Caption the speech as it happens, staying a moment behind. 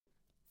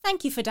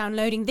Thank you for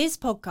downloading this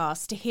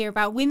podcast to hear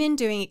about women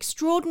doing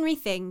extraordinary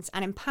things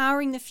and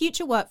empowering the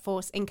future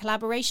workforce in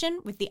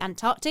collaboration with the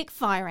Antarctic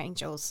Fire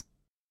Angels.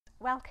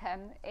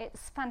 Welcome.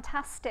 It's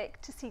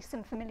fantastic to see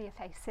some familiar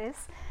faces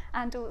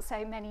and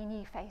also many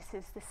new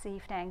faces this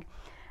evening.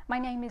 My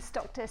name is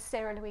Dr.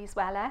 Sarah Louise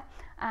Weller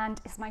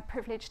and it's my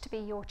privilege to be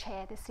your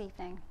chair this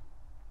evening.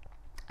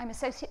 I'm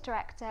Associate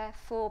Director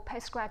for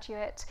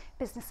Postgraduate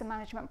Business and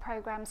Management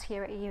Programmes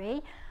here at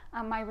UWE,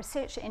 and my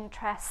research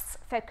interests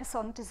focus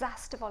on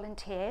disaster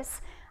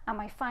volunteers, and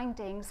my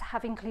findings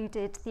have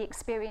included the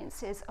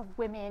experiences of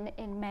women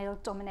in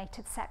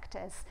male-dominated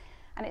sectors.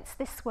 And it's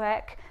this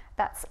work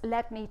that's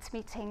led me to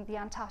meeting the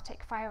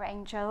Antarctic Fire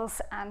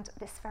Angels and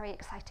this very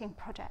exciting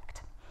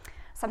project.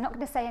 So I'm not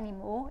going to say any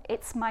more.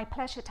 It's my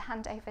pleasure to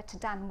hand over to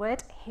Dan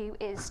Wood, who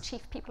is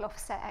Chief People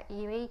Officer at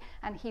UWE,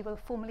 and he will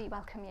formally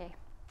welcome you.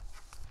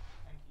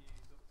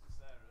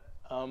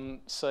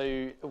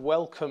 So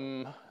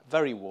welcome,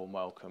 very warm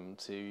welcome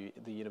to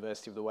the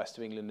University of the West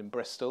of England in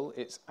Bristol.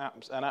 It's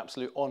an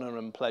absolute honour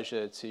and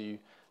pleasure to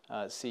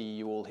see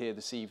you all here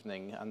this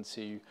evening and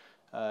to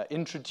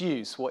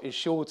introduce what is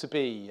sure to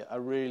be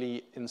a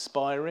really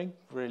inspiring,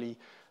 really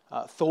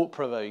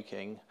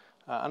thought-provoking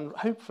and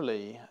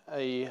hopefully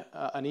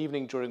an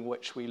evening during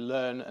which we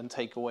learn and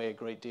take away a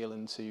great deal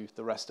into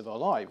the rest of our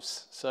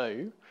lives.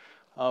 So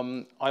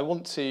I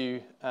want to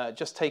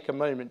just take a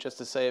moment just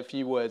to say a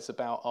few words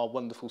about our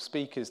wonderful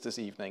speakers this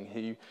evening,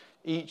 who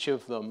each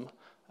of them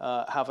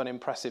have an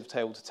impressive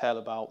tale to tell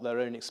about their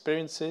own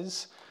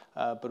experiences,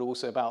 but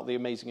also about the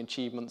amazing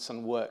achievements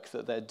and work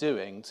that they're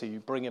doing to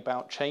bring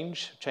about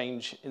change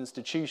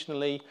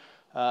institutionally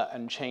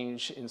and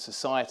change in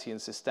society and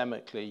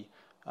systemically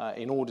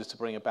in order to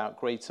bring about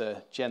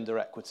greater gender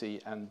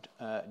equity and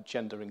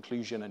gender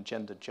inclusion and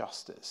gender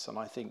justice. And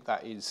I think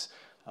that is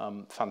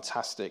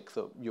fantastic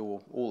that you're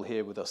all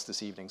here with us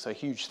this evening. So a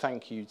huge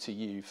thank you to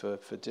you for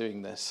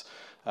doing this.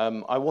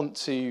 I want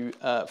to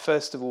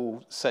first of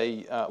all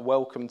say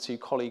welcome to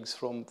colleagues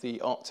from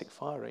the Arctic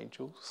Fire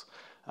Angels.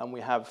 And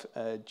we have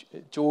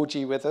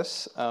Georgie with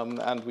us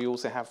and we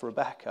also have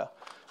Rebecca.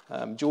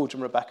 George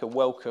and Rebecca,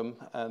 welcome,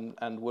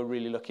 and we're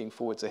really looking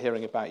forward to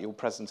hearing about your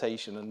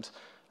presentation and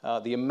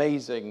the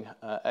amazing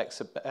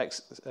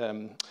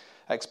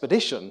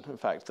expedition, in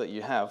fact, that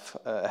you have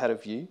ahead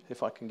of you,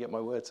 if I can get my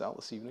words out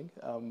this evening.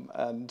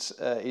 And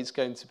it's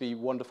going to be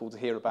wonderful to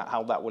hear about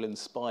how that will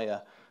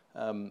inspire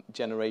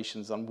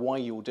generations and why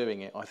you're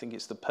doing it. I think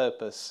it's the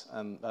purpose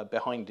and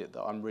behind it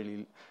that I'm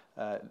really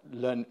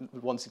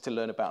wanting to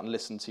learn about and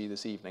listen to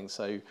this evening.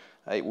 So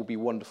it will be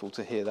wonderful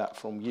to hear that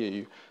from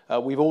you.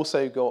 We've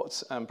also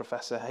got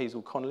Professor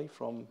Hazel Conley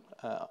from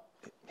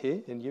here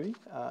in UWE,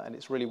 and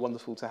it's really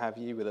wonderful to have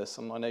you with us.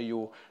 And I know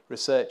your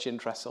research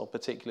interests are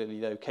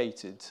particularly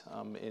located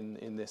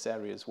in this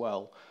area as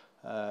well.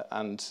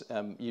 And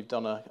you've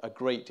done a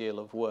great deal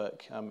of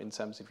work in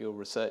terms of your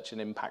research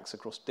and impacts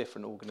across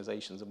different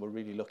organisations, and we're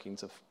really looking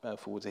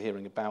forward to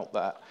hearing about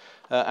that.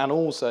 And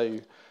also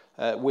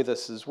with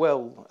us as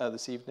well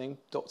this evening,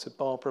 Dr.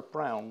 Barbara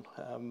Brown,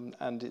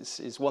 and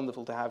it's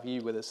wonderful to have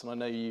you with us. And I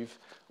know you've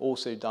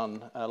also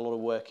done a lot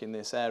of work in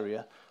this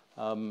area.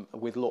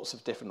 With lots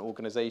of different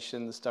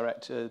organisations,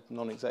 director,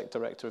 non-exec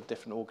director of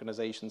different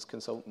organisations,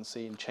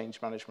 consultancy and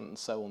change management and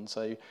so on.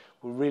 So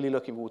we're really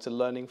looking forward to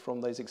learning from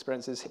those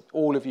experiences,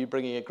 all of you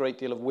bringing a great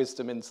deal of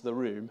wisdom into the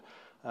room.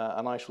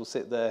 And I shall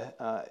sit there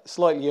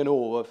slightly in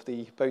awe of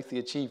both the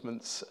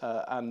achievements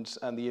and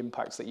the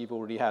impacts that you've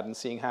already had, and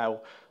seeing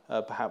how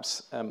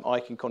perhaps I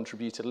can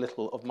contribute a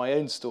little of my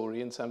own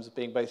story in terms of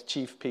being both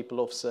Chief People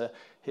Officer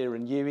here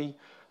in UWE.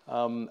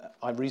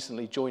 I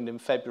recently joined in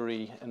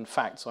February, in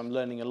fact, so I'm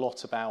learning a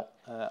lot about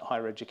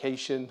higher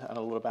education and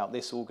a lot about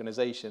this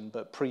organisation,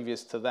 but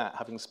previous to that,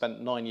 having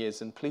spent 9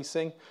 years in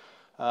policing,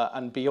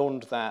 and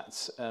beyond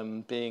that,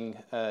 being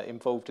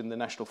involved in the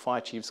National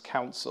Fire Chiefs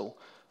Council,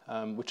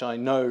 which I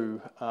know,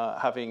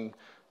 having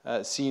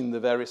seen the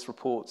various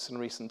reports in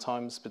recent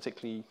times,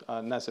 particularly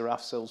Nazir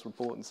Afzal's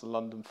report into the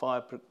London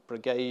Fire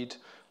Brigade,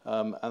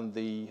 and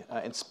the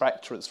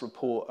Inspectorate's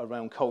report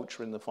around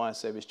culture in the fire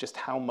service, just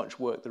how much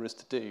work there is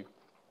to do.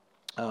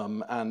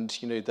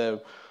 And, you know, there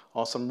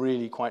are some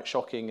really quite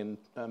shocking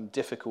and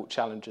difficult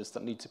challenges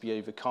that need to be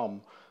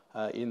overcome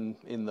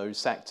in those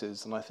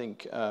sectors. And I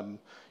think, you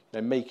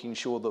know, making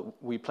sure that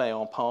we play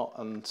our part,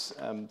 and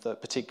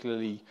that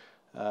particularly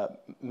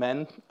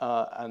men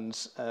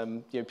and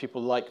you know,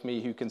 people like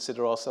me who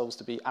consider ourselves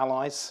to be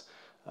allies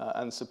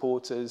and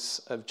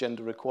supporters of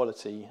gender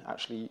equality,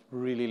 actually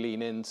really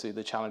lean into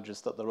the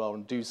challenges that there are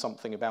and do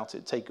something about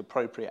it, take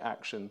appropriate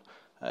action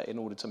in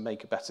order to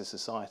make a better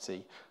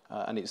society.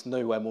 And it's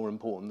nowhere more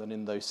important than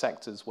in those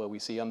sectors where we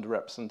see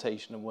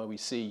underrepresentation and where we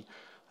see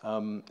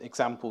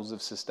examples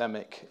of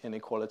systemic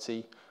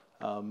inequality,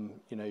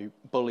 you know,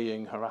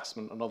 bullying,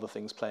 harassment and other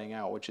things playing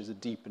out, which is a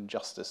deep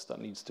injustice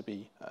that needs to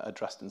be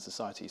addressed in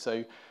society.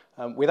 So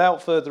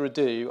without further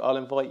ado, I'll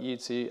invite you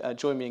to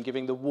join me in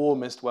giving the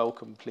warmest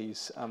welcome,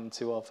 please,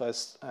 to our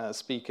first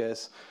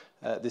speakers,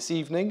 this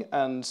evening,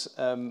 and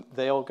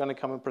they are going to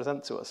come and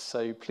present to us.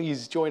 So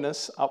please join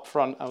us up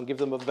front and give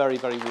them a very,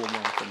 very warm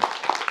welcome.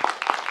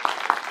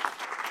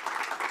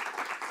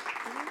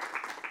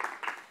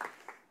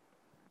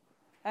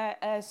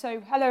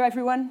 So hello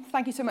everyone,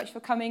 thank you so much for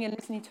coming and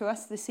listening to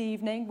us this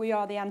evening. We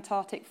are the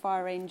Antarctic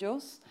Fire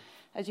Angels.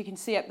 As you can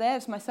see up there,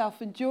 it's myself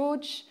and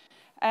George,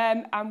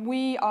 and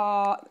we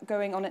are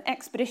going on an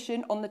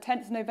expedition. On the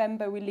 10th of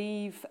November we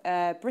leave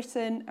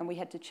Britain and we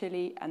head to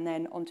Chile and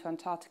then on to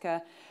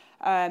Antarctica,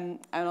 and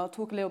I'll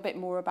talk a little bit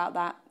more about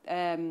that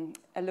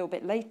a little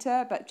bit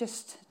later, but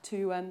just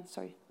to,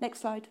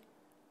 next slide.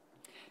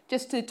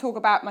 Just to talk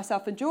about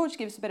myself and George,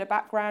 give us a bit of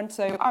background.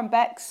 So I'm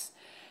Bex.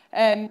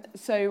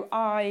 So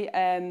I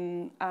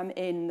am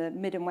in the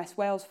Mid and West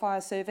Wales Fire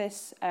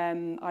Service.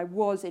 I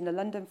was in the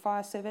London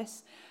Fire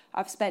Service.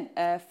 I've spent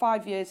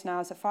 5 years now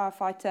as a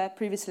firefighter.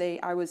 Previously,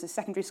 I was a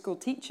secondary school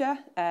teacher,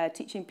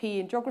 teaching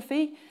PE and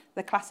geography,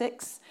 the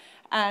classics.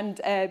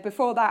 And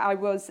before that, I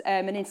was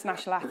an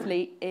international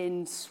athlete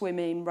in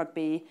swimming,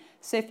 rugby,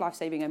 surf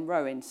lifesaving and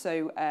rowing.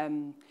 So,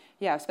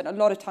 I've spent a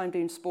lot of time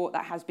doing sport.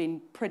 That has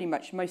been pretty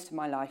much most of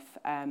my life.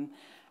 And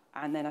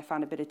then I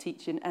found a bit of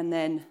teaching, and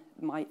then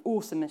my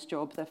awesomest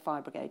job, the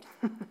fire brigade.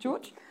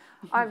 George?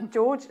 I'm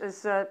George,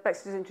 as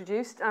Bex has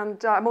introduced,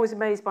 and I'm always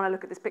amazed when I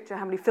look at this picture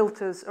how many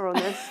filters are on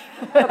this.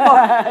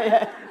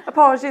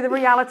 Apology, the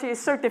reality is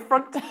so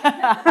different.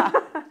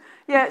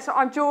 So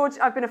I'm George.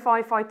 I've been a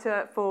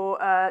firefighter for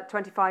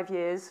 25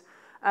 years.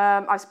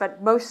 I've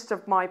spent most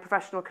of my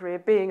professional career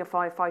being a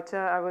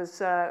firefighter. I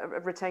was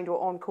retained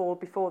or on call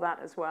before that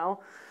as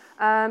well.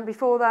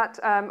 Before that,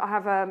 I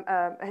have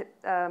a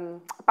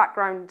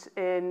background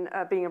in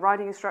being a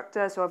riding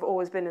instructor, so I've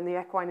always been in the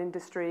equine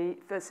industry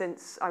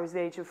since I was the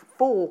age of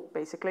 4,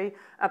 basically,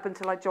 up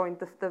until I joined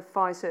the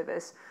fire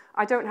service.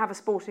 I don't have a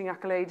sporting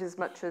accolade as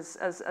much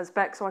as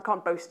Beck, so I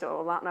can't boast of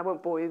all that, and I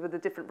won't bore you with the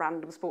different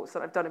random sports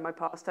that I've done in my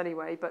past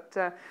anyway. But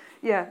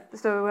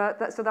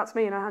so that's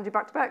me, and I'll hand you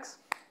back to Bex.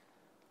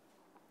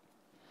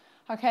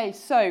 Okay,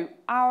 so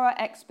our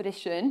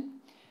expedition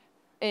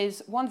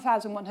is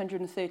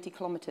 1,130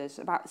 kilometres,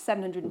 about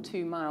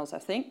 702 miles, I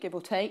think, give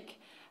or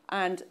take.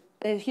 And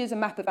here's a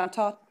map of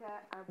Antarctica.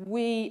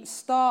 We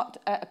start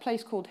at a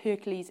place called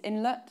Hercules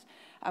Inlet,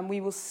 and we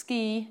will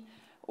ski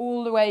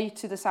all the way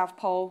to the South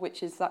Pole,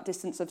 which is that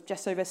distance of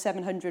just over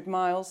 700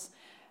 miles.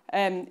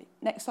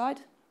 Next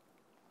slide.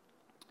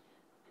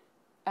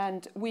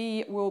 And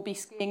we will be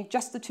skiing,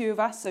 just the two of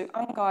us, so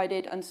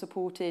unguided,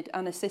 unsupported,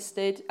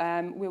 unassisted.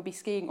 We'll be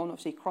skiing on,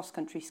 obviously,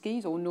 cross-country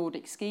skis or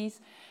Nordic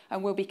skis,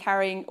 and we'll be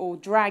carrying or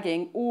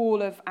dragging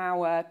all of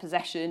our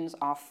possessions,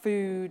 our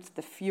food,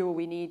 the fuel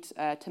we need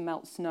to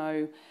melt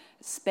snow,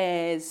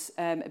 spares,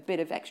 a bit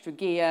of extra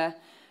gear,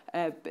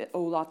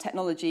 all our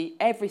technology,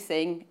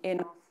 everything in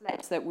our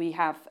sleds that we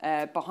have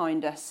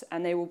behind us,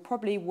 and they will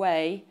probably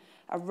weigh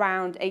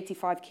around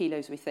 85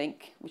 kilos, we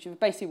think, which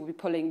basically will be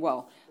pulling,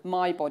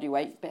 my body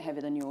weight, a bit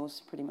heavier than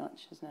yours, pretty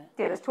much, isn't it?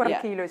 Yeah, there's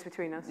 12 kilos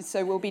between us.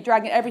 So we'll be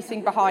dragging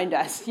everything behind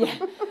us, yeah.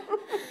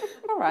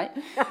 All right.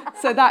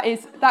 So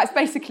that's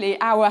basically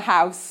our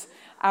house.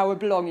 Our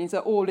belongings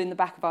are all in the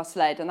back of our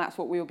sled, and that's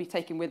what we will be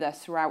taking with us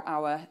throughout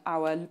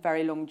our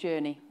very long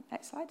journey.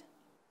 Next slide.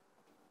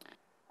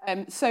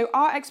 So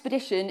our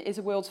expedition is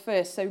a world's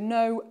first, so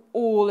no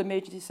all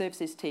emergency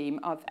services team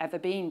have ever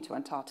been to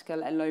Antarctica,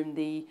 let alone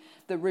the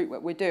route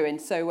that we're doing.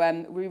 So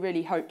we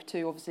really hope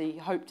to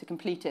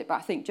complete it, but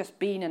I think just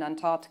being in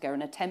Antarctica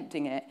and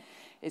attempting it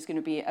is going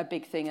to be a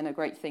big thing and a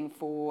great thing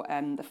for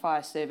the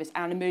fire service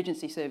and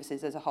emergency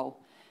services as a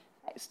whole.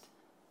 Next.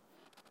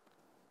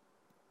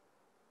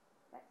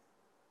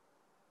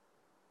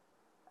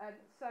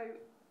 So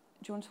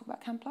do you want to talk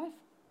about camp life?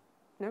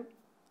 No.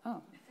 Oh.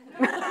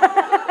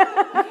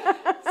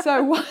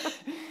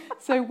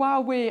 So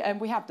while we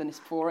have done this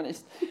before,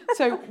 honest.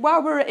 So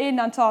while we're in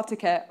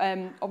Antarctica,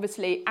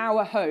 obviously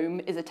our home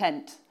is a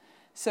tent.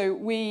 So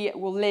we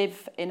will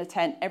live in a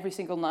tent every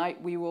single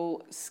night. We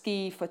will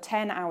ski for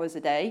 10 hours a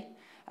day,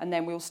 and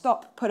then we'll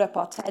stop, put up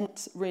our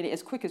tent really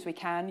as quick as we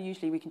can.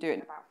 Usually we can do it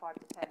in about 5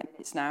 to 10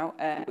 minutes now,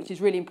 which is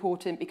really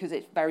important because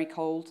it's very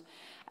cold.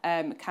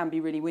 It can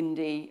be really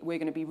windy. We're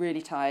going to be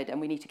really tired,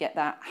 and we need to get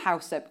that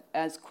house up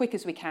as quick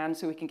as we can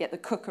so we can get the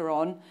cooker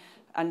on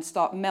and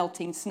start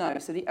melting snow.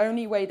 So the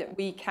only way that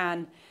we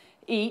can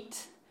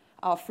eat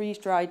our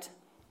freeze-dried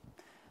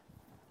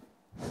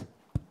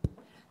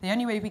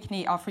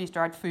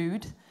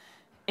food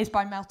is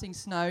by melting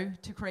snow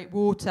to create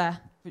water,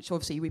 which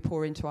obviously we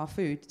pour into our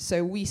food.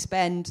 So we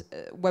spend,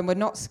 when we're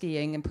not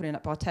skiing and putting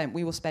up our tent,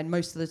 we will spend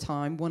most of the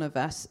time, one of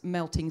us,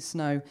 melting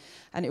snow.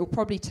 And it will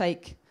probably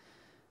take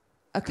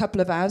a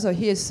couple of hours. So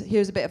here's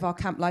a bit of our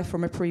camp life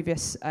from a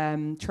previous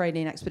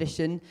training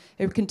expedition.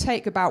 It can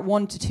take about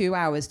 1 to 2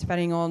 hours,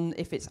 depending on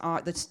if it's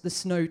the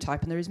snow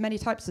type. And there is many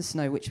types of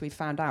snow, which we've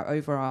found out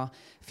over our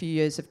few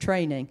years of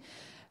training.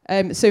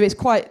 So it's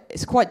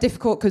quite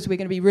difficult because we're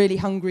going to be really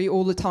hungry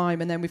all the time,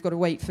 and then we've got to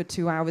wait for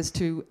 2 hours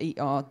to eat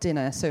our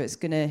dinner. So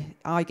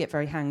I get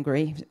very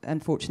hangry,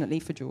 unfortunately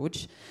for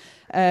George.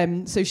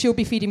 So she'll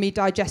be feeding me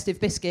digestive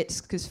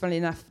biscuits, because funnily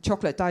enough,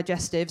 chocolate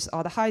digestives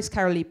are the highest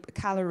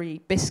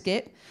calorie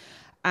biscuit,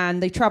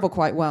 and they travel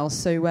quite well.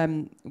 So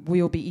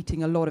we'll be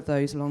eating a lot of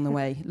those along the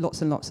way,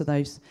 lots and lots of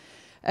those.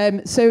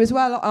 So as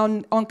well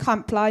on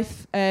camp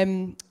life,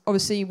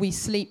 obviously we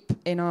sleep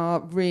in our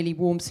really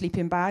warm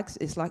sleeping bags.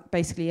 It's like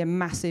basically a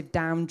massive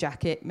down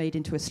jacket made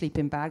into a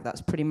sleeping bag.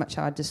 That's pretty much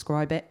how I'd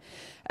describe it.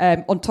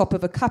 On top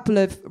of a couple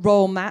of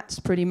roll mats,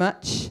 pretty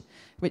much,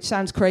 which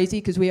sounds crazy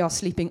because we are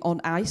sleeping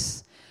on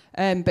ice.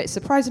 But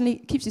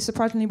it keeps you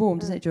surprisingly warm,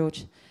 doesn't it,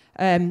 George?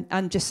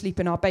 And just sleep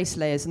in our base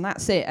layers, and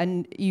that's it.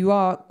 And you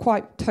are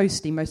quite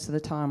toasty most of the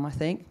time, I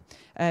think.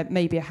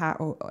 Maybe a hat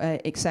or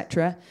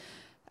etc.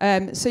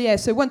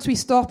 So once we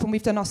stop and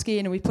we've done our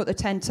skiing and we've put the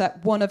tent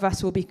up, one of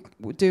us will be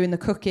doing the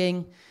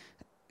cooking.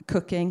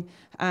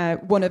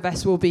 One of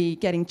us will be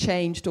getting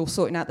changed or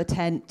sorting out the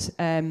tent,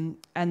 and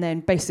then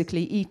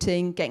basically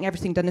eating, getting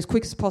everything done as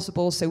quick as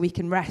possible so we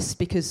can rest,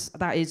 because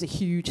that is a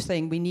huge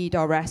thing. We need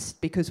our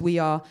rest because we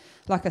are,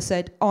 like I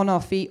said, on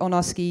our feet, on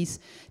our skis,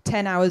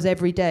 10 hours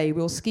every day.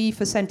 We'll ski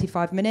for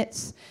 75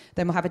 minutes,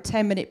 then we'll have a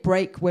 10-minute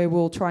break where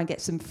we'll try and get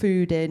some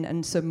food in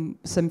and some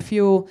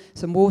fuel,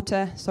 some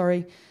water,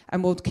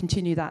 and we'll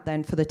continue that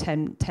then for the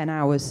 10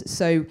 hours.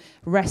 So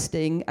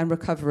resting and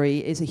recovery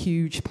is a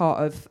huge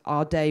part of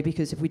our day,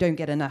 because if we don't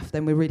get enough,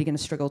 then we're really going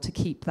to struggle to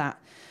keep that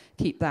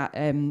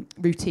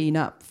routine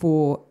up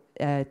for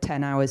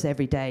 10 hours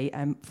every day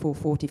for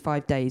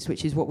 45 days,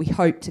 which is what we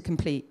hope to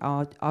complete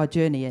our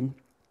journey in.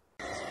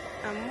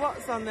 And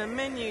what's on the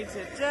menu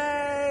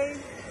today?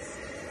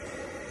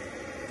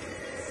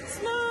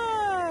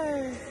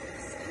 Snow!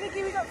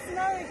 Nikki, we got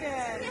snow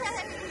again!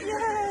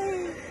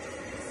 Yay!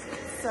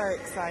 So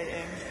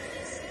exciting.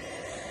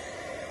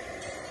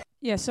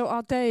 Yeah, so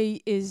our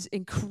day is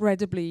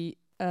incredibly,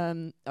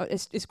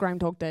 it's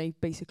Groundhog Day,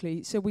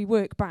 basically. So we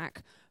work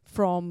back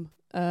from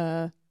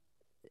 8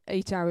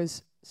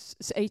 hours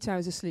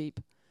of sleep,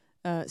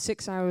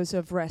 6 hours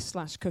of rest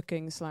 /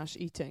 cooking /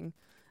 eating,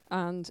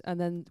 and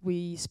then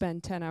we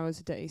spend 10 hours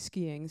a day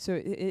skiing. So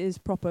it is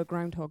proper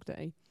Groundhog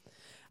Day.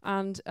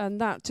 And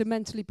that, to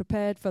mentally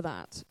prepare for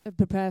that,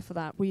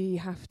 we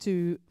have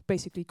to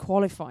basically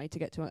qualify to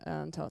get to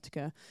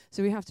Antarctica.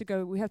 So we have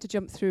to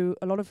jump through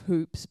a lot of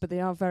hoops, but they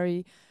are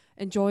very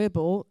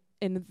enjoyable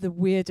in the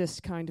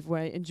weirdest kind of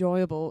way,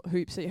 enjoyable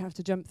hoops that you have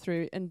to jump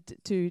through and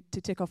to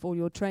tick off all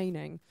your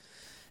training.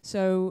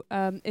 So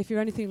if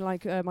you're anything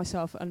like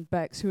myself and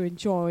Bex, who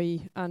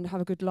enjoy and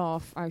have a good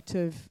laugh out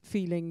of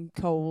feeling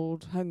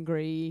cold,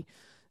 hungry,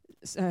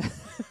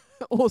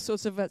 all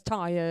sorts of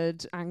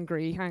tired,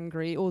 angry,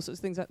 hangry, all sorts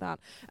of things like that.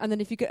 And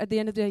then if you get at the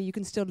end of the day, you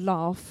can still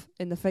laugh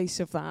in the face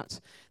of that,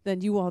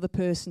 then you are the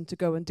person to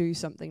go and do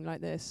something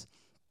like this.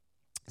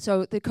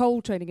 So the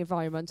cold training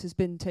environment has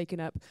been taken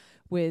up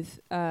with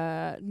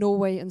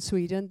Norway and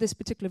Sweden. This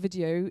particular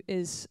video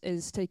is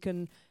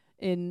taken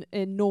in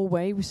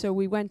Norway. So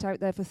we went out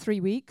there for 3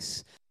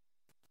 weeks.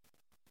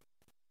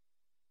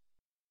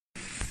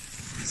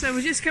 So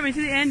we're just coming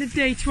to the end of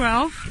day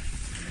 12.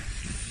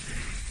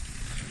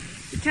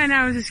 10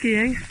 hours of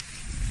skiing,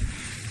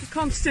 a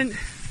constant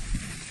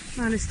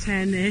minus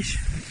 10-ish,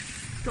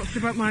 drops to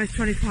about minus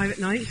 25 at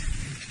night.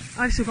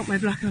 I've still got my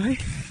black eye.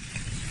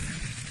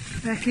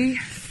 Becky.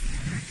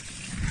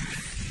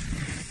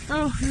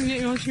 Oh, let me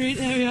get you on screen.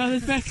 There we are,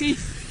 there's Becky.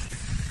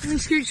 Let me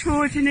scooch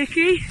forward to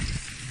Nikki.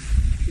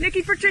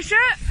 Nikki Patricia.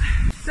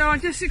 So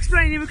I'm just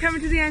explaining we're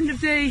coming to the end of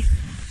day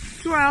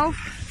 12.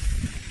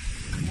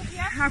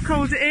 Yeah. How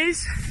cold it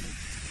is,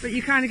 but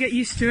you kind of get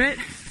used to it.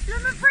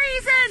 I'm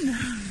freezing!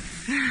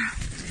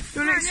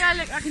 Apparently I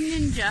look like a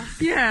ninja.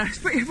 Yeah,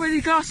 put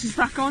your glasses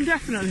back on,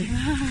 definitely.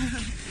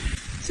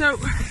 So,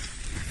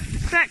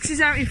 Bex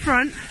is out in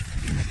front.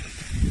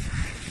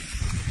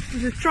 I'm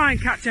going to try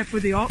and catch up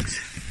with the ox.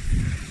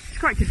 It's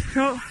quite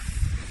difficult.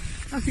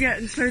 I have to get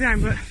her to slow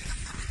down, but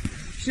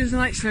she doesn't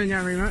like slowing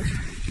down very much.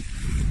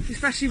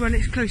 Especially when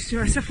it's close to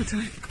her supper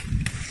time.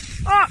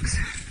 Ox!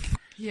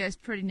 Yeah, it's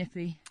pretty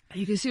nippy.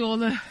 You can see all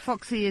the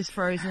Foxy is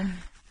frozen.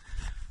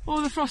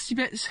 All the frosty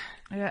bits.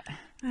 Yeah.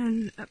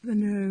 And up the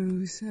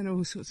nose and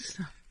all sorts of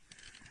stuff.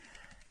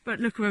 But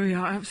look where we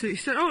are, absolutely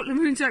stunning. Oh, the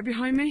moon's out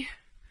behind me.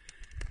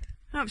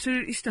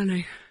 Absolutely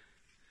stunning.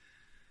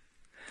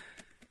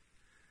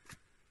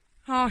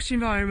 Harsh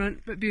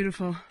environment, but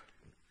beautiful.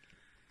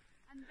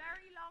 And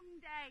very long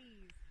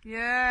days.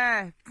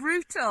 Yeah,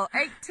 brutal.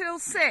 8 till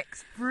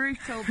 6,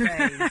 brutal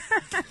days.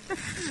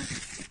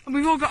 And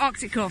we've all got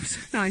Arctic coughs.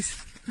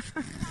 Nice.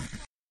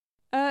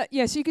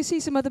 So you can see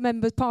some other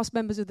past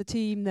members of the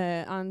team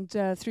there, and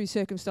through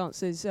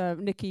circumstances,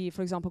 Nikki,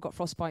 for example, got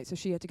frostbite, so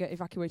she had to get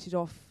evacuated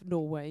off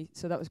Norway.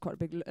 So that was quite a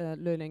big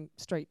learning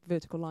straight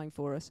vertical line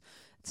for us.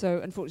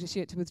 So unfortunately, she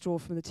had to withdraw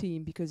from the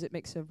team because it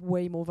makes her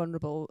way more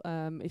vulnerable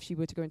if she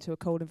were to go into a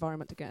cold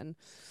environment again.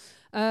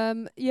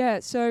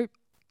 So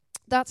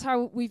that's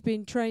how we've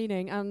been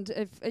training. And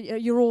if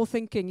you're all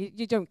thinking,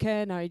 you don't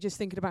care now, you're just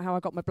thinking about how I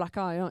got my black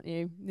eye, aren't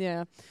you?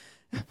 Yeah.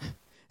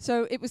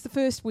 So it was the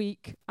first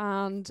week,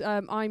 and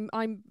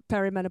I'm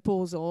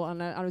perimenopausal,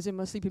 and I was in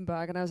my sleeping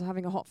bag, and I was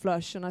having a hot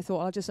flush, and I thought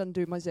I'll just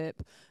undo my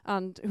zip.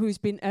 And who's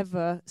been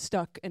ever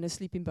stuck in a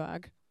sleeping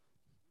bag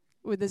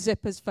with the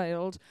zip has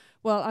failed?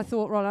 Well, I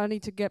thought, right, I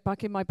need to get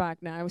back in my bag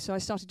now. So I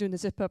started doing the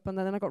zip up, and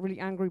then I got really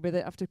angry with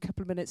it after a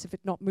couple of minutes of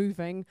it not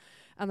moving.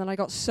 And then I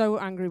got so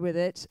angry with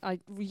it, I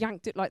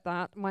yanked it like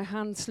that. My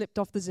hand slipped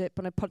off the zip,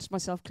 and I punched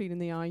myself clean in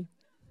the eye.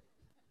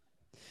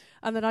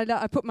 And then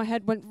I put my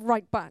head, went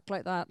right back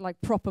like that, like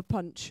proper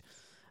punch.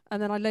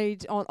 And then I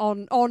laid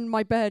on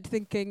my bed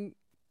thinking,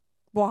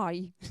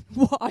 why?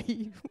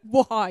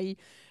 Why?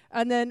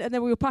 And then we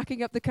were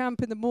packing up the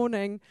camp in the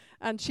morning,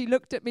 and she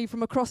looked at me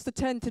from across the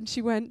tent, and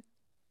she went,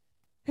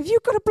 "Have you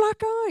got a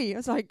black eye?" I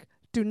was like,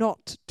 "Do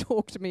not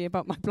talk to me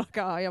about my black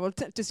eye. I will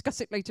discuss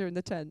it later in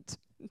the tent."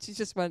 And she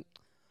just went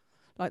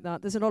like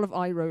that. There's a lot of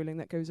eye rolling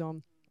that goes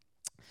on.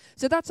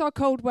 So that's our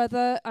cold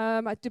weather.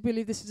 I do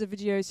believe this is a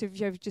video, so if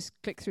you just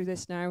click through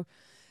this now.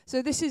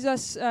 So this is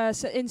us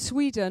in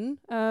Sweden,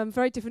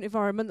 very different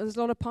environment. There's a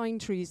lot of pine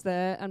trees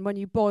there, and when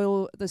you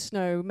boil the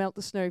snow, melt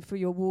the snow for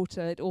your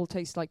water, it all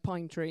tastes like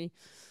pine tree.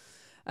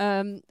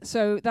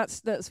 So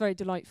that's very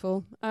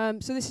delightful.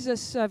 So this is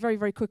us very,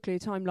 very quickly, a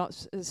time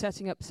lapse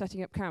setting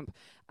up camp.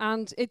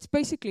 And it's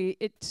basically,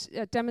 it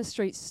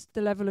demonstrates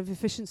the level of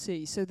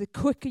efficiency. So the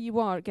quicker you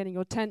are at getting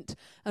your tent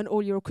and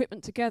all your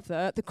equipment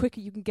together, the quicker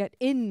you can get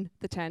in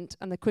the tent,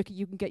 and the quicker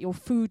you can get your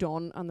food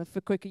on, and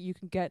the quicker you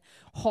can get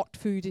hot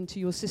food into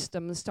your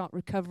system and start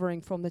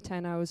recovering from the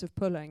 10 hours of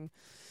pulling.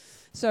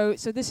 So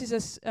this is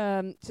us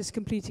just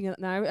completing it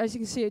now. As you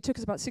can see, it took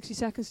us about 60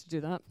 seconds to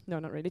do that. No,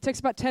 not really. It takes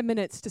about 10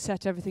 minutes to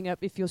set everything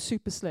up if you're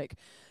super slick.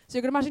 So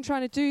you can imagine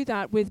trying to do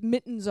that with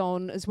mittens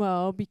on as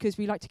well, because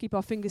we like to keep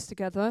our fingers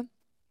together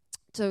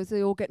so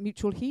they all get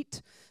mutual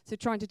heat. So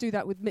trying to do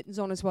that with mittens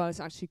on as well is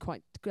actually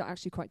quite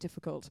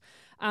difficult.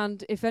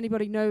 And if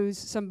anybody knows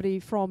somebody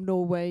from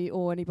Norway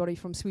or anybody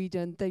from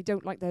Sweden, they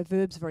don't like their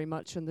verbs very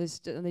much, and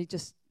they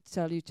just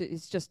tell you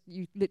it's just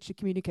you literally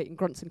communicate in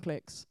grunts and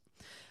clicks.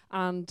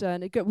 And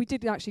we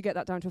did actually get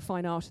that down to a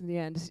fine art in the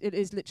end. It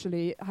is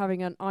literally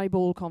having an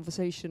eyeball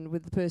conversation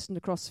with the person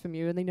across from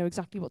you, and they know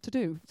exactly what to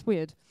do. It's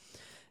weird.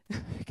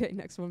 Okay,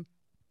 next one.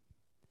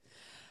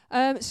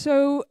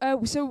 So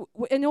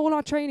in all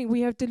our training,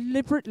 we have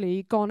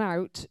deliberately gone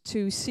out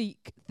to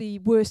seek the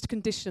worst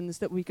conditions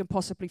that we can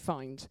possibly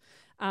find.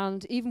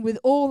 And even with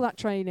all that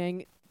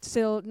training,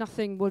 still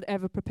nothing would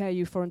ever prepare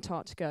you for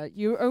Antarctica.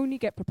 You only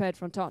get prepared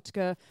for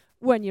Antarctica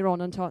when you're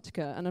on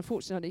Antarctica, and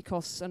unfortunately it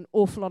costs an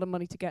awful lot of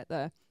money to get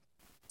there.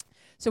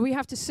 So we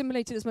have to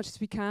simulate it as much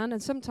as we can,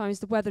 and sometimes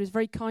the weather is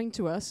very kind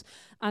to us,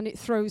 and it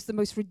throws the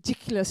most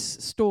ridiculous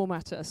storm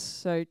at us.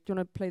 So do you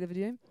want to play the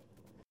video?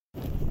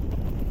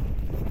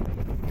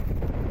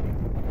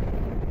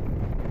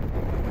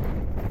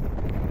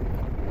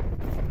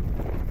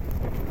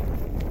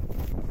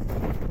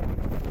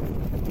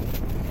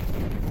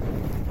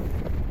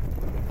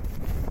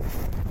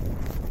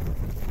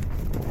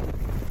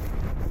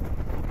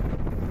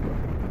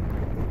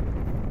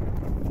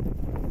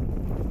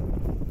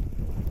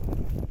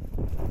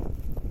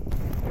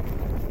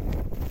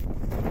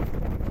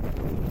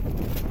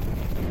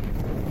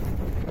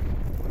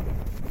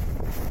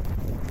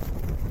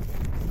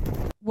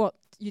 What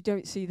you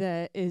don't see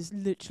there is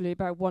literally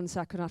about 1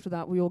 second after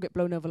that, we all get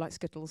blown over like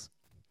Skittles.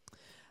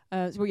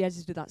 So we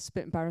edited that. It's a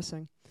bit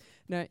embarrassing.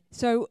 No.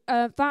 So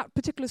that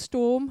particular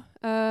storm,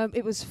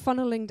 it was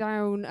funneling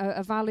down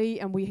a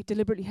valley, and we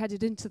deliberately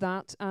headed into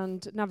that,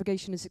 and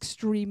navigation is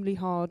extremely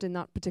hard in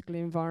that particular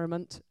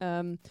environment.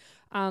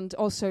 And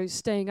also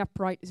staying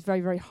upright is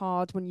very, very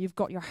hard when you've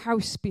got your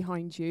house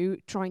behind you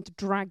trying to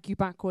drag you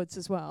backwards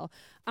as well.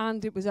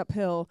 And it was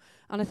uphill.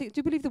 And I think, do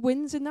you believe the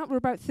winds in that were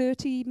about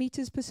 30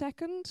 meters per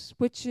second,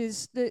 which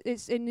is,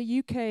 it's in the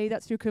UK,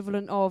 that's the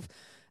equivalent of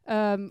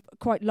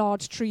quite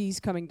large trees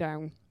coming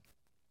down.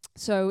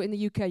 So in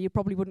the UK, you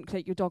probably wouldn't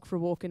take your dog for a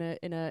walk in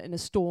a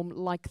storm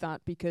like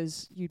that,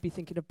 because you'd be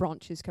thinking of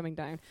branches coming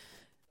down.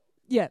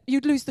 Yeah,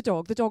 you'd lose the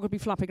dog. The dog would be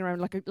flapping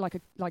around like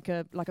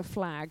a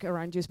flag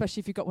around you,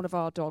 especially if you got one of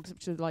our dogs,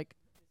 which are like.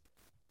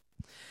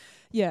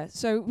 Yeah,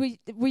 so we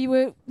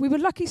were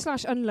lucky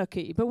 /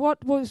 unlucky. But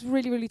what was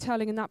really, really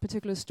telling in that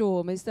particular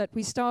storm is that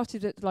we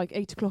started at like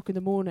 8 o'clock in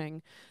the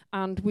morning,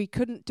 and we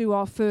couldn't do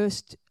our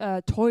first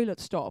toilet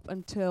stop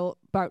until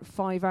about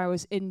 5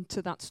 hours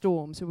into that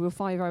storm. So we were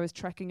 5 hours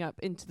trekking up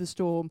into the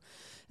storm.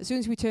 As soon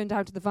as we turned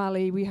out of the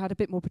valley, we had a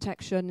bit more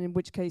protection, in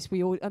which case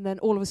and then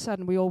all of a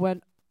sudden we all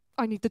went,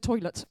 I need the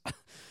toilet.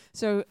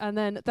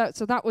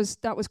 That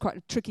was quite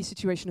a tricky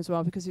situation as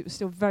well, because it was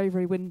still very,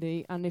 very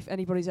windy, and if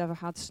anybody's ever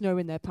had snow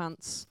in their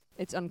pants,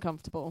 it's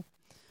uncomfortable.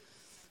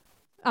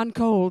 And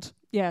cold,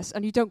 yes,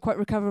 and you don't quite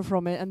recover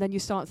from it, and then you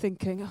start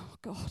thinking, oh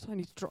God, I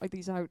need to dry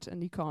these out,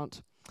 and you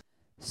can't.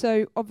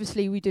 So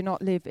obviously we do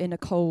not live in a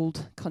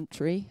cold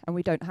country and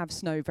we don't have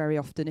snow very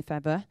often, if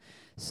ever.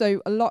 So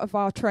a lot of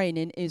our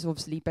training is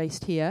obviously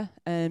based here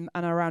and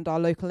around our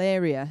local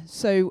area.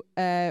 So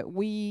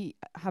we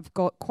have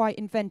got quite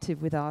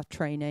inventive with our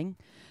training,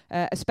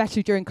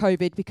 especially during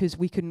COVID because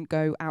we couldn't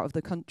go out of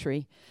the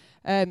country.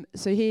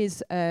 So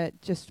here's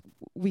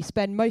we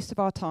spend most of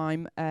our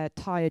time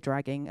tyre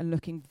dragging and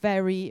looking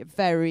very,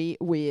 very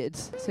weird.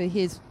 So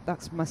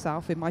that's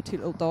myself with my two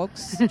little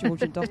dogs,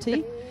 George and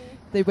Dottie.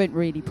 They weren't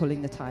really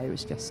pulling the tyre,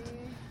 it's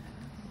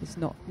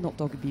not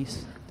dog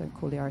abuse. Don't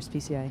call the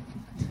RSPCA.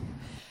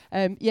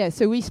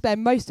 So we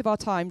spend most of our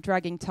time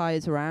dragging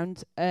tyres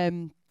around.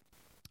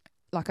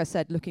 Like I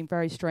said, looking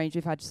very strange.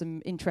 We've had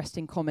some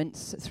interesting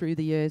comments through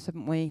the years,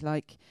 haven't we?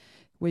 Like,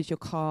 where's your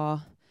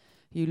car?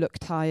 You look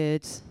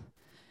tired.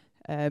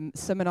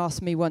 Someone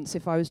asked me once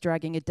if I was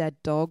dragging a dead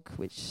dog,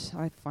 which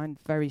I find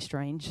very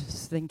strange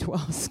thing to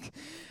ask.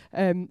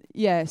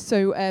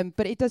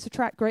 But it does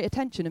attract great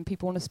attention, and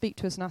people want to speak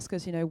to us and ask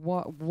us,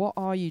 what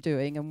are you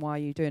doing and why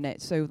are you doing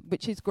it? So,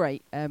 which is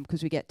great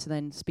because we get to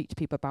then speak to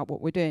people about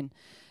what we're doing.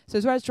 So,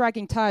 as well as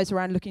dragging tyres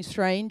around looking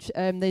strange,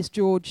 there's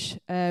George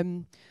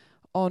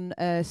on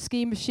a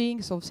ski machine.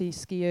 Because obviously,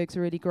 ski ergs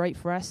are really great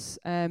for us.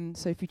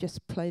 So, if you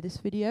just play this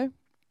video.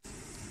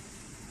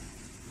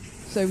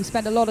 So we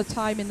spend a lot of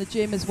time in the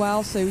gym as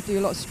well. So we do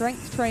a lot of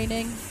strength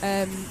training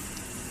to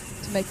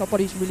make our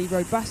bodies really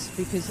robust,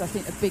 because I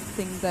think a big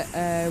thing that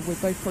we're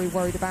both probably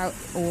worried about,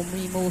 or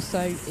me more so,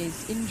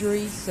 is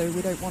injuries. So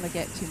we don't want to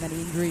get too many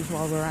injuries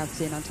while we're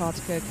out in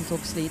Antarctica, because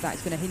obviously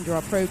that's going to hinder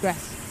our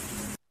progress.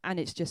 And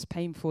it's just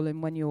painful.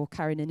 And when you're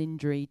carrying an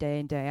injury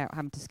day in, day out,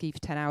 having to ski for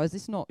 10 hours,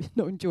 it's not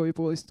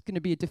enjoyable. It's going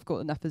to be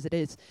difficult enough as it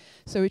is.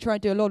 So we try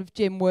and do a lot of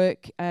gym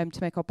work to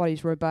make our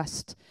bodies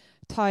robust.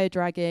 Tyre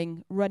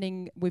dragging,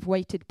 running with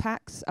weighted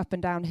packs up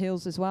and down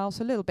hills as well.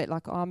 So a little bit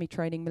like army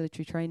training,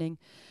 military training.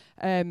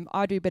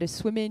 I do a bit of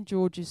swimming.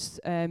 George has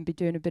been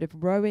doing a bit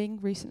of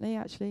rowing recently,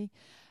 actually.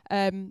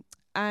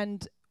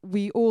 And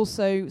we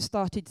also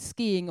started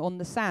skiing on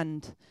the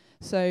sand.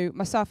 So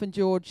myself and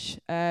George,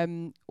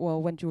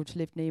 when George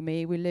lived near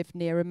me, we lived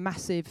near a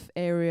massive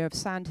area of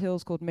sand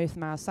hills called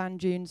Merthyr Sand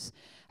Dunes.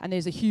 And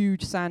there's a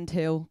huge sand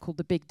hill called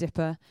the Big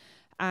Dipper.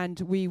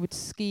 And we would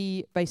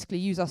basically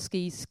use our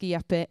skis, ski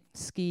up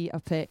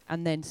it,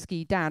 and then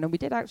ski down. And we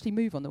did actually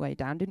move on the way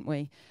down, didn't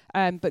we?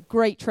 But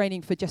great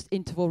training for just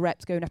interval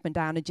reps going up and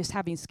down and just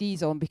having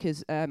skis on,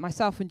 because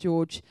myself and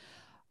George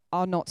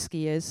are not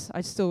skiers.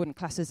 I still wouldn't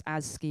class us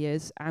as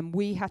skiers. And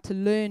we had to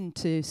learn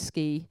to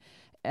ski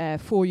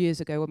 4 years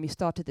ago when we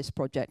started this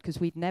project, because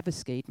we'd never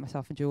skied,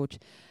 myself and George.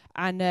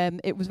 And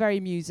it was very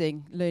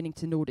amusing learning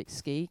to Nordic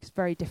ski. It's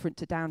very different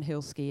to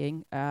downhill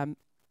skiing,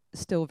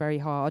 still very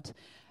hard.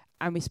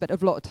 And we spent a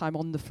lot of time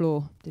on the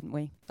floor, didn't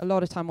we? A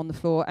lot of time on the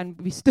floor. And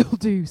we still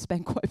do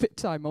spend quite a bit of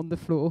time on the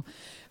floor,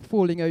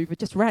 falling over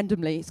just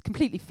randomly. It's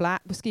completely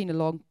flat. We're skiing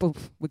along.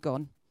 Boof, we're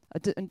gone.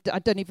 I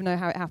don't even know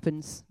how it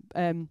happens.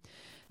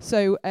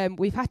 So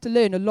we've had to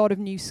learn a lot of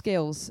new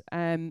skills.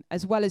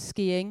 As well as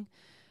skiing,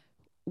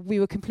 we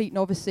were complete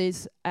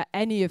novices at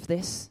any of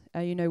this.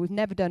 We've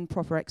never done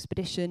proper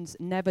expeditions,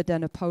 never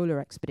done a polar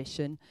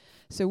expedition.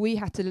 So we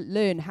had to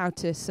learn how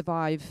to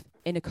survive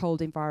in a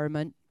cold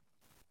environment,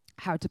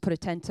 how to put a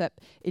tent up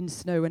in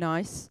snow and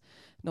ice,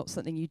 not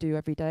something you do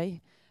every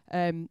day,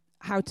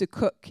 how to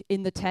cook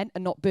in the tent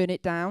and not burn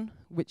it down,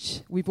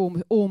 which we've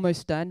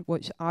almost done,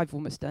 which I've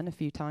almost done a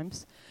few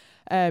times.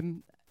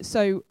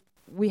 So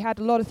we had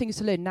a lot of things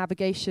to learn.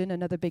 Navigation,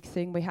 another big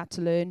thing we had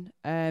to learn.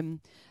 And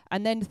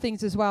then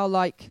things as well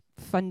like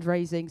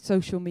fundraising,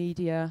 social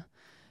media,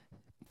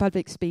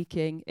 public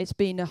speaking. It's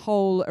been a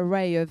whole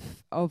array of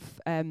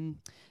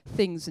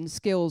things and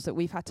skills that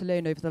we've had to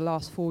learn over the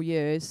last 4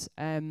 years,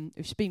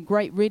 which has been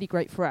great, really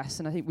great for us,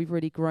 and I think we've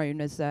really grown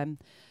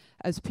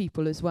as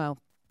people as well.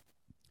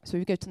 So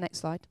we go to the next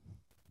slide.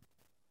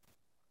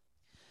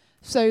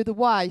 So the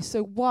why.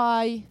 So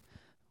why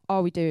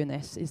are we doing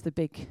this is the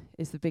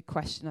big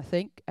question, I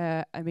think.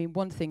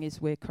 One thing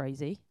is we're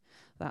crazy.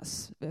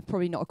 That's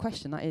probably not a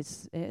question. That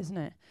is it, isn't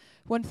it?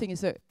 One thing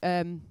is that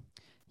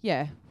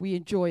we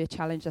enjoy a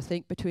challenge, I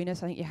think, between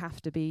us. I think you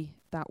have to be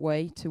that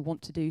way to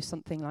want to do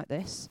something like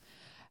this.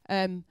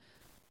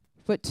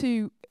 But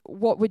to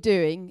what we're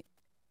doing,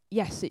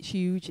 yes, it's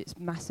huge, it's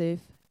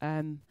massive,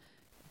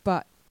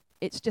 but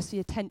it's just the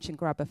attention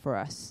grabber for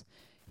us.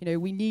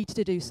 We need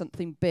to do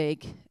something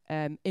big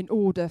in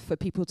order for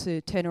people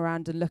to turn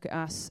around and look at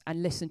us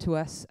and listen to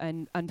us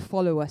and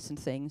follow us and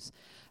things.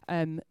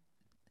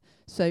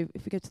 So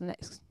if we go to the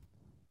next.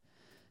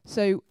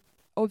 So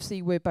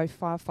obviously we're both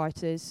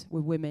firefighters, we're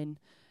women,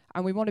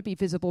 and we want to be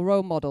visible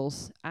role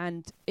models.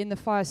 And in the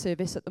fire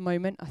service at the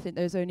moment, I think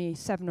there's only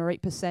 7 or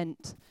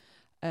 8%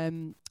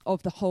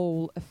 of the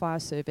whole fire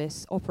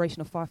service,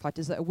 operational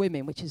firefighters, that are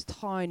women, which is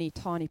tiny,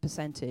 tiny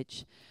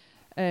percentage.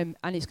 And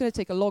it's going to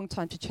take a long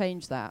time to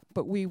change that,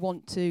 but we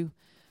want to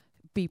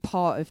be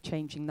part of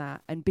changing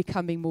that and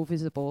becoming more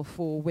visible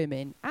for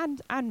women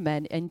and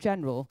men in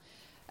general.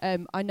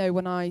 I know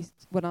when I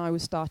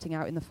was starting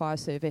out in the fire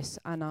service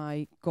and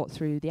I got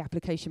through the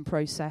application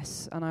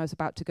process and I was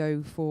about to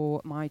go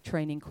for my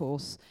training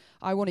course,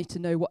 I wanted to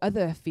know what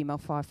other female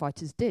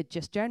firefighters did,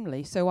 just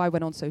generally. So I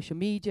went on social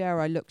media,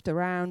 I looked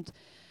around,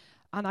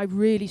 and I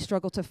really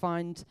struggled to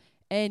find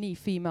any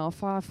female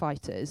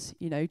firefighters,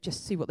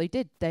 just see what they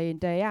did day in,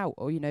 day out,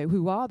 or,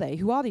 who are they?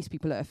 Who are these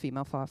people that are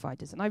female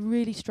firefighters? And I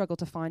really struggled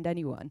to find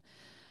anyone.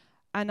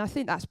 And I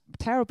think that's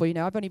terrible.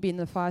 I've only been in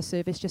the fire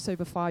service just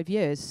over 5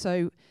 years.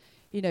 So,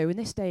 in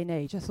this day and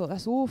age, I thought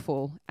that's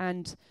awful.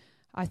 And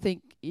I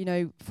think,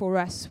 for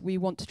us, we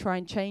want to try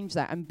and change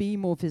that and be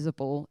more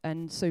visible,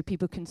 and so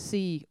people can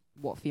see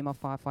what female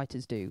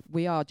firefighters do.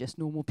 We are just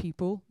normal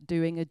people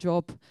doing a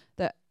job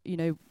that,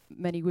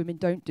 many women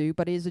don't do,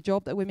 but it is a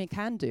job that women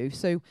can do.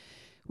 So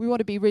we want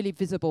to be really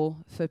visible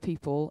for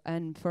people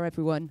and for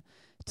everyone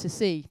to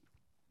see.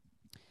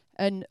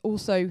 And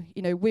also,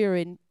 we're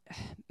in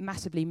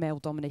massively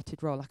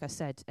male-dominated role, like I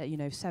said.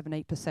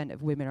 7-8%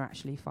 of women are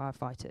actually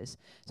firefighters,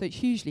 so it's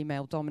hugely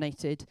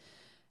male-dominated.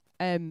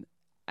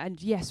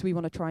 And yes, we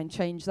want to try and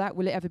change that.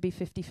 Will it ever be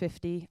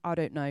 50-50? I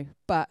don't know,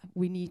 but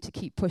we need to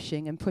keep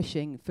pushing and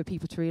pushing for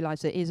people to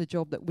realise that it is a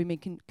job that women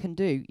can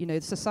do.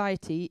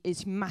 Society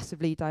is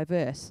massively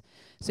diverse,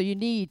 so you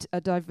need a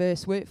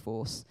diverse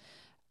workforce,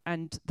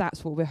 and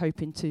that's what we're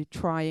hoping to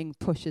try and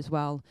push as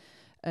well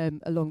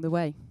along the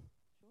way.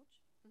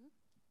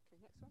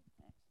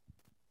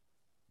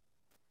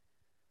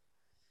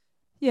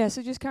 Yeah,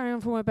 so just carry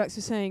on from what Bex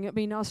was saying. I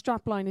mean, our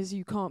strapline is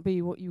you can't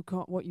be what you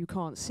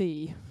can't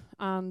see.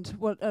 And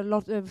what a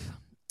lot of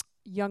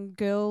young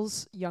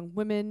girls, young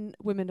women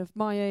of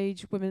my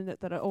age, women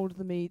that are older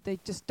than me, they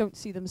just don't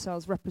see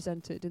themselves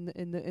represented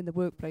in the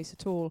workplace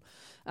at all.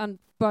 And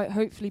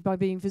hopefully by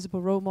being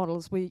visible role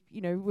models,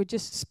 we're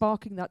just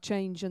sparking that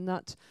change and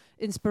that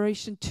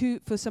inspiration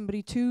for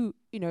somebody to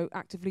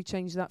actively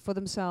change that for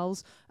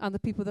themselves and the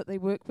people that they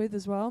work with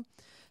as well.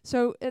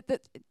 So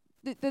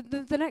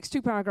the next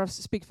two paragraphs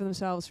speak for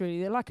themselves,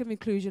 really. The lack of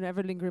inclusion,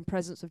 ever-lingering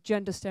presence of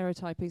gender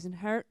stereotyping is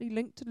inherently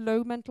linked to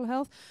low mental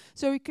health.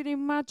 So we can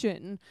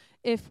imagine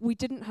if we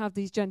didn't have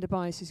these gender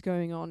biases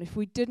going on, if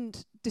we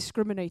didn't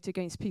discriminate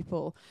against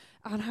people,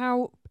 and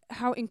how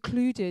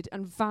included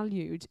and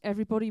valued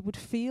everybody would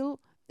feel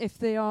if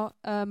they are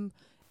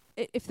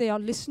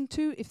listened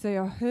to, if they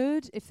are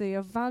heard, if they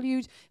are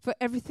valued for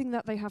everything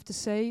that they have to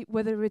say,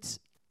 whether it's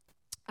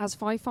as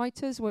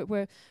firefighters,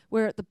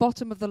 we're at the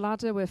bottom of the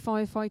ladder, we're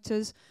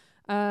firefighters,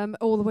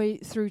 all the way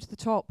through to the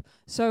top.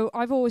 So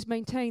I've always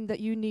maintained that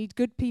you need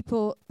good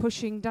people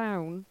pushing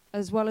down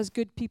as well as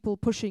good people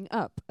pushing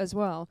up as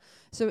well.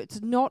 So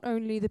it's not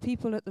only the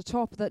people at the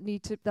top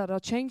that are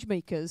change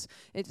makers,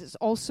 it's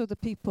also the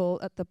people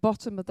at the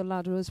bottom of the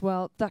ladder as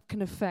well that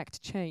can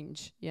affect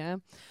change, yeah?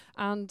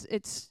 And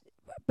it's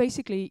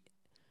basically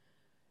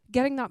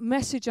getting that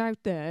message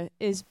out there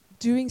is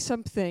doing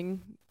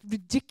something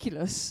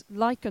ridiculous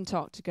like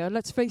Antarctica.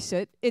 Let's face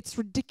it, it's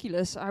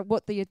ridiculous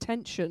what the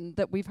attention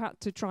that we've had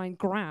to try and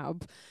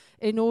grab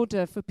in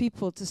order for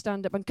people to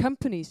stand up and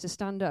companies to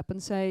stand up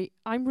and say,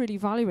 I'm really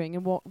valuing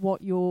in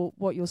what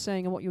you're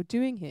saying and what you're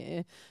doing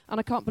here,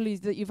 and I can't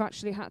believe that you've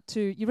actually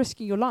you're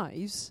risking your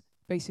lives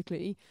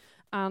basically,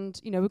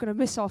 and we're going to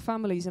miss our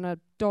families and our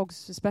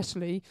dogs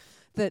especially,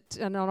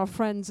 and our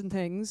friends and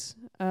things,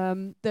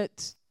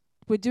 that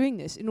we're doing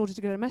this in order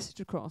to get a message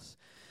across.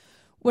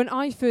 When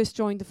I first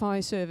joined the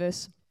fire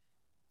service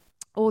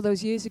all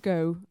those years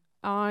ago,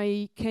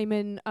 I came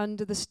in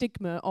under the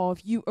stigma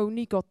of you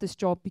only got this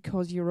job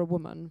because you're a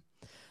woman.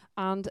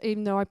 And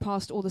even though I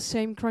passed all the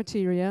same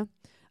criteria,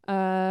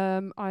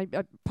 I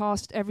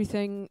passed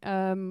everything,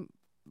 I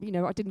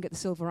didn't get the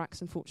silver axe,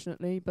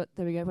 unfortunately, but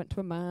there we go, went to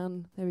a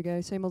man, there we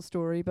go, same old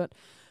story. But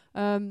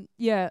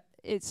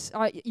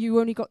you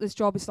only got this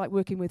job, it's like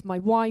working with my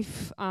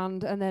wife,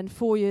 and then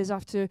 4 years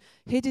after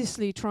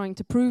hideously trying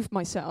to prove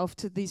myself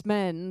to these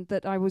men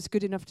that I was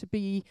good enough to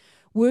be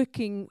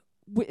working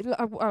with,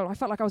 I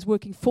felt like I was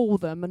working for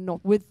them and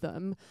not with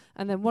them,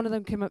 and then one of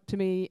them came up to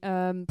me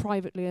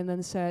privately and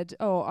then said,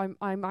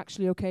 I'm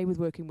actually okay with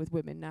working with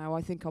women now,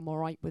 I think I'm all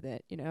right with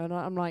it, and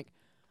I'm like,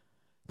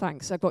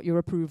 thanks, I got your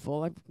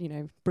approval,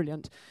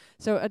 brilliant.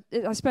 So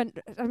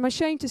I'm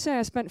ashamed to say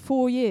I spent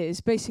 4 years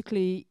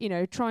basically,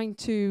 trying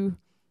to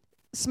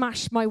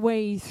smash my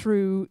way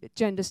through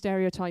gender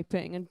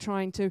stereotyping and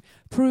trying to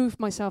prove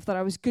myself that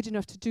I was good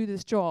enough to do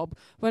this job,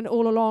 when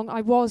all along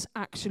I was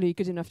actually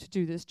good enough to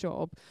do this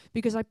job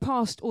because I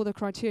passed all the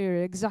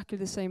criteria exactly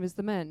the same as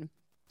the men.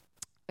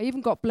 I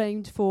even got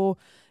blamed for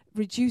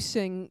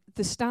reducing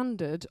the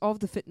standard of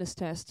the fitness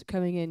test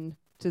coming in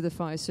to the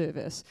fire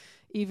service,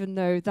 even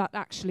though that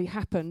actually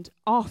happened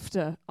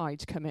after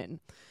I'd come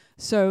in.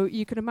 So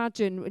you can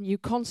imagine when you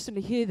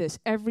constantly hear this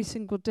every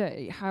single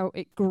day, how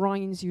it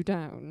grinds you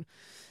down.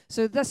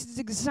 So that's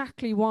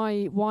exactly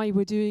why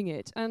we're doing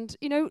it. And,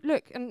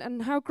 look,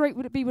 and how great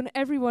would it be when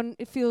everyone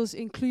feels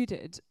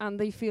included and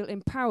they feel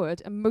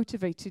empowered and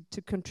motivated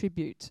to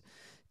contribute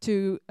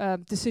to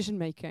decision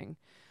making.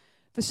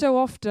 For so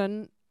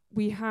often,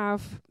 we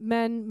have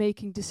men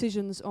making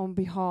decisions on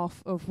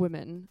behalf of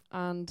women,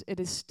 and it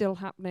is still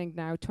happening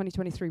now.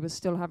 2023, we're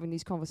still having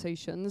these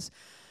conversations.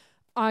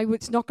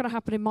 It's not going to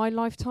happen in my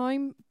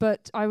lifetime,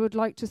 but I would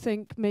like to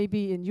think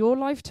maybe in your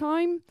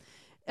lifetime,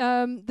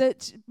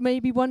 that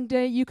maybe one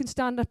day you can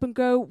stand up and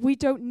go, we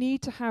don't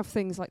need to have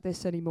things like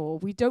this anymore.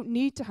 We don't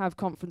need to have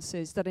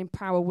conferences that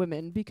empower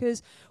women,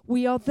 because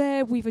we are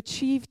there, we've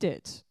achieved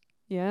it.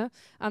 Yeah,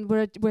 and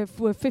we're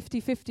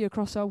 50-50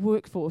 across our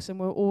workforce, and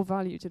we're all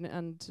valued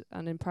and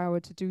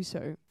empowered to do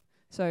so.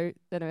 So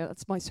anyway,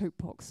 that's my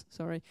soapbox.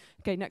 Sorry.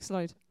 Okay, next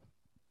slide.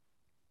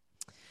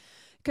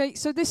 Okay,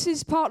 so this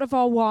is part of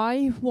our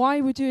why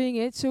we're doing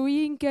it. So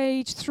we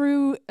engage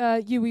through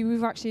UWE.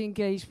 We've actually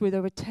engaged with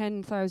over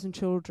 10,000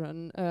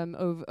 children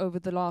over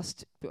the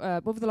last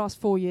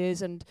 4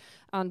 years, and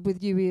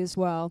with UWE as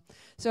well.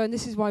 So, and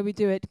this is why we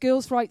do it.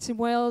 Girls' Rights in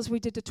Wales. We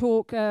did a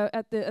talk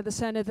at the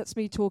Senedd. That's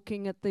me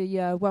talking at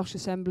the Welsh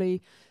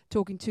Assembly,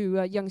 talking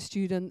to young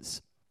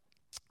students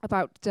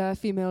about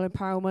female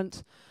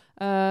empowerment.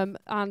 And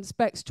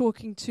Beck's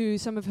talking to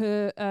some of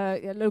her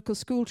local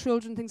school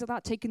children, things like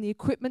that, taking the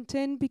equipment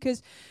in,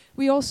 because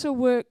we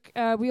also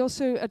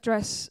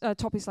address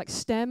topics like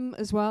STEM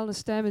as well. And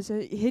STEM is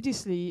a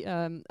hideously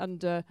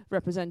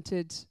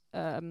underrepresented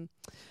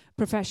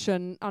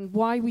profession, and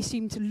why we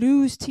seem to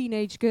lose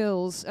teenage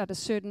girls at a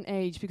certain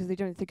age because they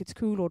don't think it's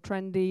cool or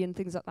trendy and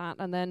things like that.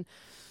 And then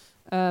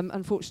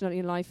unfortunately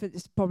in life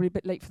it's probably a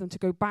bit late for them to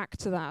go back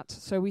to that.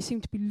 So we seem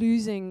to be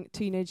losing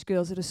teenage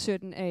girls at a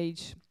certain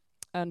age.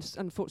 And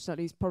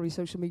unfortunately, probably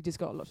social media's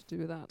got a lot to do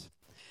with that.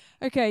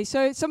 Okay,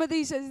 so some of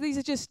these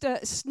are just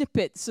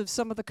snippets of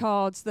some of the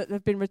cards that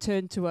have been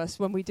returned to us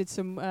when we did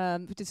some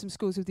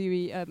schools with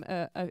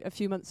UWE a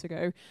few months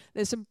ago.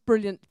 There's some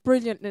brilliant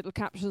little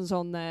captions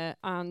on there,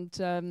 and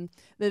the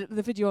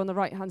video on the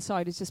right hand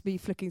side is just me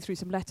flicking through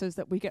some letters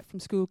that we get from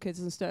school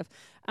kids and stuff.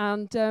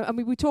 And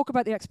we talk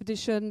about the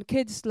expedition.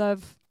 Kids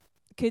love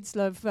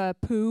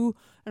poo,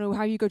 and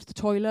how you go to the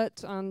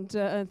toilet and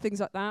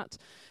things like that.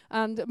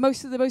 And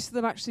most of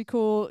them actually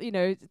call,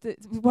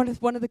 one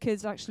of the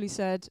kids actually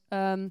said,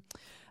 I'm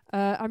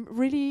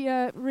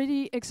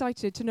really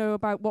excited to know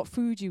about what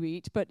food you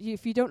eat, but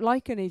if you don't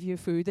like any of your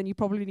food, then you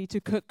probably need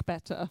to cook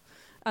better.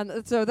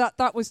 And so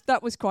that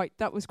was quite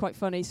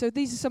funny. So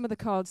these are some of the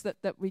cards that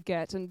we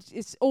get, and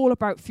it's all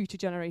about future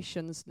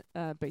generations,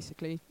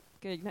 basically.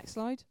 Okay, next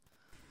slide.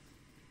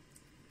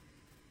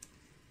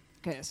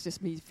 Okay, it's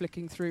just me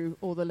flicking through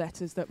all the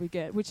letters that we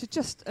get, which are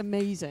just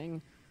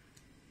amazing.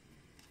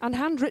 And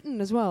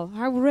handwritten as well.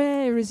 How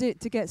rare is it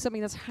to get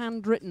something that's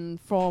handwritten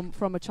from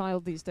a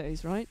child these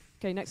days, right?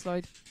 Okay, next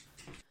slide.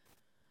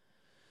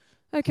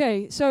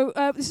 Okay, so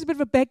this is a bit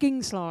of a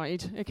begging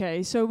slide.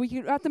 Okay, so we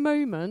can, at the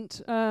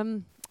moment,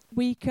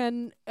 we're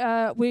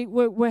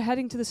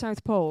heading to the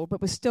South Pole,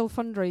 but we're still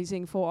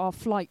fundraising for our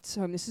flights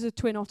home. This is a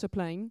twin otter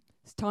plane.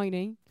 It's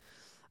tiny.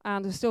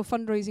 And we're still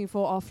fundraising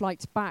for our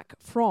flights back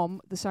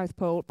from the South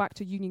Pole, back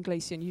to Union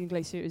Glacier. And Union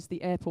Glacier is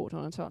the airport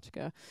on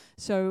Antarctica.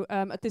 So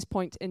at this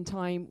point in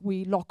time,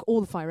 we lock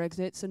all the fire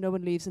exits, and no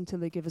one leaves until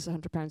they give us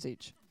 £100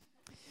 each.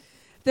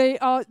 They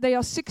are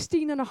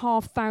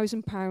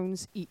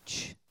 £16,500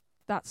 each.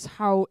 That's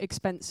how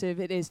expensive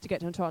it is to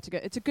get to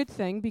Antarctica. It's a good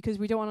thing, because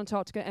we don't want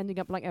Antarctica ending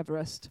up like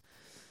Everest,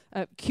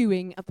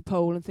 queuing at the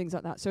pole and things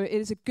like that. So it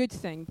is a good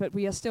thing, but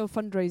we are still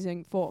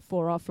fundraising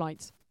for our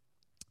flights.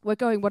 We're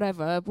going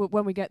whatever.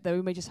 When we get there,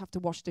 we may just have to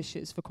wash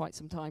dishes for quite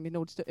some time in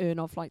order to earn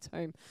our flights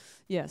home.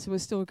 Yeah, so we're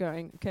still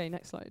going. Okay,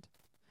 next slide.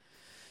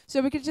 So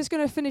we're just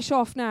going to finish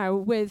off now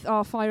with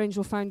our Fire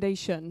Angel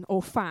Foundation,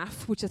 or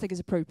FAF, which I think is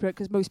appropriate,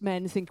 because most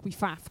men think we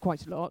FAF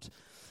quite a lot.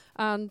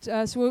 And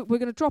so we're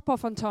going to drop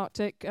off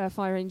Antarctic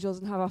Fire Angels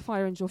and have our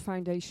Fire Angel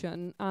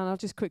Foundation. And I'll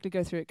just quickly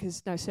go through it,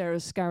 because now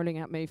Sarah's scowling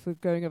at me for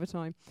going over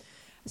time.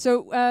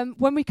 So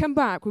when we come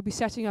back, we'll be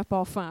setting up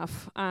our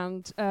FAF,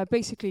 and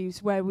basically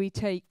it's where we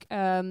take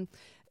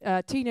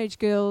teenage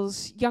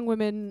girls, young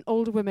women,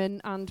 older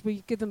women, and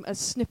we give them a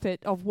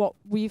snippet of what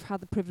we've had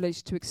the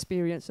privilege to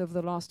experience over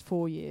the last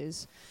 4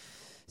 years.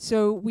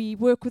 So we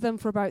work with them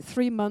for about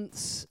 3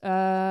 months.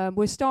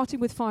 We're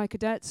starting with fire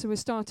cadets, so we're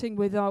starting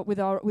with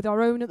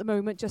our own at the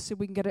moment, just so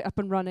we can get it up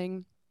and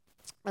running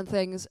and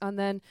things, and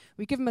then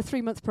we give them a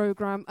 3-month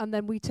program, and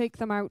then we take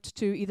them out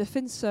to either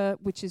Finse,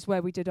 which is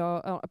where we did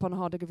our upon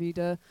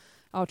Hardagervida,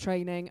 our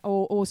training,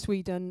 or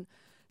Sweden.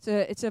 So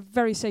it's a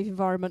very safe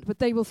environment, but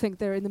they will think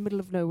they're in the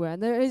middle of nowhere,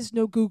 and there is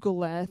no Google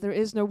there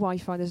is no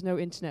Wi-Fi, there's no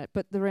internet,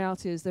 but the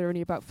reality is they're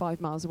only about 5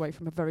 miles away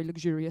from a very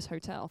luxurious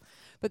hotel.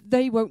 But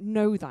they won't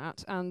know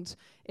that, and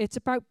it's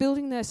about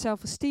building their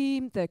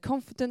self-esteem, their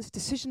confidence,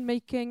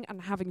 decision-making,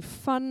 and having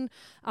fun,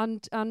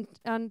 and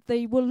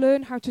they will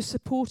learn how to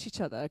support each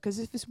other, because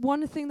if there's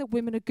one thing that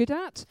women are good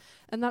at,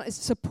 and that is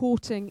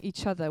supporting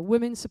each other,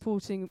 women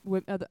supporting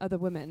other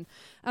women,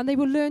 and they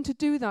will learn to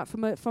do that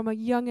from a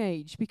young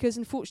age, because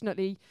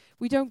unfortunately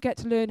we don't get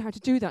to learn how to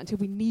do that until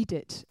we need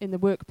it in the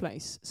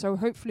workplace. So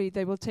hopefully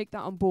they will take that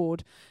on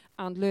board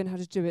and learn how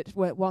to do it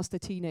whilst they're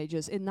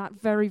teenagers in that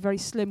very, very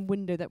slim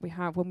window that we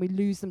have when we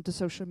lose them to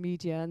social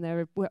media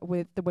and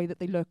with the way that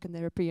they look and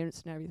their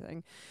appearance and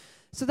everything.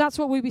 So that's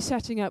what we'll be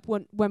setting up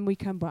when we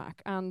come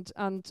back. And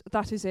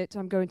that is it.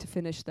 I'm going to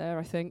finish there,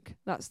 I think.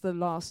 That's the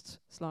last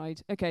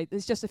slide. Okay,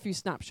 there's just a few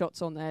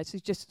snapshots on there, so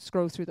just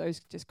scroll through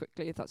those just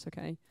quickly, if that's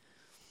okay.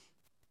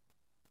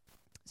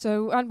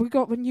 So, and we've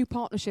got a new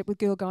partnership with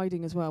Girl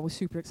Guiding as well, we're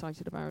super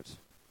excited about.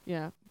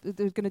 Yeah,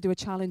 they're going to do a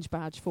challenge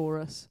badge for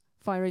us,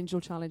 Fire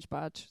Angel challenge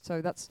badge. So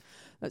that's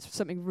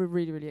something we're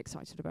really, really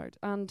excited about.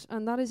 And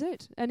that is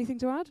it. Anything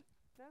to add?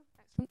 No?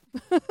 Excellent.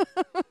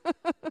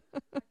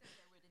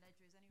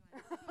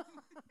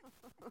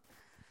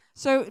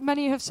 So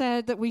many have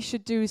said that we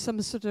should do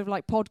some sort of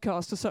like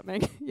podcast or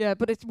something. Yeah,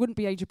 but it wouldn't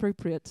be age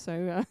appropriate.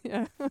 So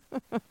yeah.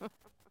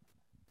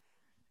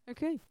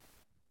 Okay.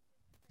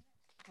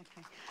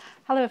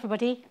 Hello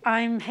everybody,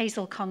 I'm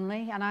Hazel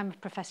Conley and I'm a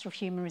Professor of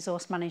Human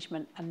Resource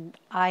Management, and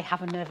I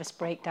have a nervous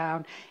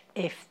breakdown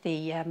if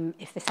the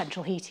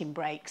central heating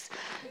breaks.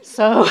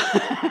 So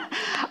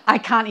I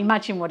can't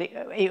imagine what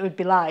it would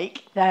be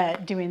like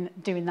doing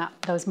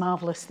those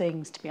marvellous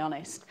things, to be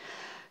honest.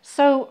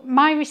 So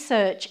my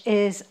research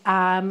is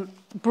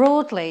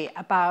broadly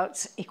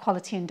about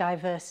equality and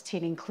diversity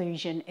and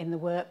inclusion in the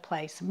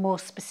workplace, more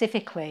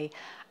specifically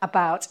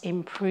about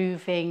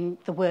improving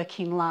the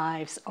working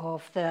lives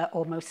of the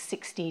almost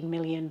 16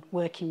 million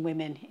working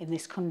women in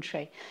this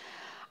country.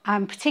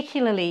 I'm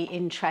particularly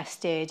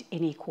interested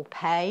in equal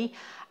pay,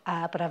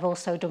 but I've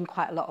also done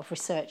quite a lot of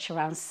research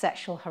around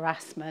sexual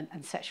harassment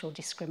and sexual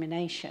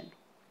discrimination.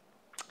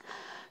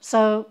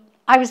 So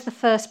I was the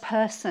first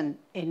person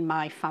in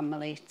my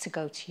family to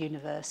go to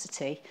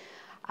university.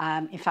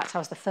 In fact, I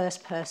was the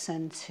first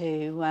person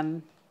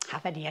to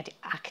have any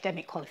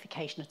academic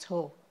qualification at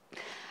all.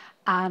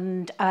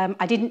 And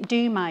I didn't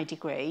do my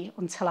degree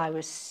until I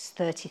was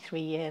 33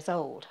 years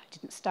old. I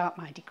didn't start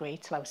my degree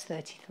till I was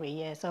 33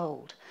 years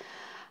old.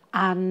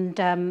 And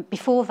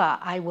before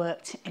that, I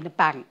worked in a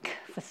bank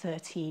for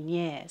 13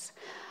 years.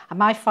 And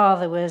my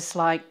father was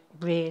like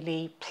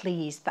really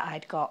pleased that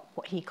I'd got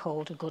what he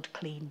called a good,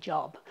 clean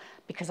job,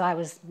 because I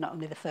was not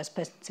only the first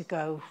person to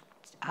go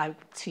out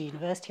to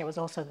university, I was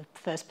also the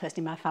first person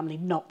in my family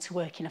not to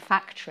work in a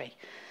factory.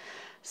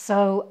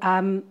 So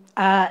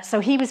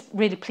he was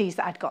really pleased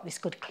that I'd got this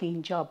good,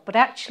 clean job. But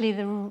actually,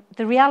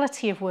 the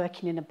reality of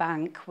working in a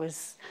bank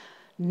was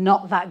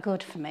not that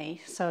good for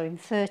me. So in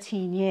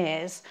 13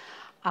 years,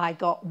 I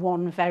got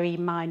one very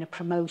minor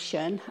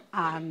promotion,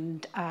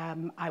 and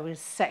I was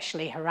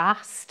sexually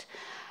harassed.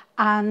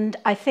 And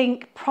I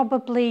think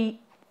probably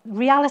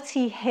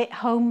reality hit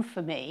home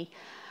for me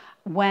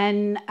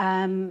when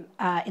in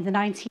the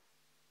 19...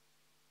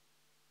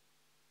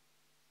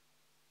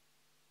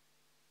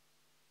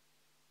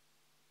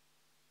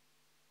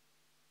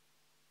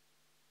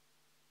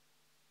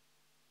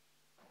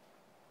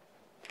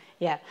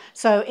 Yeah,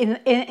 so in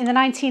the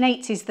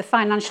 1980s, the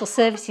Financial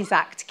Services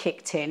Act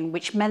kicked in,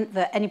 which meant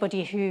that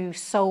anybody who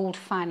sold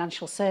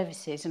financial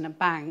services in a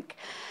bank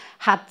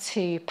had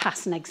to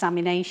pass an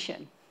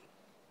examination.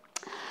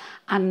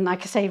 And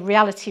like I say,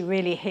 reality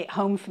really hit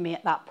home for me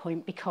at that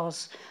point,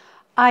 because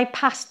I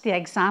passed the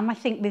exam, I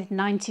think, with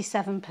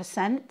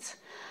 97%,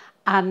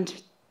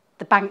 and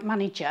the bank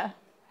manager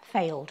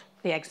failed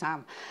the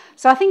exam.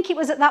 So I think it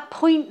was at that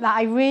point that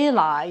I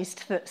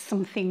realised that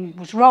something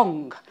was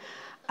wrong.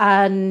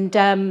 And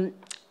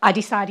I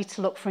decided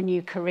to look for a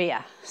new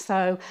career.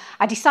 So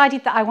I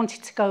decided that I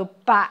wanted to go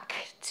back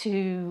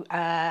to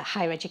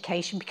higher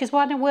education, because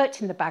when I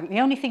worked in the bank, the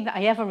only thing that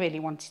I ever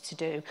really wanted to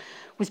do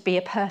was be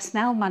a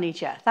personnel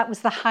manager. That was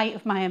the height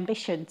of my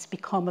ambition, to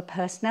become a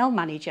personnel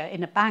manager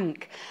in a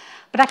bank.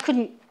 But I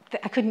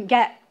couldn't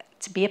get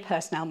to be a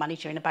personnel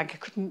manager in a bank. I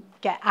couldn't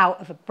get out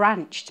of a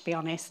branch, to be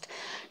honest.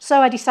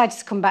 So I decided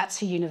to come back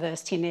to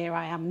university, and here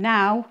I am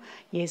now,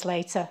 years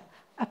later,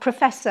 a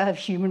Professor of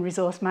Human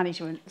Resource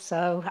Management.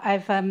 So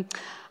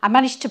I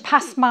managed to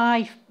pass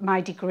my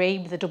degree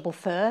with a double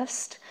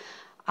first.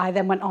 I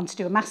then went on to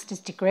do a master's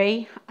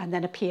degree and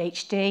then a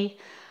PhD,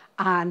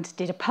 and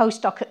did a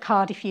postdoc at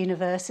Cardiff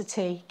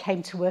University,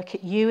 came to work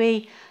at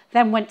UWE,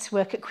 then went to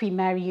work at Queen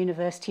Mary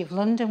University of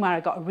London, where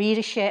I got a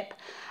readership,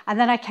 and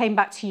then I came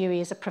back to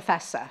UWE as a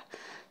professor,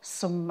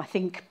 I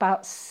think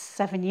about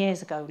 7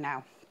 years ago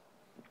now.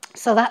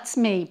 So that's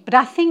me. But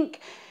I think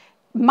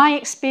my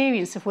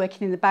experience of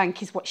working in the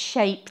bank is what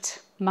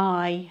shaped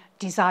my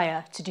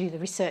desire to do the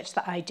research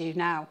that I do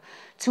now,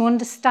 to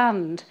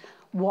understand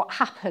what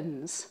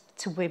happens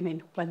to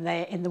women when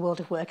they're in the world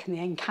of work and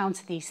they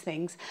encounter these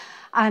things.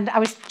 And I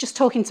was just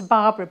talking to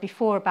Barbara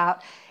before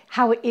about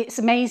how it's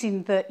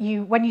amazing that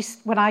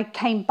when I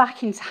came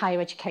back into higher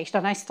education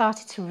and I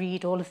started to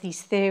read all of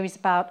these theories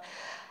about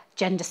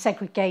gender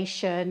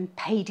segregation,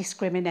 pay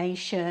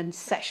discrimination,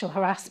 sexual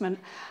harassment,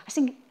 I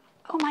think,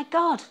 oh my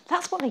God,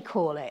 that's what they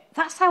call it.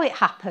 That's how it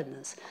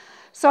happens.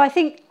 So I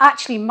think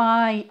actually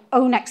my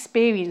own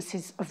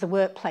experiences of the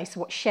workplace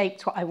are what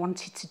shaped what I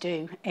wanted to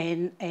do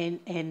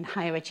in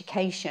higher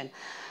education.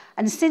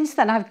 And since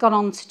then, I've gone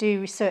on to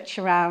do research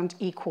around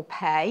equal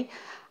pay.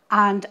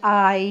 And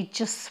I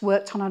just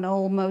worked on an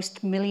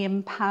almost £1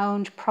 million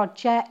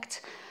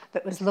project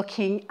that was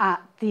looking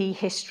at the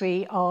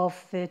history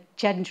of the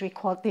gender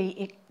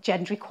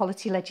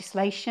equality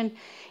legislation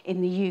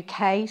in the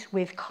UK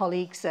with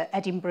colleagues at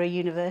Edinburgh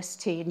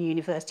University and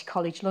University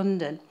College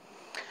London.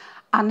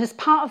 And as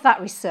part of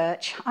that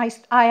research, I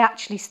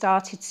actually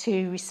started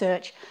to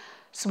research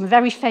some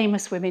very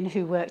famous women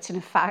who worked in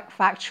a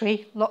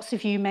factory. Lots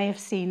of you may have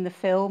seen the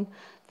film,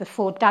 the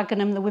Ford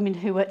Dagenham, the women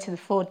who worked in the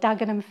Ford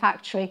Dagenham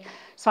factory.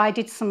 So I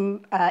did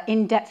some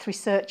in-depth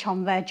research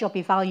on their job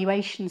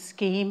evaluation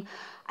scheme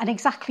and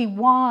exactly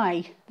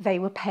why they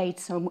were paid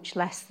so much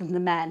less than the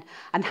men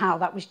and how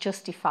that was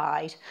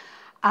justified.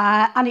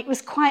 And it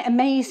was quite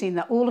amazing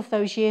that all of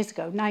those years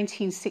ago,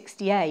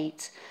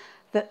 1968,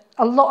 that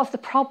a lot of the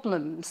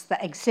problems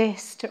that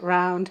exist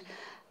around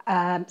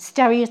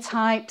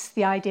stereotypes,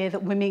 the idea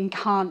that women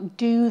can't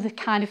do the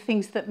kind of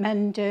things that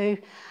men do,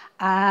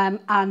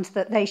 and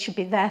that they should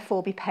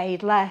therefore be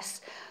paid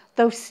less.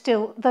 Those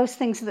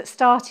things that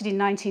started in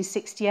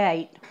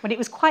 1968, when it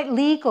was quite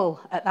legal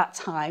at that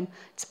time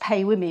to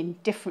pay women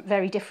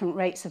very different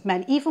rates of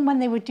men, even when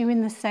they were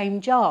doing the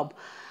same job,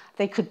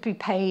 they could be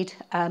paid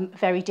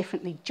very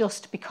differently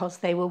just because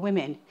they were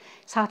women.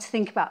 It's hard to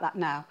think about that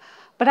now.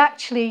 But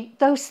actually,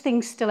 those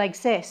things still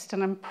exist,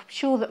 and I'm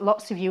sure that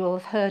lots of you will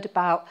have heard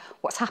about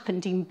what's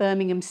happened in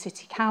Birmingham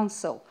City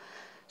Council.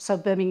 So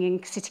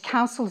Birmingham City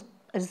Council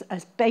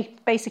has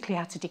basically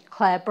had to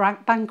declare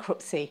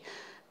bankruptcy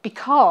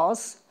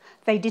because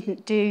they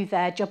didn't do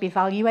their job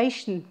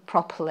evaluation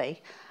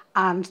properly,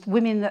 and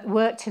women that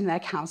worked in their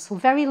council,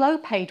 very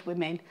low-paid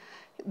women,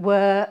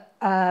 were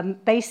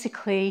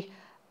basically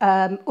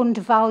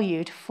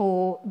undervalued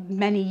for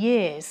many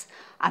years,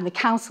 and the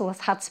council has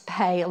had to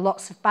pay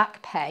lots of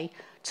back pay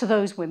to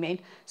those women,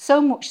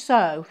 so much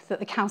so that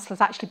the council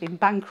has actually been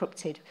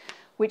bankrupted,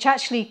 which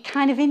actually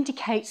kind of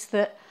indicates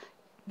that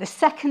the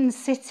second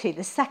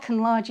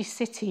largest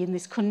city in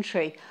this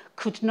country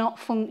could not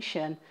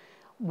function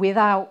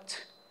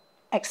without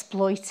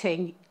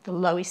exploiting the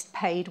lowest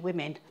paid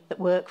women that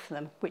work for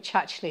them, which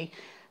actually,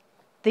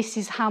 this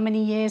is how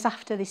many years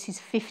after? This is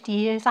 50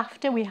 years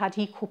after we had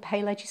equal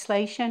pay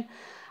legislation,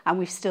 and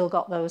we've still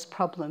got those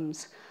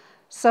problems.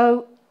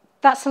 So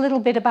that's a little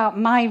bit about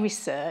my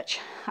research.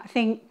 I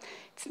think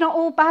it's not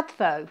all bad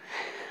though,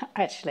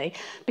 actually,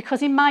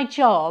 because in my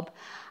job,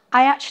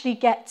 I actually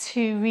get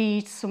to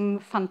read some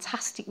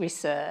fantastic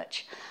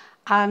research.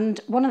 And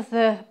one of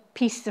the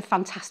pieces of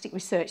fantastic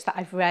research that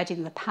I've read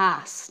in the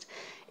past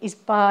is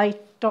by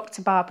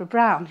Dr. Barbara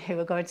Brown, who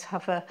we're going to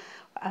have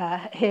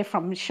hear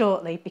from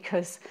shortly,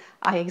 because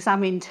I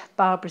examined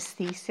Barbara's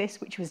thesis,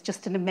 which was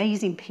just an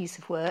amazing piece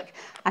of work,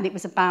 and it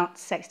was about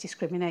sex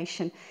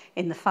discrimination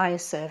in the fire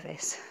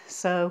service.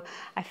 So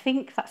I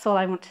think that's all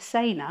I want to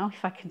say now,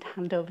 if I can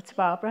hand over to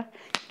Barbara.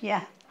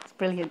 Yeah, it's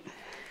brilliant.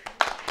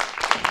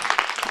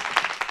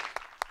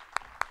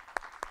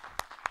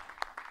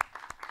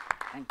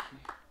 Thank you.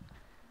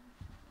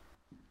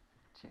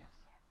 Cheers.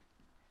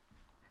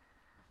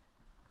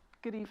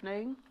 Good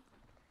evening.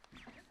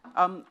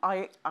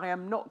 I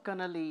am not going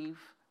to leave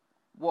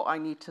what I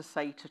need to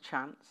say to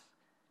chance.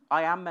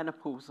 I am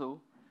menopausal.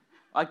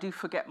 I do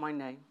forget my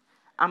name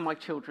and my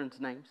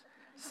children's names.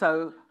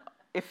 So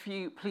if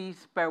you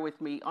please bear with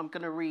me, I'm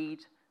going to read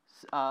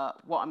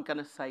what I'm going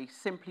to say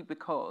simply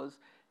because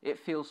it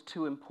feels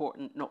too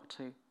important not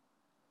to.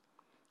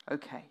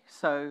 Okay,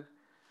 so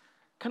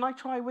can I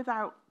try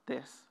without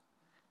this?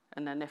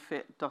 And then if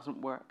it doesn't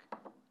work,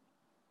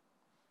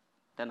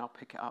 then I'll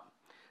pick it up.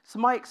 So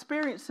my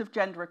experience of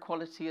gender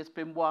equality has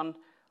been one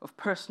of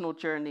personal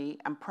journey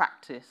and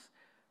practice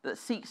that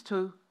seeks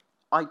to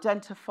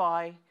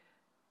identify,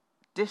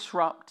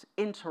 disrupt,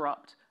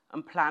 interrupt,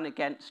 and plan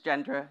against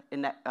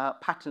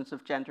patterns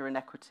of gender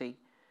inequity.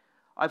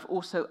 I've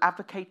also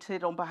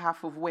advocated on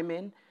behalf of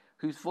women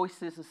whose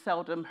voices are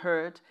seldom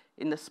heard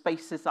in the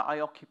spaces that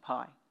I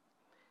occupy.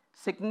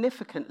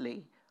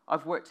 Significantly,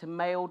 I've worked in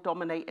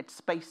male-dominated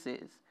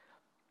spaces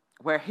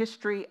where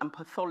history and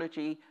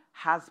pathology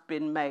has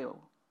been male.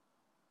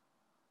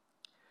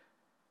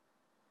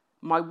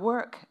 My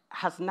work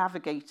has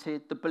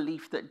navigated the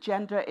belief that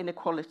gender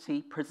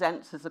inequality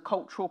presents as a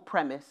cultural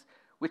premise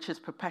which is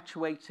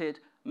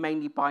perpetuated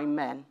mainly by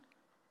men.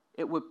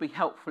 It would be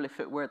helpful if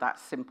it were that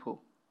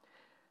simple.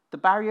 The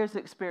barriers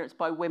experienced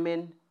by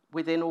women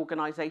within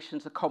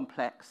organisations are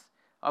complex.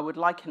 I would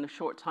like, in the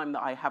short time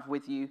that I have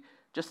with you,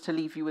 just to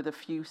leave you with a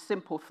few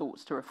simple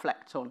thoughts to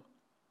reflect on.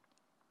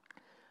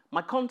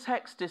 My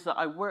context is that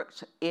I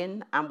worked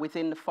in and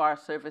within the fire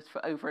service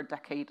for over a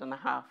decade and a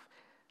half,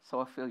 so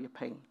I feel your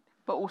pain,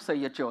 but also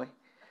your joy.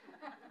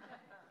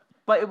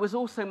 But it was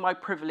also my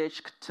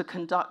privilege to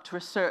conduct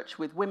research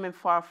with women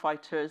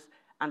firefighters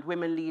and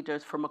women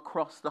leaders from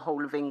across the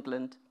whole of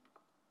England.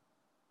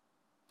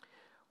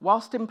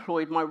 Whilst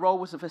employed, my role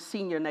was of a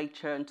senior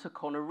nature and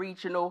took on a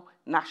regional,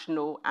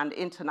 national, and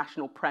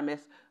international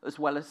premise, as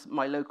well as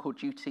my local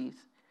duties.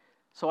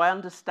 So I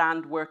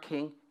understand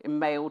working in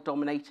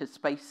male-dominated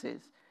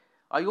spaces.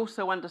 I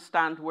also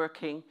understand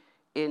working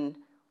in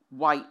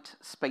white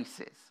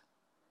spaces.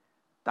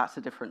 That's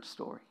a different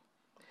story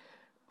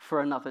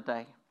for another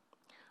day.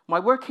 My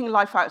working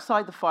life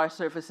outside the fire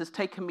service has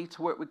taken me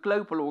to work with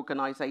global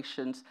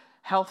organisations,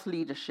 health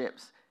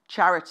leaderships,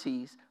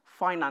 charities,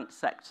 finance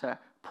sector,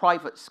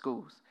 private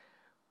schools,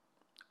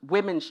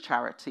 women's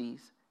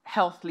charities,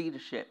 health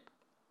leadership.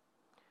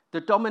 The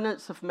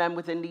dominance of men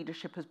within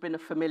leadership has been a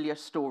familiar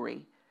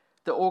story.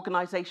 The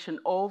organisation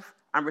of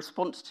and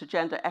response to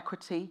gender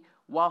equity,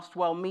 whilst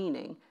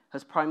well-meaning,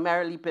 has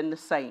primarily been the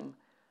same,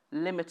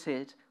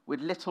 limited with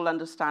little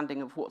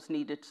understanding of what's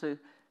needed to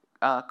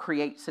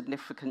create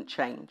significant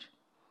change.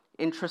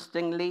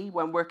 Interestingly,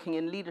 when working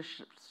in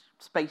leadership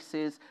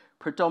spaces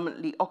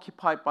predominantly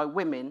occupied by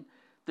women,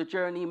 the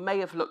journey may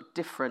have looked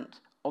different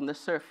on the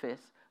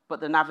surface,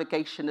 but the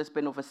navigation has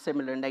been of a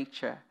similar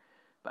nature.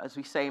 But as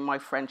we say in my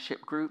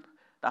friendship group,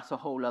 that's a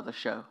whole other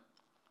show.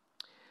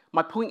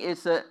 My point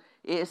is that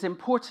it is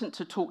important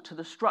to talk to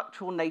the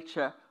structural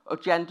nature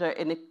of gender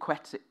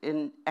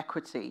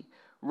inequity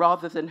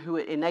rather than who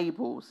it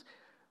enables,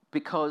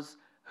 because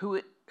who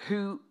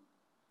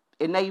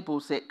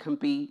enables it can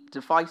be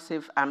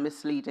divisive and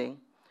misleading.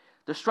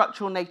 The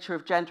structural nature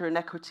of gender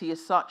inequity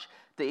is such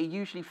that it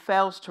usually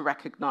fails to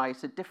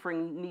recognise the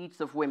differing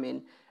needs of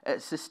women at a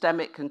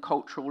systemic and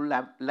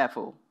cultural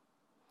level.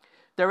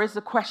 There is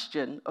a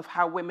question of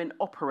how women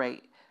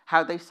operate,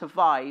 how they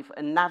survive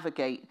and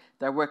navigate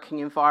their working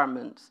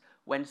environments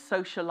when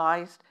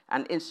socialised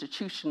and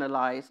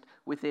institutionalised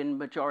within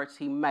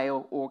majority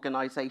male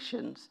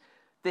organisations.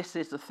 This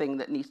is the thing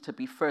that needs to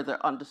be further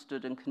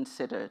understood and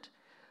considered.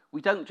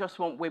 We don't just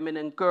want women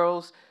and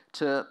girls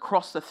to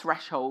cross the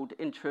threshold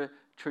into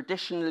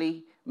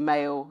traditionally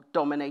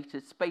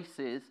male-dominated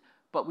spaces,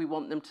 but we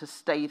want them to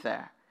stay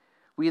there.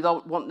 We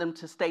don't want them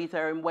to stay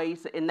there in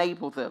ways that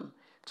enable them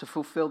to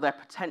fulfill their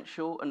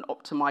potential and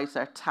optimize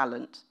their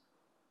talent.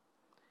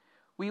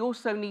 We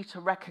also need to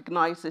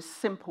recognize this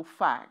simple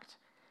fact.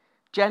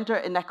 Gender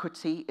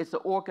inequity is the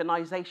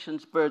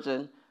organization's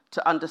burden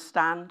to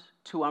understand,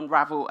 to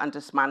unravel, and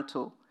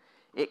dismantle.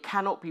 It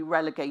cannot be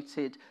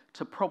relegated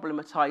to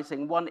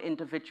problematizing one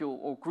individual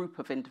or group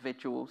of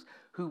individuals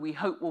who we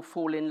hope will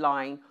fall in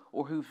line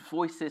or whose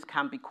voices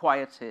can be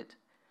quieted.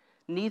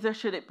 Neither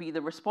should it be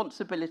the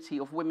responsibility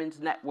of women's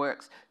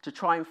networks to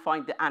try and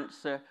find the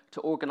answer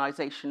to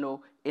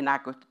organizational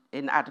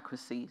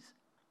inadequacies.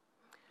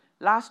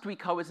 Last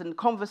week, I was in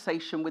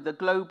conversation with a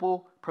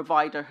global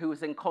provider who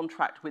was in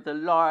contract with a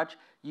large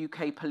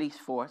UK police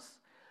force.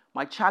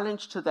 My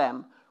challenge to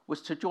them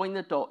was to join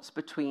the dots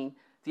between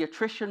the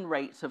attrition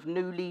rates of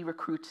newly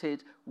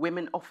recruited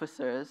women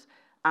officers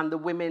and the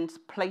women's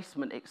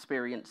placement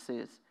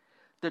experiences,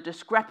 the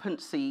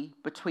discrepancy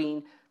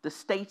between the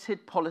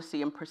stated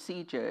policy and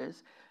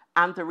procedures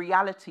and the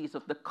realities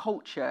of the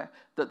culture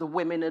that the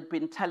women had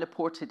been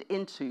teleported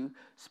into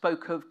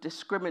spoke of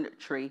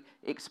discriminatory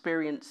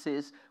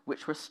experiences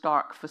which were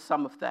stark for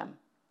some of them.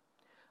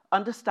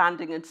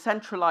 Understanding and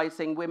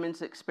centralizing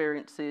women's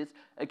experiences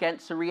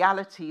against the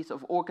realities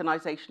of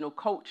organizational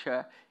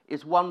culture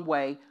is one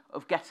way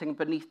of getting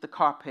beneath the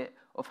carpet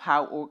of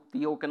how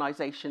the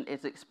organization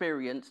is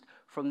experienced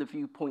from the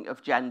viewpoint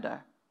of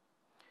gender.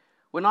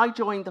 When I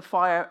joined the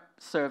fire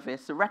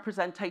service, the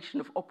representation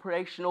of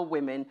operational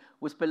women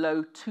was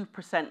below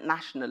 2%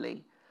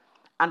 nationally.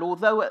 And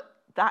although at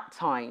that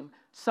time,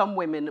 some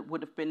women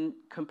would have been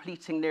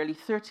completing nearly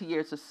 30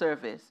 years of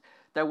service,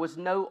 there was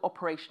no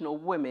operational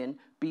women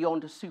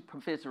beyond a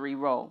supervisory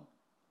role.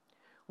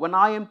 When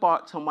I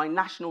embarked on my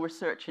national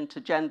research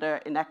into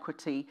gender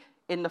inequity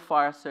in the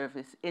fire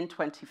service in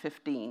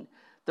 2015,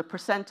 the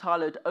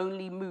percentile had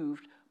only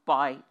moved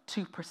by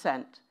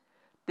 2%.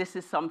 This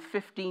is some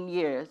 15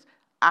 years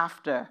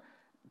after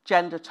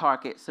gender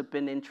targets have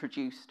been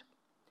introduced.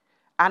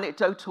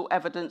 Anecdotal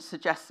evidence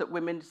suggests that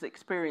women's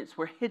experience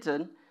were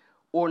hidden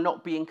or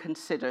not being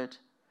considered.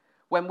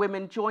 When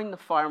women joined the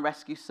fire and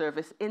rescue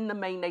service, in the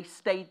main they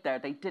stayed there,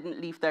 they didn't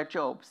leave their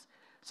jobs.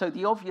 So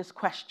the obvious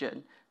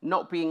question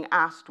not being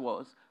asked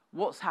was,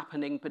 what's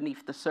happening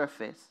beneath the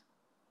surface?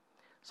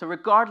 So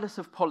regardless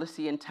of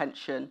policy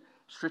intention,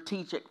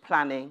 strategic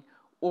planning,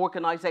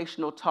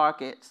 organizational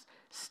targets,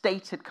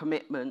 stated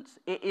commitments,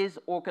 it is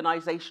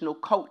organizational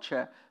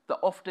culture that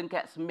often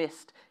gets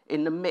missed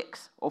in the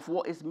mix of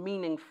what is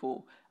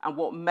meaningful and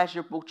what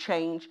measurable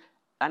change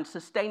and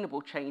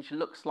sustainable change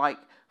looks like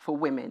for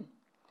women.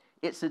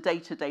 It's the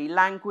day-to-day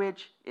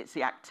language, it's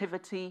the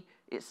activity,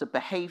 it's the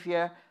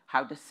behavior,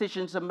 how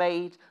decisions are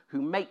made,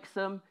 who makes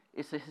them,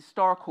 it's the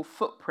historical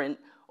footprint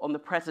on the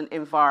present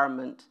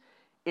environment.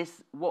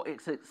 It's what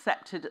is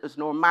accepted as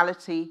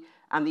normality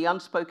and the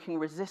unspoken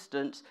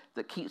resistance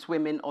that keeps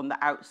women on the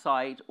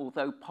outside,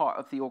 although part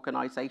of the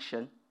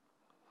organisation.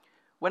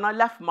 When I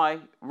left my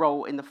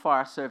role in the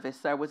fire service,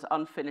 there was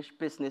unfinished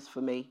business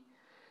for me.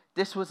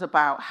 This was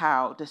about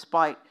how,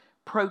 despite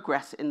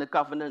progress in the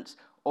governance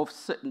of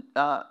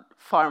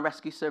fire and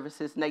rescue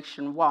services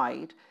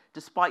nationwide,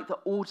 despite the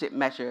audit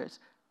measures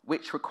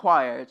which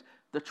required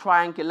the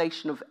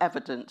triangulation of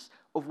evidence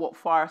of what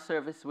fire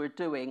services were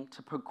doing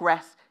to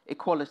progress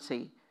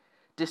equality,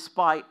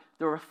 despite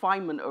the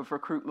refinement of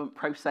recruitment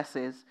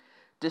processes,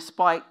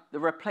 despite the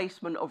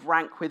replacement of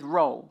rank with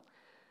role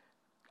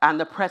and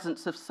the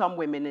presence of some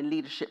women in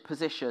leadership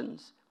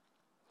positions.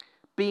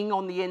 Being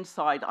on the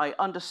inside, I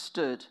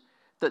understood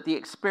that the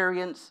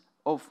experience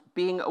of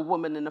being a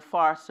woman in the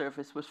fire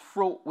service was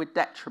fraught with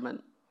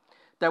detriment.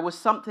 There was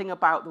something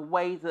about the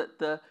way that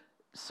the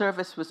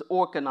service was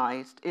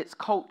organised, its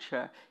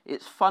culture,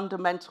 its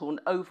fundamental and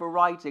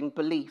overriding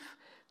belief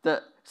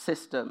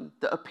system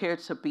that appeared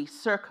to be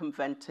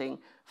circumventing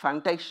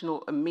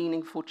foundational and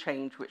meaningful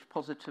change which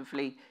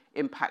positively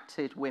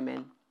impacted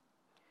women.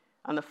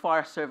 And the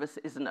fire service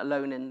isn't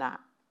alone in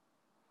that.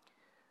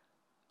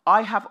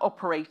 I have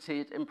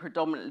operated in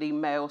predominantly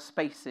male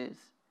spaces,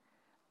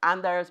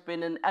 and there has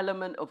been an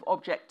element of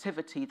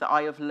objectivity that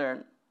I have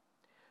learnt.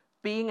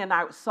 Being an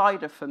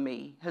outsider for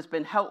me has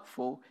been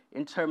helpful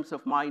in terms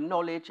of my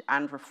knowledge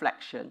and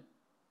reflection.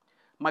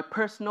 My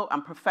personal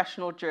and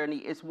professional journey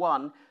is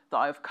one that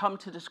I have come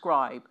to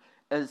describe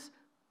as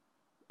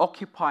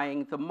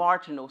occupying the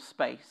marginal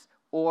space,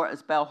 or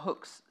as Bell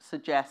Hooks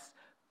suggests,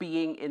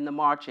 being in the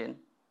margin.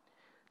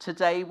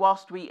 Today,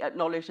 whilst we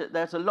acknowledge that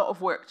there's a lot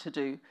of work to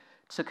do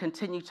to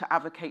continue to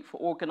advocate for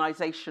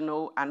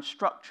organisational and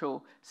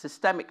structural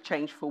systemic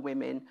change for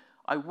women,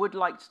 I would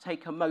like to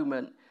take a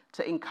moment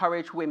to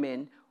encourage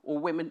women or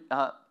women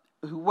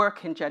who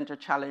work in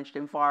gender-challenged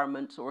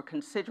environments or are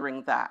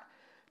considering that,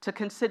 to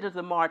consider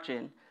the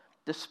margin,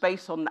 the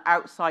space on the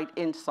outside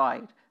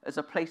inside, as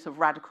a place of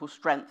radical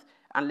strength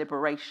and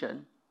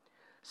liberation.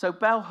 So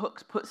Bell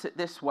Hooks puts it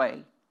this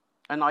way,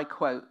 and I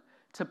quote,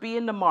 "To be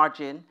in the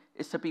margin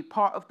is to be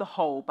part of the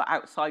whole but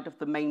outside of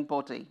the main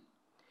body.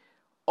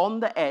 On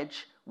the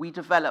edge, we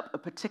develop a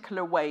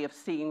particular way of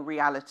seeing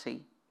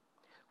reality.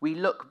 We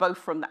look both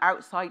from the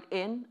outside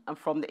in and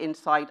from the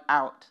inside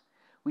out.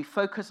 We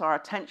focus our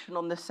attention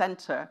on the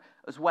center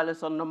as well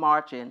as on the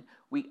margin.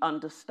 We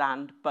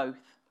understand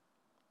both."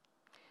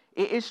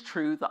 It is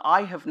true that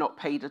I have not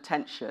paid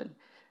attention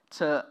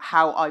to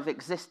how I've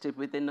existed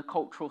within the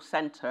cultural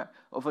center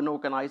of an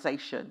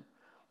organization.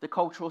 The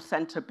cultural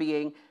center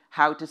being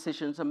how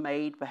decisions are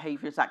made,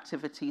 behaviors,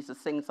 activities, the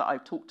things that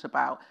I've talked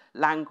about,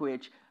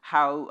 language,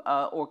 how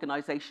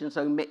organizations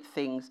omit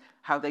things,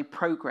 how they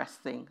progress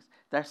things,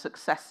 their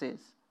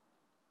successes.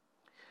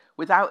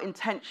 Without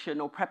intention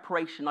or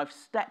preparation, I've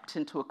stepped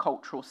into a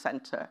cultural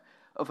center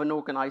of an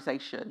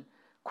organization,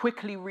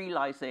 quickly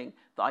realizing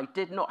that I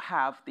did not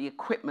have the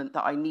equipment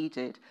that I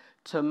needed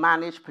to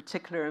manage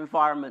particular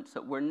environments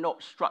that were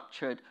not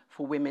structured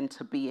for women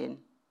to be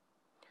in.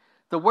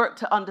 The work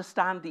to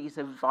understand these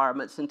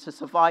environments and to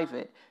survive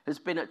it has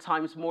been at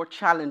times more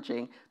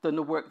challenging than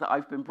the work that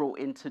I've been brought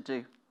in to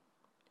do.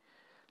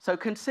 So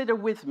consider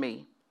with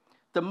me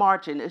the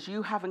margin as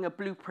you having a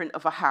blueprint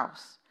of a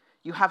house.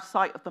 You have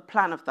sight of the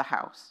plan of the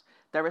house.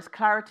 There is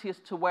clarity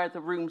as to where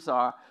the rooms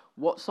are,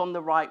 what's on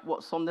the right,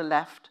 what's on the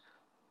left,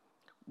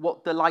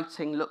 what the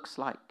lighting looks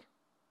like.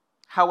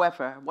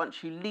 However,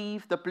 once you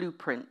leave the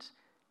blueprint,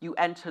 you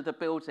enter the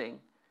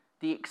building.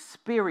 The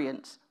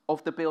experience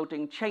of the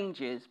building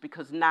changes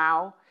because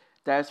now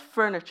there's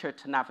furniture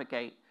to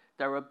navigate.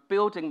 There are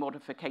building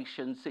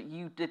modifications that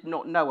you did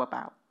not know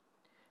about.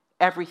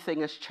 Everything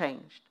has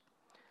changed.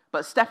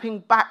 But stepping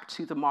back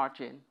to the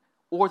margin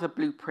or the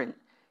blueprint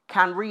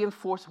can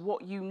reinforce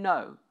what you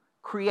know,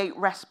 create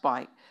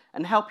respite,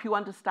 and help you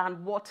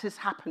understand what is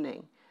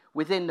happening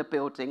within the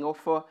building, or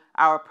for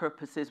our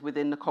purposes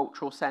within the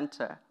cultural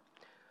centre.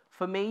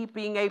 For me,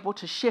 being able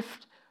to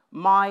shift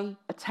my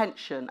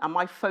attention and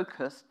my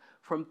focus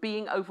from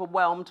being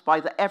overwhelmed by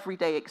the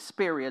everyday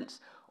experience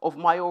of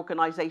my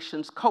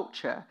organisation's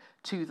culture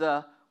to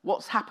the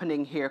what's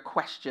happening here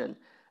question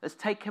has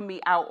taken me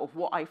out of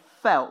what I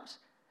felt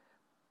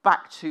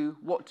back to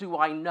what do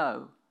I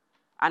know?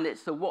 And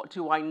it's the what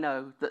do I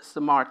know that's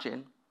the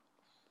margin.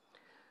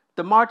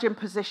 The margin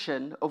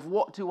position of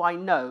what do I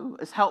know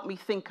has helped me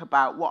think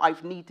about what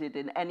I've needed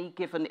in any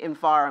given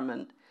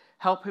environment,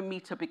 helping me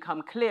to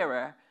become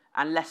clearer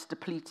and less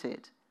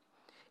depleted.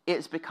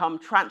 It's become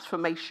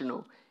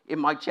transformational in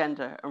my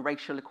gender and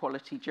racial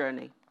equality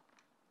journey.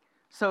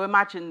 So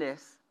imagine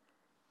this.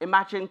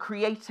 Imagine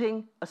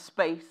creating a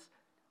space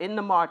in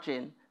the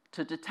margin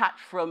to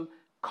detach from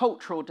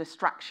cultural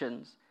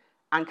distractions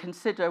and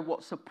consider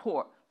what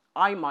support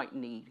I might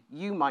need,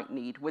 you might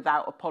need,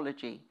 without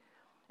apology.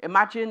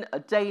 Imagine a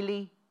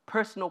daily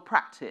personal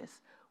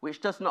practice which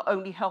does not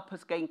only help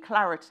us gain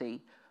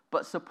clarity,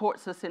 but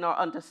supports us in our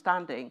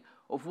understanding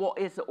of what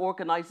is the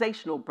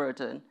organisational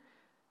burden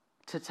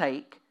to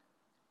take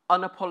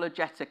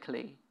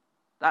unapologetically.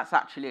 That's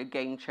actually a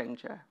game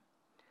changer.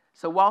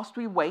 So whilst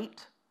we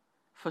wait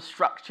for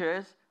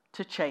structures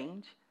to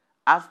change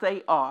as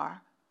they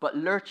are, but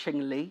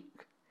lurchingly,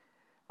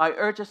 I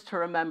urge us to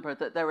remember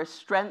that there is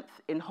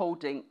strength in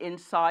holding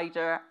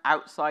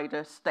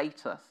insider-outsider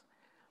status.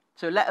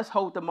 So let us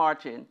hold the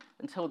margin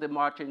until the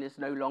margin is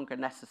no longer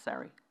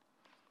necessary.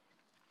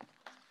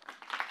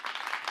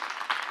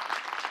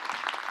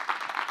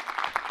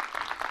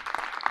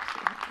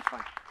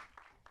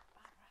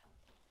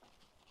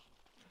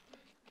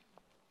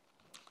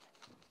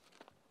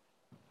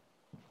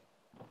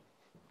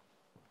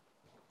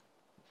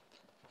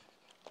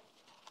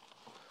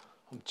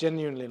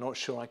 genuinely not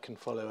sure I can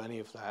follow any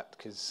of that,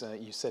 because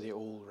you said it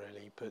all,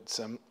 really. But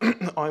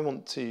I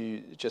want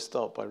to just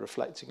start by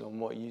reflecting on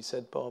what you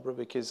said, Barbara,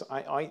 because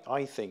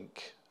I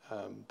think,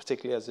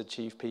 particularly as a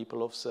Chief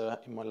People Officer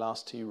in my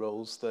last 2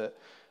 roles, that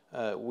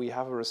we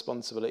have a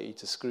responsibility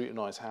to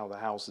scrutinise how the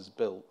house is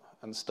built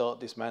and start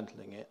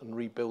dismantling it and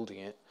rebuilding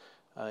it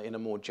in a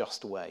more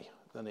just way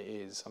than it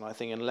is. And I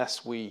think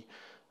unless we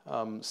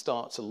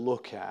start to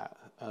look at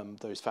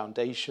those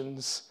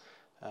foundations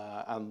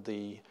and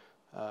the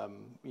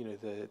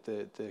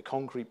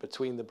concrete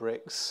between the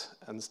bricks,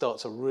 and start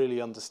to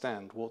really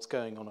understand what's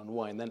going on and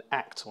why, and then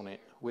act on it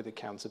with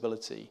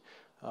accountability,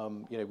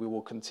 we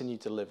will continue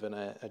to live in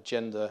a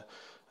gender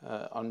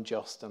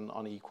unjust and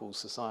unequal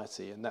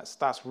society, and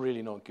that's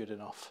really not good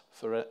enough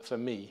for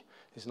me.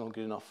 It's not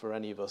good enough for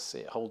any of us.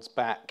 It holds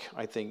back,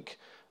 I think,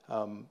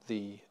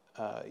 the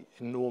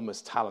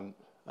enormous talent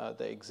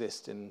that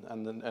exists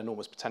and the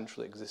enormous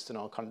potential that exists in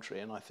our country,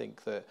 and I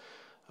think that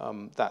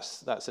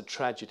that's a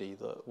tragedy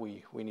that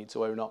we need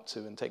to own up to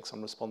and take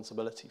some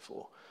responsibility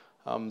for.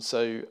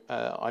 So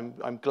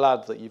I'm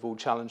glad that you've all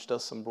challenged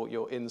us and brought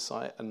your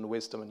insight and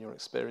wisdom and your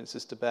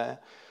experiences to bear.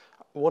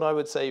 What I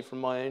would say from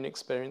my own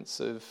experience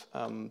of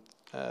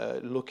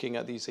looking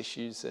at these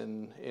issues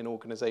in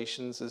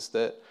organisations is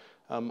that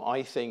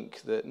I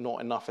think that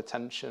not enough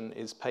attention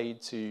is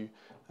paid to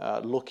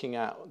looking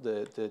at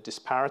the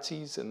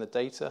disparities in the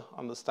data,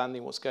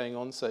 understanding what's going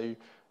on. So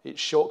it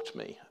shocked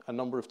me a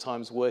number of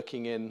times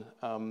working in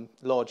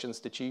large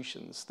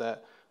institutions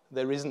that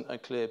there isn't a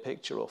clear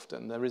picture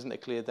often. There isn't a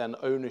clear then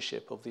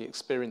ownership of the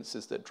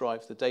experiences that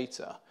drive the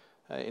data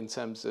in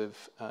terms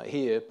of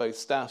here both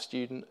staff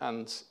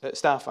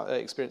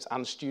experience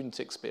and student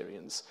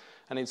experience.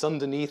 And it's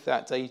underneath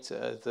that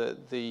data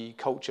that the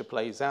culture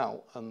plays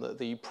out, and that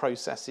the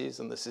processes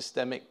and the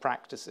systemic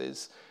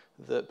practices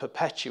that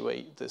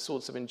perpetuate the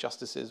sorts of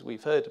injustices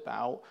we've heard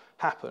about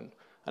happen.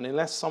 And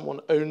unless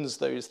someone owns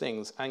those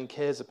things and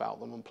cares about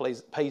them and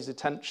pays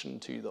attention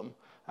to them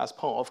as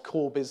part of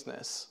core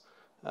business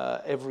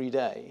every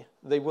day,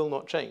 they will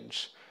not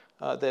change.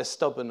 They're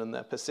stubborn and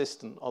they're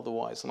persistent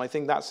otherwise. And I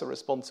think that's a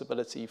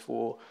responsibility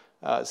for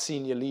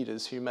senior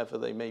leaders, whomever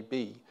they may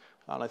be.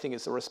 And I think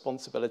it's a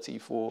responsibility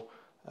for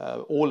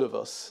all of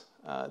us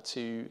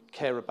to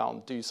care about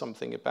and do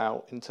something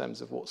about in terms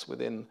of what's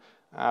within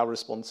our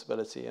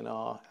responsibility and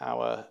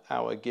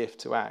our gift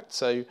to act.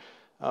 So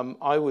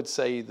I would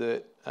say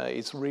that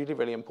it's really,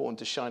 really important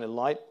to shine a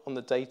light on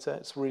the data.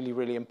 It's really,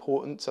 really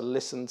important to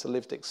listen to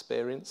lived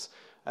experience.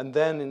 And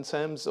then in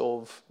terms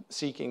of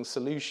seeking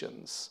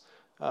solutions,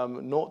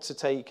 not to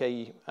take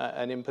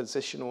an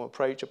impositional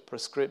approach, a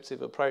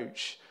prescriptive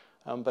approach,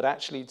 but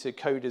actually to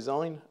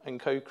co-design and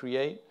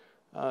co-create.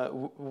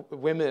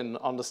 Women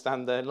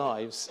understand their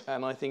lives,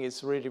 and I think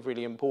it's really,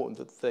 really important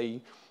that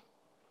they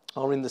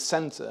are in the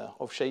centre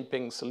of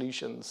shaping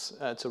solutions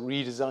to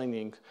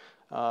redesigning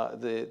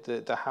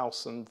the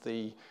house and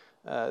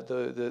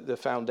the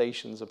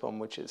foundations upon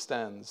which it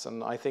stands.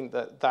 And I think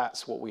that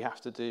that's what we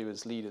have to do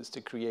as leaders,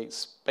 to create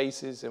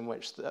spaces in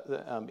which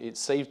it's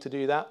safe to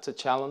do that, to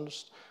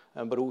challenge,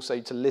 but also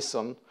to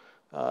listen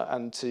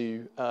and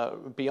to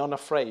be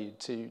unafraid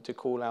to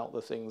call out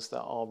the things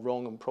that are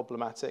wrong and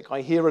problematic.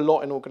 I hear a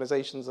lot in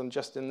organisations, and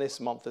just in this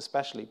month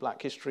especially,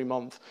 Black History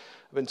Month,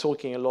 I've been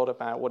talking a lot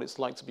about what it's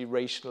like to be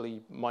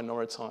racially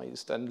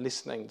minoritised and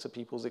listening to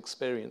people's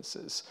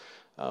experiences.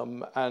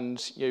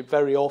 And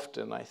very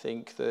often I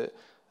think that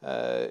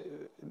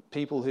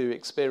people who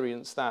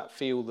experience that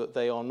feel that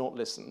they are not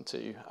listened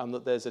to, and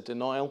that there's a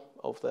denial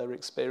of their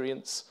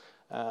experience.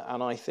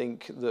 And I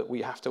think that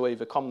we have to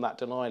overcome that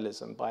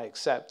denialism by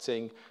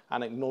accepting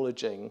and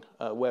acknowledging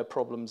where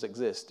problems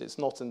exist. It's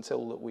not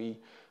until that we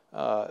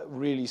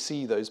really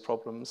see those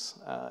problems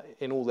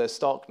in all their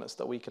starkness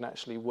that we can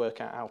actually work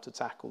out how to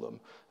tackle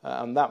them.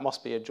 And that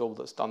must be a job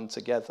that's done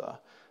together.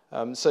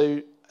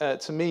 So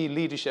to me,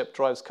 leadership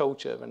drives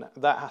culture, and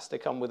that has to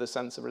come with a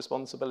sense of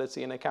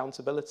responsibility and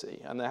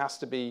accountability. And there has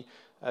to be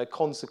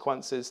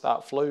consequences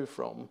that flow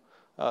from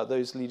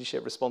those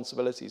leadership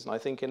responsibilities. And I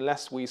think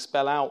unless we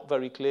spell out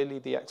very clearly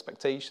the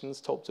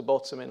expectations top to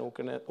bottom in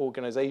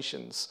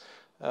organisations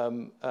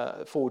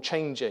for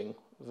changing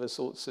the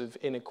sorts of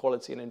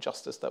inequality and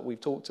injustice that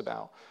we've talked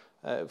about,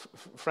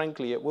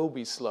 frankly, it will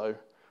be slow,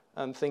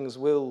 and things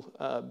will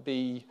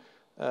be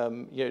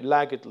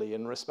laggardly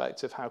in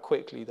respect of how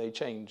quickly they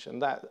change.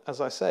 And that, as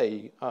I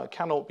say,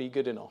 cannot be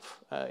good enough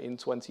in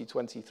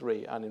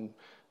 2023 and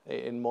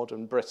in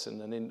modern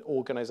Britain, and in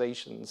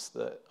organisations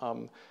that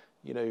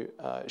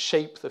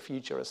shape the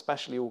future,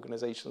 especially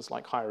organisations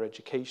like higher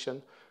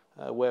education,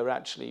 where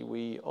actually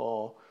we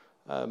are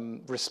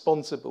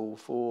responsible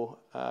for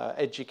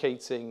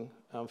educating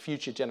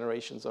future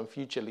generations and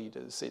future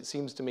leaders. It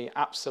seems to me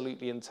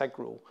absolutely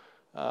integral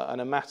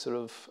and a matter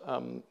of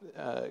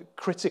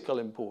critical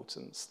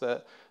importance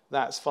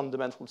that's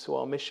fundamental to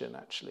our mission,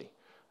 actually.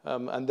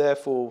 And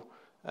therefore,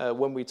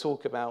 when we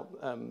talk about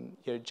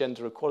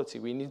gender equality,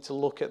 we need to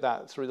look at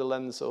that through the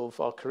lens of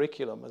our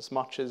curriculum as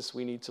much as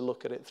we need to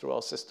look at it through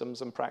our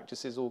systems and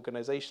practices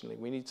organisationally.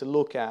 We need to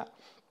look at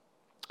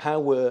how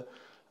we're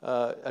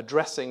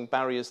addressing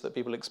barriers that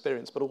people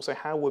experience, but also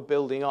how we're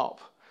building up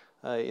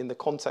in the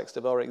context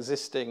of our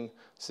existing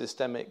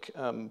systemic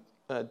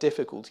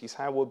difficulties,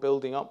 how we're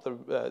building up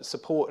the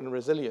support and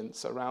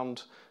resilience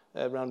around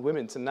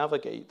women to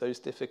navigate those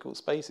difficult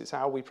spaces,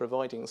 how are we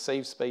providing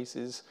safe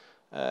spaces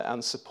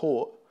and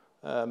support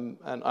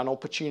and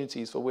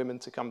opportunities for women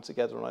to come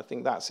together. And I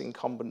think that's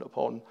incumbent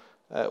upon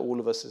all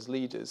of us as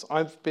leaders.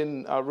 I've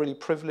been really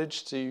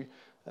privileged to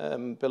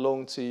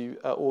belong to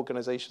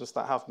organisations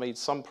that have made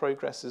some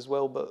progress as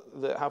well,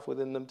 but that have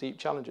within them deep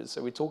challenges.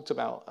 So we talked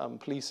about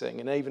policing,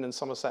 and even in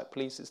Somerset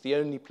Police, it's the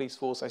only police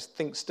force, I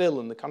think, still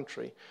in the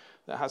country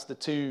that has the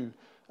two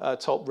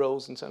top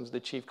roles in terms of the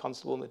Chief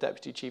Constable and the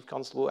Deputy Chief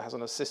Constable. It has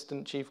an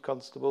Assistant Chief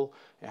Constable.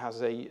 It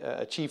has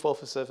a Chief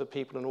Officer for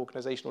People and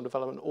Organisational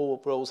Development,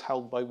 all roles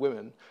held by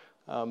women.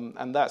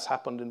 And that's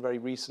happened in very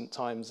recent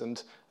times.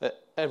 And at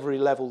every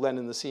level then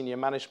in the senior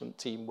management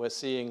team, we're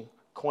seeing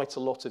quite a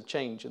lot of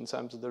change in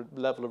terms of the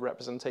level of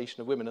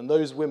representation of women. And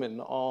those women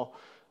are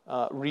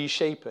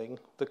reshaping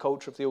the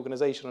culture of the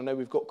organisation. I know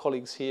we've got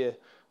colleagues here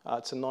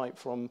tonight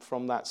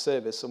from that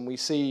service, and we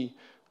see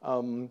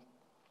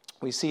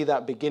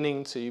that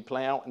beginning to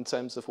play out in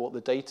terms of what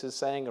the data is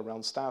saying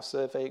around staff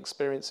survey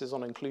experiences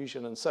on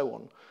inclusion and so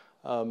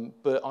on.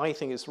 But I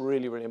think it's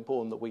really, really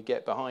important that we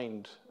get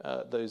behind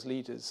those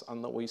leaders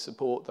and that we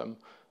support them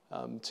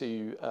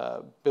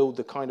to build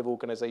the kind of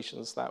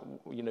organisations that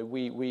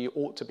we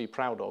ought to be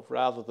proud of,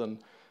 rather than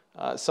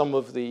some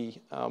of the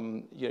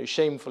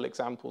shameful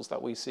examples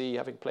that we see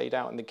having played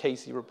out in the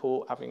Casey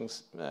report, having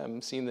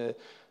seen the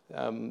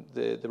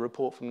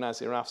report from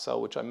Nazir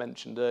Afzal, which I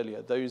mentioned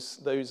earlier.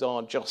 Those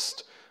are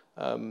just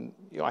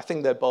I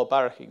think they're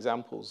barbaric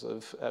examples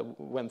of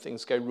when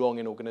things go wrong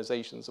in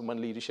organisations and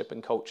when leadership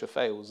and culture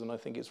fails. And I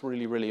think it's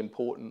really, really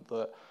important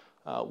that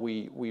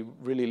we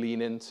really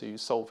lean into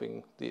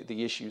solving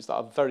the issues that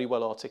are very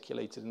well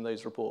articulated in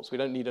those reports. We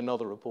don't need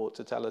another report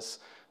to tell us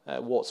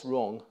what's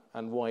wrong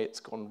and why it's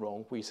gone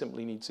wrong. We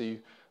simply need to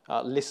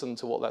listen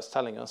to what that's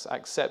telling us,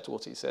 accept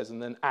what it says,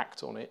 and then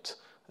act on it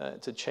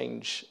to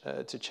change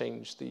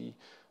the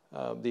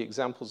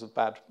examples of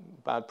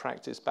bad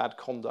practice, bad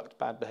conduct,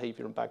 bad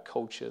behaviour, and bad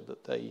culture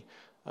that they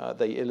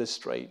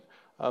illustrate.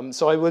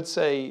 So I would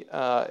say,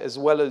 as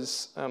well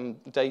as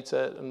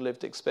data and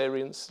lived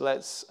experience,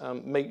 let's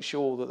make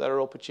sure that there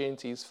are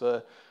opportunities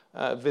for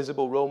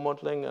visible role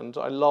modelling. And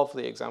I love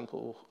the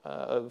example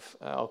of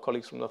our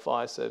colleagues from the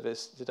fire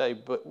service today.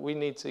 But we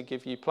need to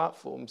give you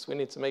platforms. We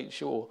need to make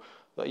sure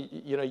that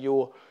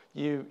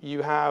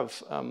you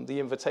have the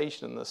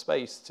invitation and the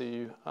space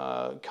to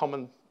come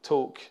and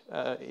talk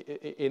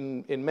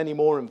in many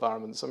more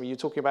environments. I mean, you're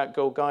talking about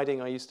Girl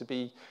Guiding. I used to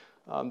be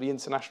the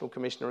International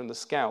Commissioner in the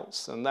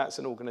Scouts, and that's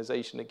an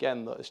organisation,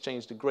 again, that has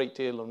changed a great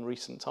deal in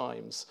recent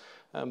times.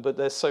 But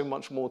there's so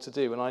much more to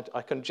do, and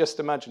I can just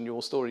imagine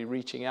your story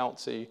reaching out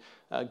to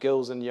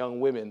girls and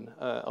young women,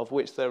 of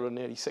which there are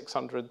nearly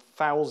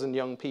 600,000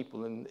 young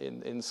people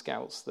in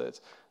Scouts that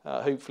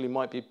hopefully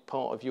might be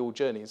part of your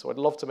journey. So I'd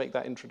love to make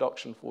that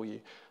introduction for you.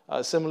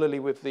 Similarly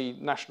with the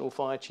National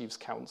Fire Chiefs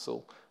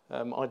Council,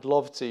 I'd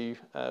love to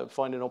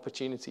find an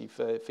opportunity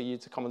for you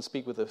to come and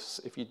speak with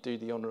us if you do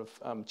the honour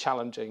of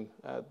challenging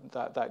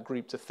that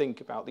group to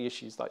think about the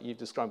issues that you've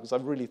described, because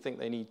I really think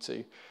they need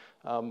to.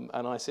 And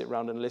I sit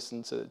around and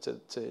listen to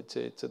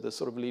the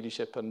sort of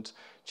leadership and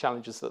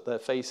challenges that they're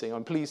facing.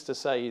 I'm pleased to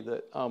say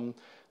that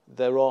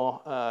there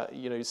are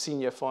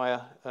senior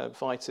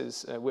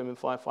firefighters, women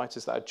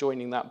firefighters that are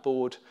joining that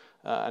board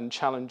and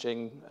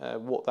challenging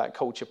what that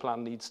culture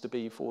plan needs to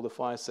be for the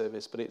fire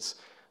service. But it's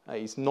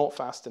not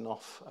fast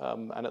enough,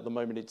 and at the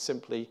moment it's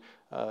simply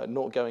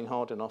not going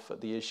hard enough at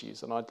the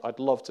issues. And I'd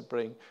love to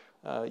bring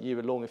you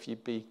along if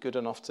you'd be good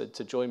enough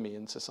to join me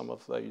into some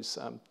of those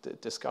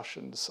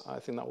discussions. I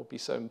think that would be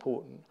so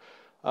important.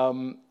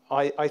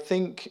 I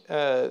think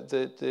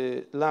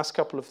the last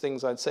couple of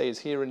things I'd say is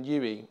here in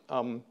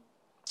UWE.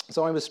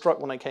 So I was struck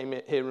when I came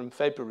here in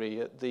February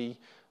at the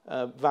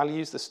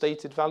values, the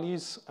stated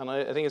values, and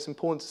I think it's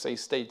important to say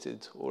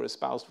stated or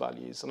espoused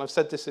values. And I've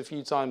said this a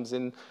few times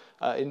in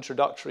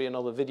introductory and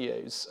other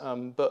videos,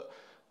 but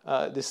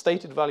the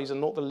stated values are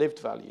not the lived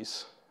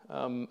values.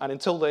 And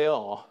until they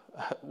are,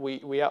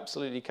 we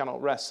absolutely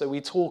cannot rest. So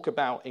we talk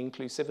about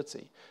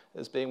inclusivity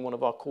as being one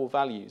of our core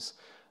values.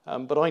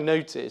 But I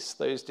notice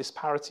those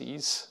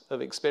disparities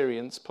of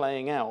experience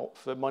playing out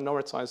for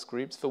minoritized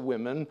groups, for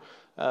women,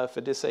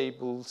 for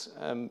disabled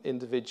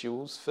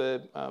individuals, for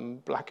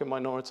black and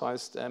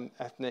minoritized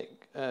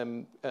ethnic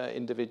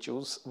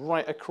individuals,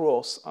 right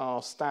across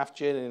our staff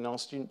journey and our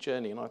student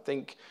journey. And I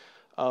think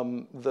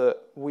that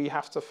we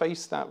have to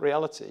face that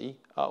reality,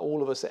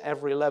 all of us at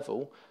every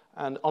level,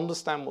 and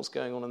understand what's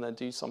going on and then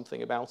do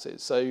something about it.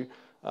 So,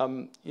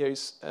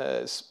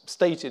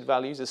 stated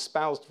values,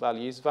 espoused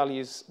values,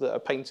 values that are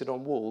painted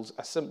on walls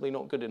are simply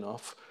not good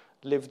enough.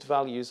 Lived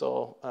values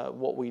are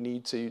what we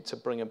need to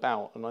bring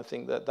about, and I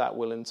think that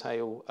will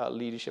entail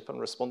leadership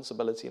and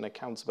responsibility and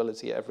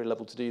accountability at every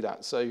level to do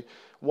that. So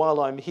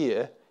while I'm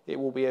here, it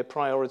will be a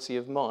priority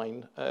of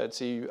mine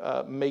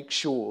to make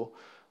sure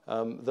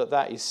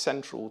that is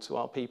central to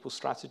our people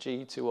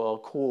strategy, to our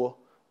core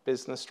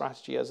business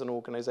strategy as an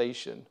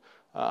organisation.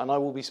 And I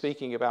will be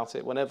speaking about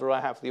it whenever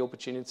I have the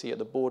opportunity at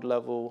the board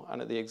level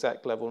and at the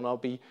exec level, and I'll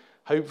be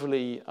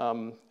hopefully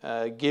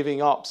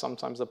giving up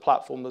sometimes the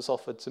platform that's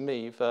offered to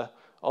me for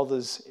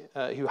others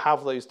who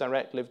have those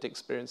direct lived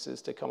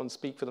experiences to come and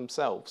speak for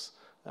themselves,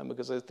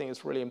 because I think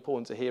it's really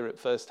important to hear it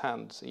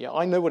firsthand. So, yeah,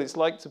 I know what it's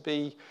like to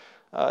be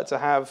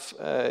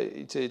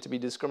to be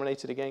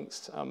discriminated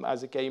against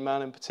as a gay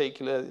man in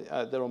particular.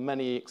 There are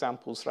many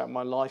examples throughout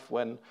my life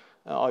when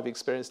I've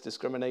experienced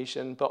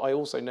discrimination, but I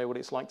also know what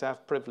it's like to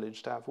have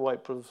privilege, to have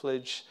white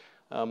privilege,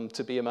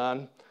 to be a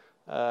man.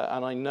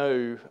 And I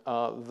know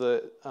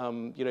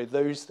that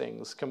those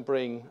things can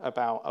bring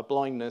about a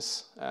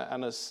blindness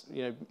and us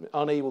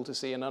unable to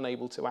see and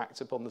unable to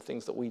act upon the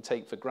things that we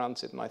take for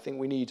granted. And I think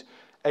we need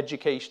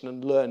education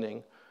and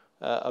learning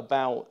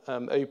about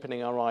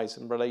opening our eyes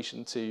in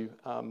relation to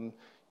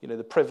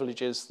the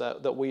privileges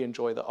that we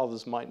enjoy that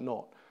others might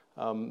not.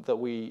 That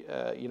we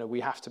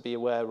have to be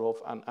aware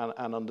of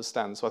and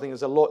understand. So I think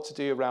there's a lot to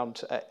do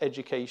around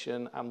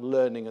education and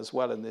learning as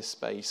well in this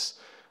space.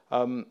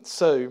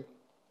 So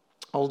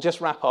I'll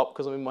just wrap up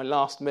because I'm in my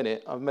last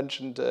minute. I've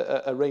mentioned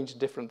a range of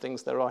different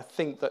things there, I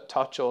think, that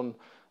touch on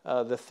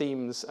the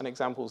themes and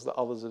examples that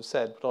others have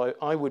said. But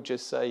I would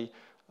just say,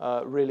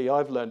 really,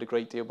 I've learned a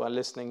great deal by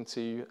listening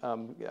to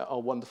our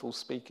wonderful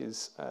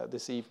speakers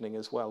this evening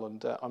as well.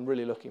 And I'm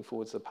really looking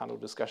forward to the panel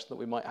discussion that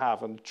we might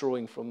have and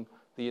drawing from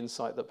the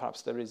insight that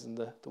perhaps there is in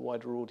the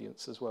wider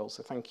audience as well.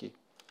 So thank you.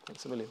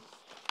 Thanks a million.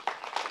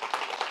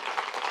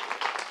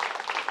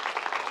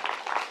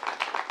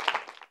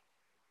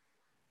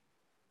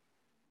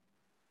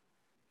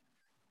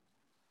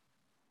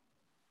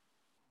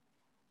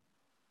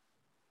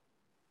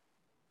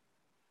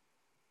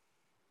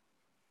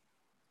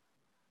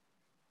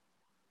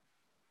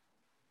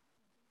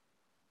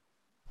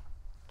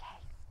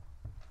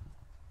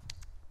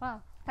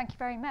 Well, thank you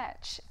very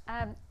much.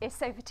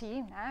 It's over to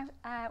you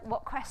now.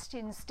 What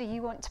questions do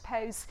you want to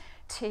pose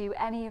to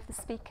any of the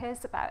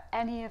speakers about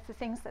any of the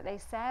things that they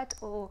said,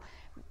 or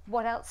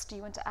what else do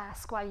you want to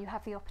ask while you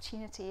have the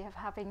opportunity of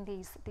having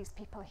these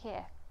people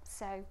here?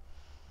 So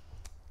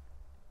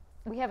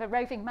we have a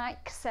roving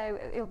mic, so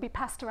it'll be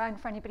passed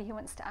around for anybody who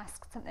wants to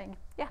ask something.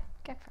 Yeah,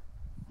 go for it.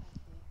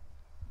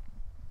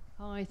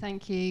 Hi,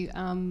 thank you.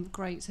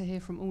 Great to hear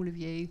from all of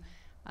you.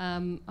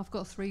 I've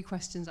got 3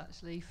 questions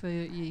actually for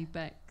you,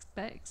 Beck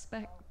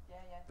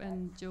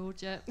and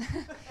George. Yeah.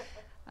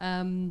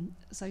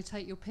 So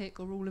take your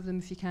pick, or all of them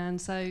if you can.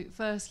 So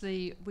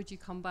firstly, would you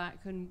come back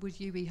and would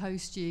UWE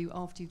host you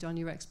after you've done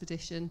your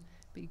expedition?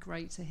 Be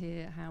great to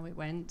hear how it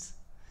went.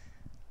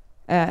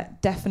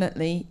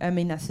 Definitely. I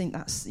mean, I think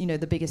that's,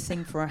 the biggest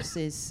thing for us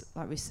is,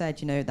 like we said,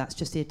 that's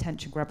just the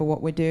attention grab of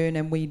what we're doing,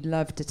 and we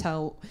love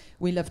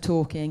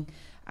talking,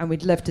 and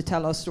we'd love to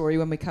tell our story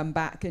when we come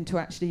back and to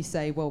actually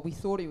say, well, we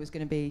thought it was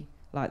going to be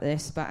like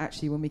this, but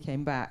actually when we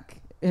came back,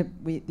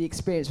 the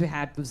experience we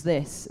had was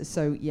this.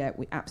 So, yeah,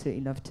 we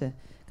absolutely love to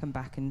come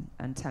back and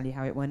tell you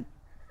how it went.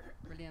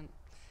 Brilliant.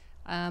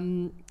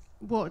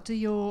 What do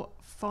your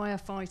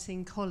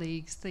firefighting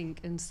colleagues think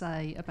and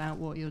say about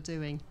what you're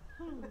doing?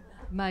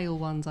 Male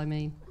ones, I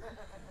mean.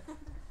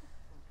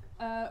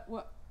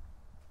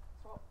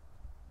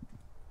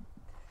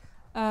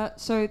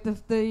 So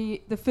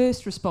the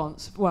first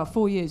response,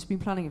 4 years, we've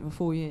been planning it for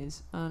 4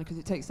 years, because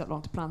it takes that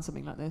long to plan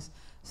something like this.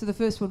 So the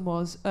first one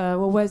was,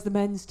 where's the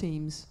men's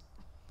teams?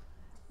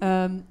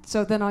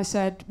 So then I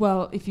said,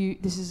 well,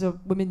 this is a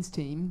women's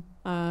team,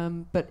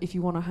 but if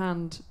you want a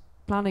hand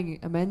planning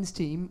a men's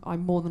team,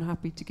 I'm more than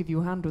happy to give you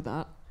a hand with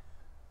that.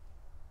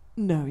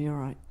 No, you're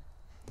right.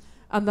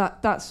 And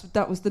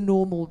that was the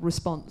normal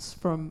response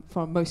from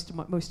most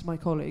of my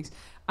colleagues,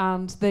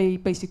 and they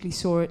basically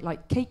saw it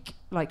like cake,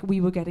 like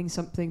we were getting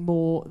something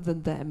more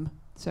than them.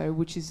 So,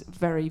 which is a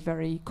very,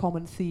 very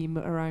common theme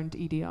around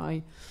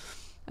EDI.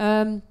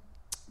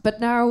 But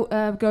now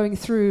going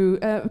through,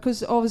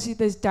 because obviously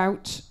there's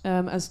doubt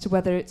as to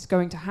whether it's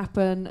going to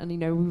happen, and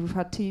we've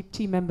had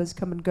team members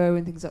come and go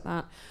and things like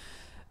that.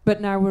 But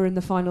now we're in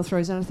the final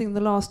throes, and I think in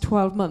the last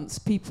 12 months,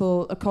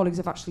 colleagues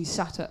have actually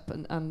sat up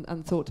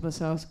and thought to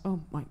themselves, oh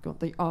my God,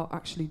 they are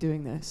actually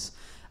doing this.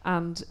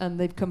 And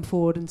they've come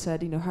forward and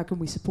said, how can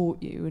we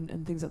support you,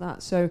 and things like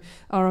that. So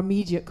our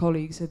immediate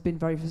colleagues have been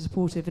very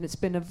supportive, and it's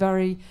been a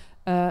very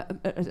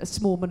a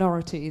small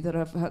minority that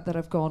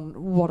have gone,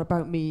 what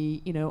about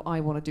me? I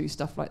want to do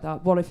stuff like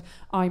that. What if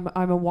I'm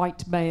a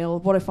white male?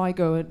 What if I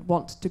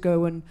want to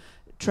go and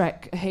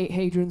trek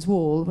Hadrian's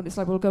Wall? When it's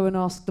like, well, go and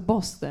ask the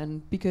boss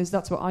then, because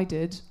that's what I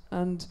did,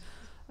 and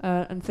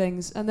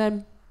things.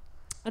 And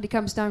it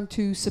comes down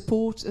to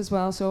support as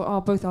well.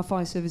 So both our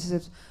fire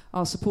services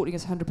are supporting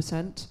us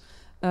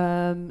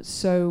 100%.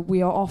 So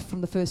we are off from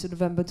the 1st of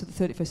November to the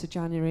 31st of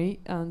January,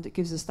 and it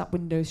gives us that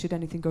window should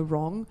anything go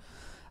wrong,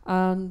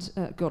 and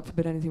God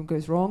forbid anything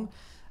goes wrong.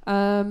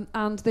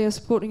 And they are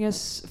supporting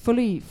us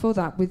fully for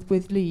that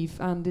with leave,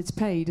 and it's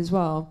paid as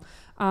well.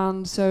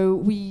 And so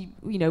we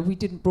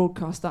didn't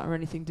broadcast that or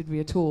anything, did we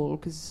at all?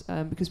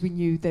 Because we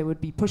knew there would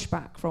be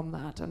pushback from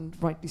that, and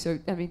rightly so.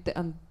 I mean,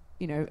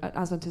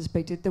 as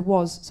anticipated, there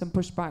was some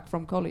pushback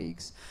from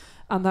colleagues,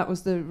 and that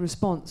was the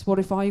response. What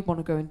if I want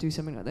to go and do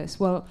something like this?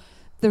 Well,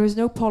 there is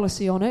no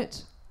policy on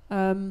it.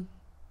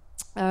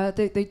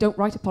 They don't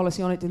write a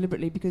policy on it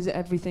deliberately because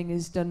everything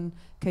is done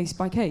case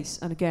by case.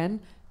 And again,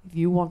 if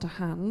you want a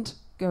hand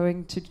go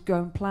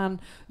and plan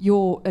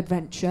your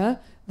adventure,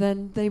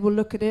 then they will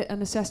look at it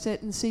and assess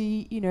it and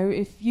see,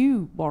 if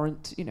you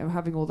warrant,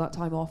 having all that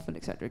time off and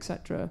et cetera, et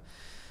cetera.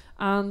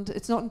 And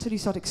it's not until you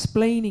start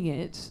explaining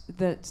it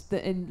that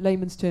in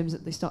layman's terms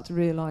that they start to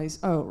realise,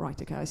 oh,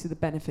 right, okay, I see the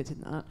benefit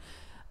in that.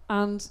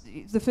 And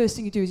the first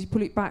thing you do is you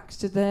pull it back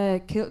to their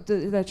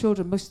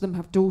children. Most of them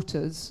have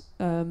daughters,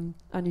 and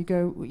you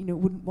go,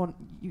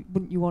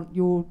 wouldn't you want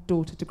your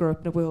daughter to grow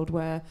up in a world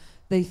where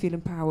they feel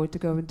empowered to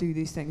go and do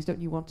these things? Don't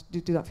you want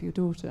to do that for your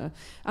daughter?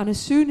 And as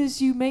soon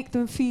as you make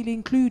them feel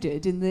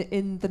included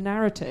in the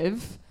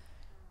narrative,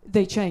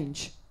 they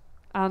change.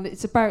 And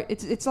it's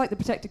like the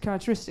protected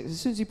characteristics. As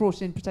soon as you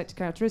brought in protected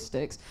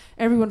characteristics,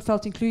 everyone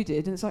felt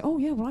included, and it's like, oh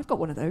yeah, well I've got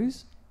one of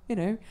those.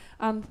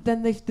 And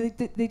then they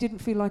didn't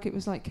feel like it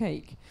was like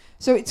cake.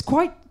 So it's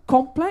quite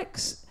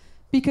complex,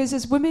 because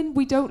as women,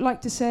 we don't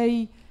like to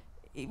say,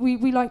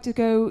 we like to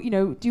go,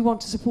 do you want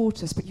to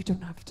support us? But you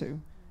don't have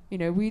to.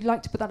 We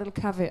like to put that little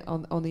caveat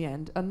on the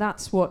end, and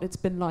that's what it's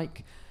been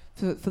like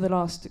for the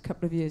last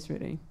couple of years,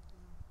 really.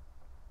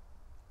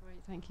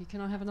 Great, thank you. Can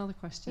I have another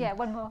question? Yeah,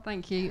 one more.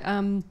 Thank you.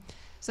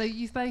 So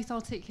you've both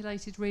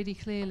articulated really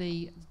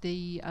clearly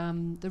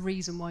the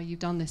reason why you've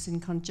done this in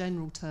kind of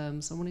general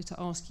terms. I wanted to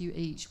ask you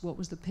each, what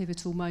was the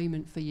pivotal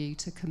moment for you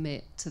to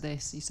commit to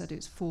this? You said it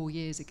was 4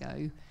 years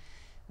ago.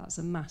 That's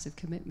a massive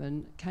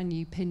commitment. Can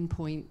you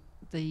pinpoint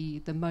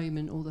the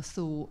moment or the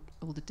thought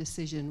or the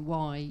decision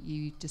why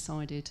you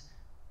decided,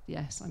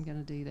 yes, I'm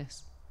going to do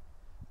this?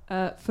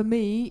 For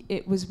me,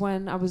 it was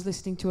when I was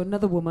listening to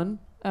another woman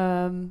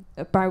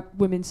about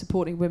women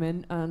supporting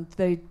women, and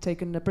they'd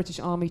taken a British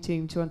Army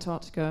team to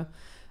Antarctica,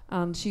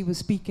 and she was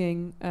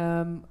speaking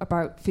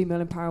about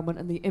female empowerment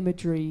and the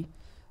imagery.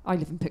 I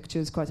live in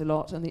pictures quite a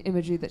lot, and the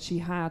imagery that she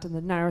had and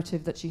the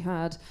narrative that she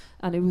had,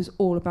 and it was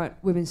all about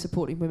women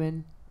supporting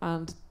women,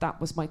 and that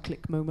was my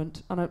click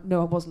moment. And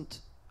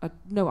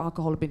no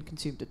alcohol had been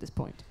consumed at this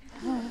point.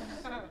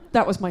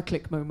 That was my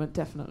click moment,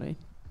 definitely.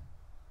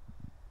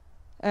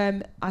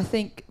 I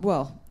think,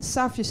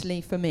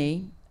 selfishly for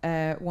me,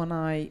 when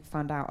I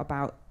found out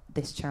about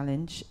this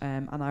challenge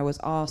and I was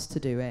asked to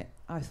do it,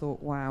 I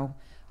thought, wow.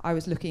 I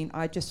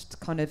just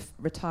kind of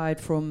retired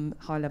from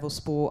high-level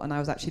sport, and I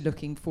was actually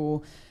looking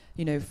for,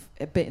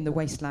 a bit in the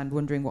wasteland,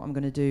 wondering what I'm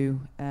going to do.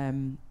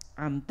 And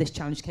this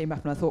challenge came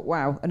up, and I thought,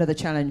 wow, another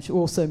challenge,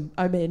 awesome,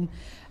 I'm in.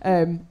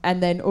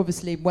 And then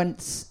obviously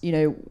once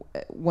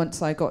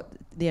I got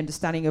the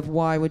understanding of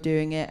why we're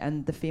doing it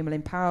and the female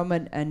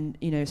empowerment, and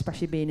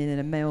especially being in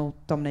a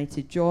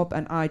male-dominated job,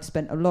 and I'd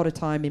spent a lot of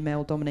time in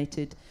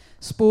male-dominated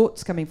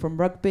sports, coming from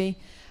rugby.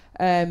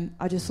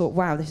 I just thought,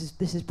 wow, this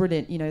is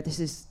brilliant. This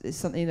is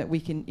something that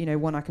we can,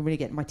 one I can really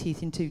get my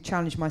teeth into,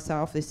 challenge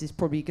myself. This is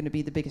probably going to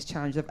be the biggest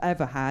challenge I've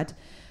ever had.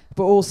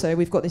 But also,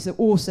 we've got this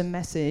awesome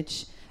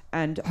message,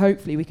 and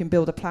hopefully we can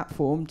build a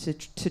platform to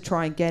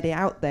try and get it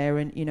out there,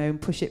 and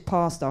and push it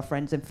past our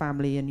friends and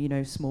family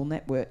and small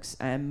networks.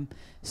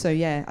 So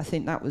yeah, I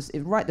think that was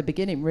right at the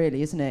beginning,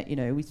 really, isn't it?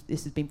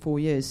 This has been 4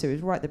 years, so it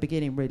was right at the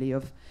beginning, really,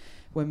 of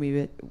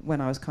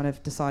when I was kind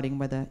of deciding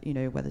whether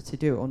to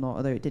do it or not.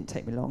 Although it didn't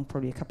take me long,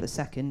 probably a couple of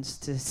seconds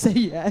to say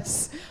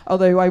yes.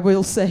 Although I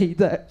will say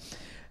that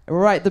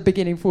right at the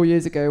beginning 4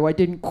 years ago, I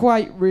didn't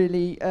quite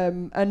really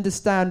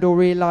understand or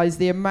realise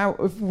the amount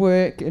of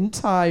work and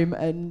time,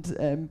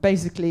 and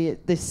basically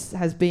this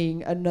has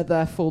been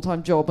another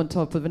full-time job on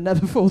top of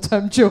another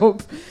full-time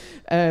job.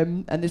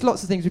 And there's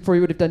lots of things we probably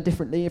would have done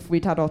differently if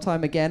we'd had our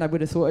time again, I would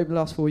have thought, over the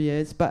last 4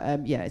 years.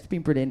 But yeah, it's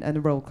been brilliant, and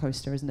a roller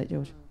coaster, isn't it,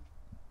 George?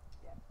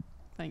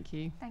 Thank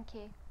you. Thank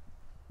you.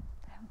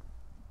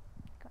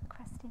 Got a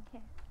question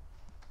here.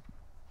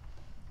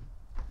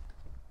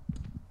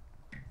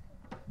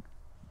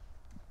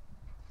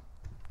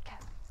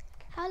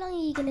 How long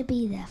are you going to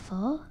be there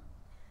for?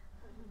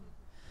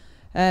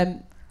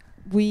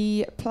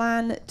 We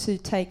plan to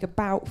take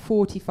about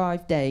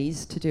 45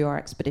 days to do our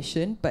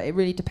expedition, but it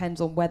really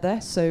depends on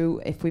weather.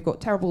 So if we've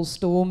got terrible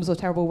storms or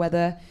terrible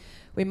weather,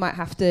 we might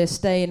have to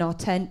stay in our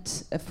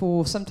tent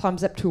for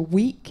sometimes up to a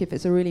week if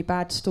it's a really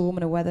bad storm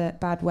and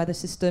bad weather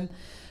system.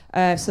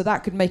 So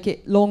that could make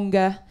it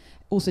longer.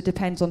 Also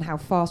depends on how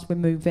fast we're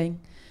moving.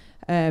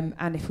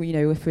 And if we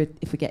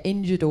get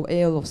injured or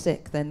ill or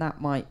sick, then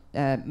that might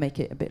make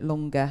it a bit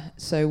longer.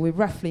 So we're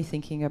roughly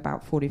thinking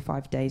about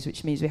 45 days,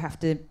 which means we have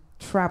to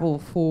travel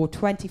for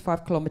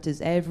 25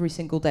 kilometres every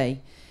single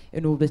day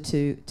in order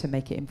to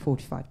make it in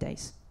 45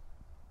 days.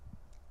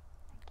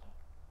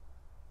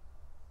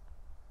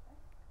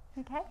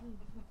 Okay.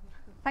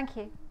 Thank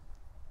you.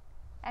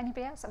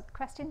 Anybody else? A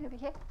question over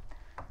here?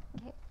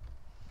 Okay.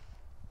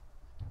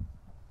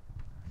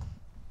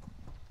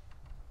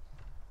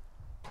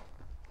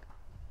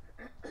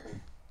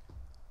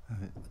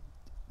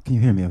 Can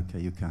you hear me okay?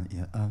 You can,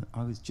 yeah.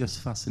 I was just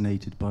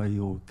fascinated by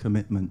your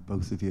commitment,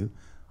 both of you.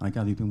 I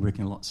gather you've been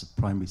working in lots of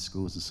primary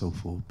schools and so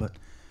forth, but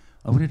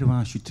I wanted to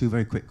ask you two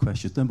very quick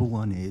questions. Number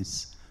one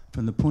is,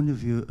 from the point of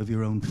view of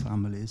your own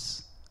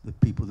families, the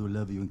people who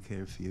love you and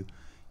care for you,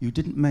 you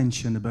didn't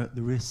mention about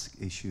the risk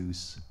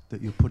issues that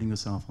you're putting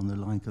yourself on the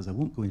line, because I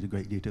won't go into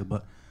great detail,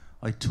 but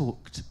I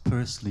talked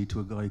personally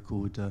to a guy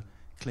called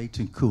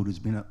Clayton Cool, who's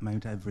been up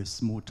Mount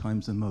Everest more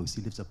times than most.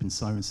 He lives up in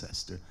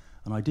Cirencester.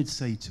 And I did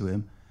say to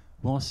him,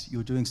 whilst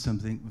you're doing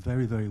something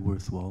very, very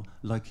worthwhile,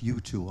 like you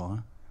two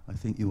are, I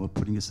think you are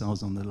putting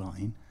yourselves on the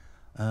line,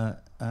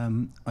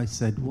 I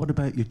said, what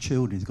about your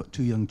children? He's got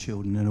 2 young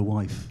children and a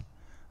wife.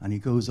 And he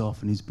goes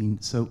off and he's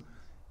been... So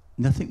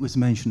nothing was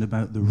mentioned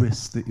about the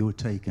risks that you're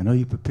taking. Are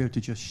you prepared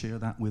to just share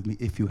that with me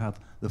if you have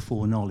the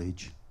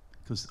foreknowledge?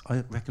 Because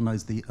I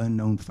recognise the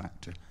unknown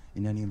factor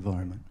in any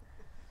environment.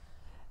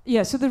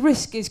 Yeah, so the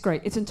risk is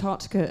great. It's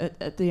Antarctica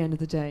at the end of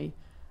the day.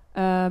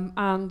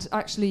 And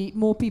actually,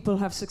 more people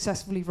have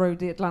successfully rowed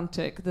the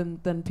Atlantic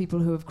than people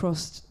who have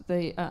crossed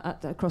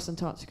across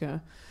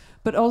Antarctica.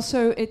 But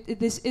also,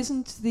 this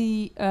isn't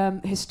the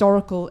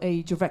historical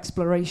age of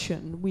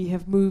exploration. We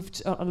have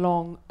moved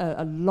along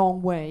a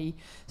long way.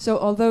 So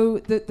although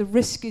the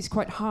risk is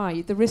quite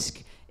high, the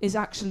risk is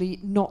actually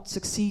not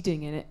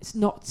succeeding in it. It's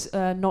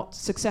not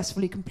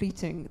successfully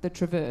completing the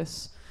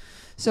traverse.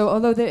 So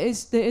although there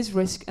is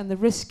risk, and the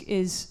risk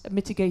is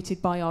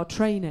mitigated by our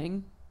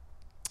training,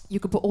 you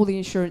can put all the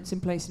insurance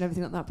in place and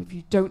everything like that, but if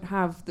you don't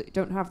have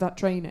that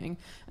training,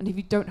 and if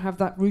you don't have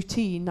that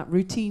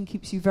routine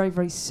keeps you very,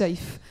 very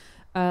safe,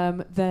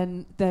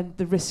 then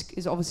the risk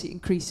is obviously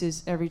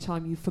increases every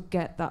time you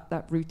forget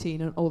that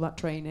routine and all that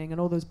training and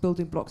all those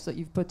building blocks that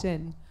you've put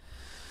in.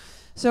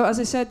 So as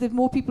I said,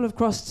 more people have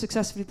crossed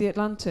successfully the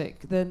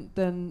Atlantic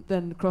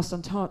than crossed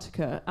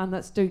Antarctica, and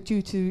that's due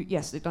to,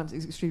 yes, the Atlantic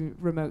is extremely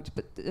remote,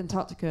 but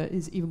Antarctica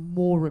is even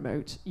more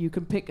remote. You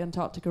can pick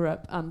Antarctica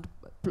up and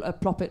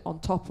plop it on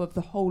top of the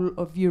whole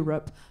of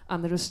Europe,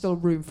 and there is still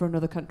room for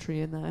another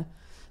country in there.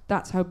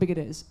 That's how big it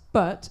is.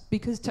 But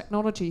because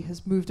technology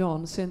has moved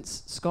on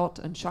since Scott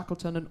and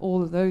Shackleton and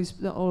all of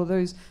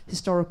those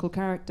historical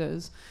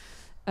characters,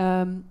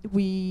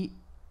 we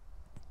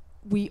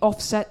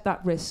offset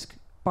that risk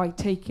by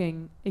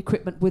taking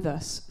equipment with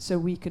us so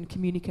we can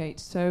communicate.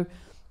 So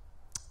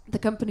the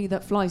company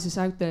that flies us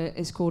out there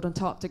is called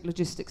Antarctic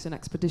Logistics and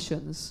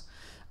Expeditions.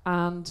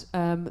 And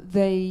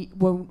they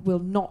will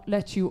not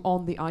let you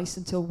on the ice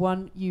until,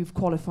 one, you've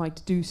qualified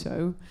to do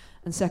so,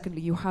 and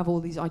secondly, you have all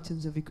these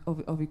items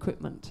of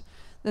equipment.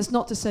 That's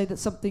not to say that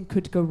something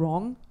could go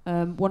wrong.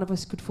 One of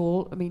us could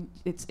fall. I mean,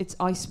 it's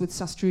ice with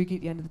sastrugi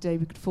at the end of the day.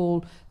 We could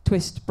fall,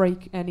 twist,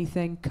 break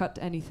anything, cut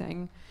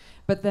anything.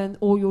 But then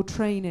all your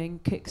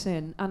training kicks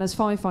in. And as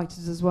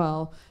firefighters as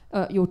well,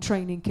 your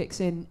training kicks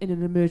in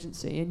an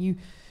emergency, and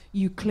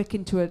you click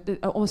into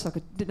almost like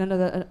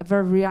a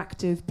very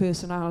reactive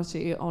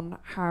personality on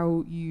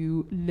how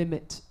you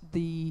limit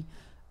the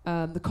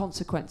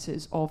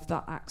consequences of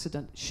that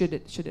accident should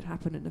it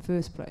happen in the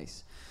first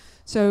place.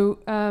 So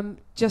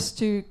just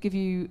to give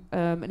you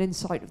an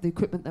insight of the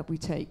equipment that we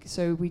take.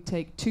 So we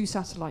take 2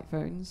 satellite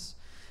phones.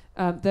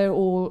 They're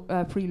all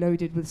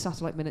preloaded with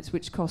satellite minutes,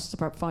 which costs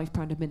about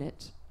 £5 a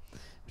minute,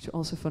 which we're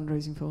also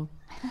fundraising for.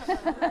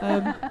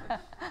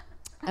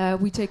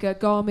 We take a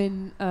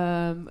Garmin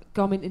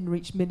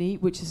InReach Mini,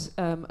 which is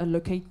a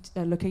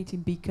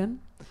locating beacon.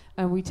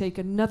 And we take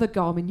another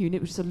Garmin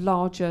unit, which is a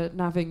larger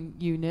naving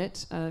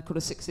unit called a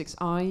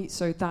 66i.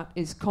 So that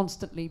is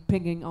constantly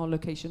pinging our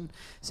location.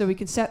 So we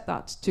can set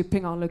that to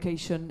ping our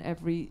location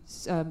every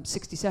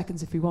 60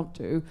 seconds if we want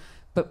to.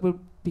 But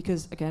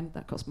because, again,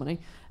 that costs money,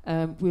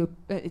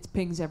 it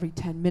pings every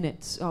 10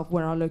 minutes of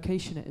where our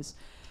location is.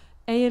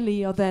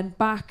 ALE are then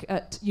back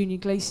at Union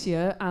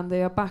Glacier, and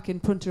they are back in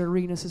Punta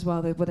Arenas as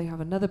well, where they have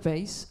another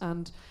base.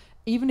 And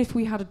even if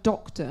we had a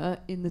doctor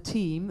in the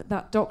team,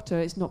 that doctor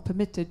is not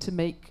permitted to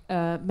make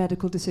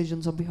medical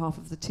decisions on behalf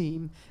of the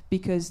team,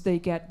 because they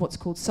get what's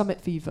called summit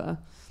fever.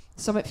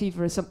 Summit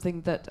fever is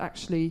something that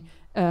actually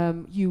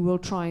you will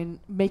try and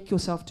make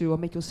yourself do, or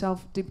make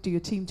yourself do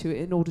your team to,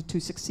 in order to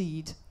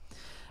succeed.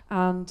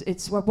 And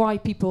it's why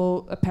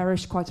people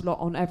perish quite a lot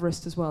on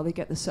Everest as well. They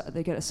get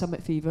a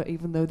summit fever,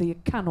 even though they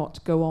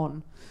cannot go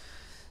on.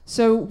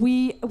 So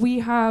we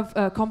have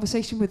a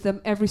conversation with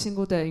them every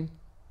single day,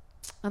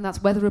 and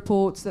that's weather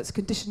reports, that's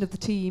condition of the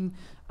team,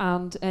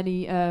 and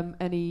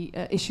any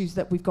issues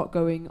that we've got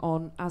going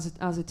on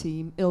as a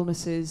team,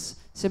 illnesses,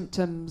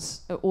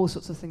 symptoms, all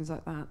sorts of things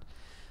like that.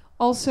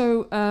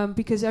 Also,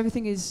 because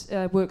everything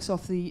works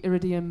off the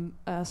Iridium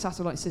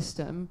satellite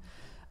system.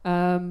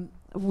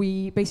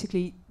 We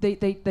basically,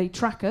 they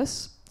track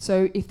us.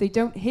 So if they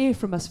don't hear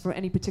from us for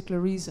any particular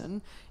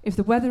reason, if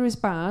the weather is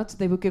bad,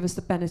 they will give us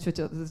the benefit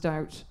of the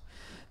doubt.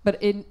 But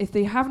if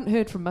they haven't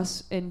heard from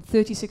us in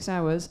 36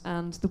 hours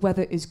and the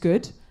weather is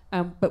good,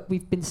 but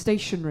we've been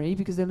stationary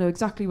because they know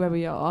exactly where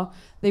we are,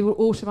 they will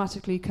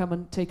automatically come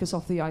and take us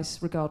off the ice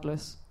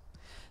regardless.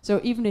 So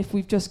even if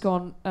we've just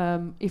gone,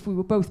 if we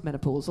were both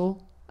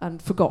menopausal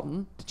and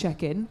forgotten to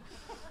check in,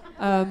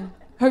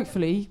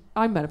 hopefully,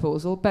 I'm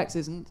menopausal, Bex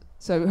isn't,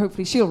 so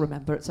hopefully she'll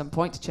remember at some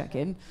point to check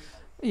in.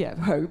 Yeah,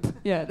 hope.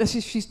 Yeah,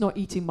 she's not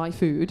eating my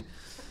food.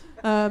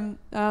 So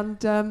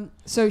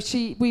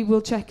we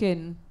will check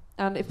in,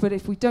 and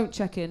if we don't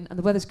check in and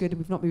the weather's good and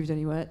we've not moved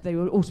anywhere, they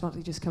will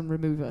automatically just come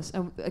remove us,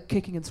 and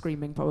kicking and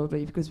screaming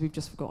probably because we've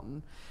just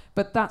forgotten.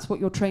 But that's what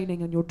your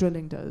training and your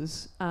drilling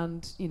does,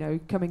 and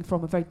coming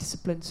from a very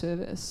disciplined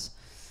service,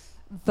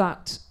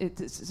 that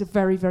it's a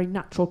very, very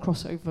natural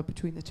crossover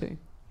between the two.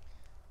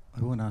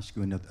 I want to ask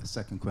you a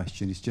second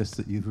question. It's just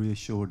that you've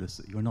reassured us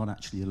that you're not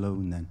actually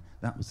alone then.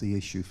 That was the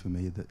issue for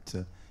me,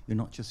 that you're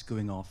not just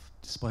going off,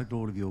 despite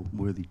all of your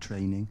worthy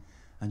training,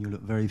 and you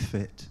look very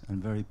fit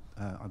and very,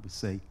 I would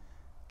say,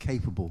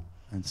 capable.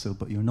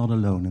 But you're not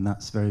alone, and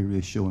that's very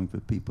reassuring for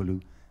people who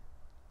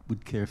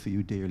would care for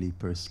you dearly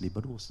personally,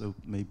 but also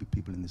maybe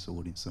people in this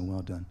audience. So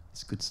well done.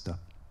 It's good stuff.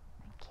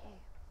 Thank you.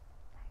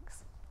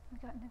 Thanks.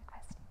 We've got another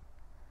question.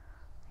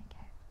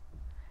 Okay.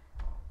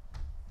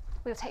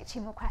 We'll take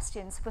 2 more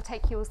questions. We'll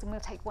take yours and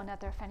we'll take one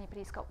other if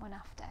anybody's got one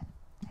after.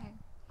 Okay.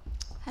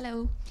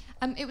 Hello.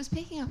 It was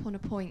picking up on a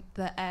point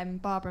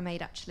that Barbara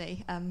made,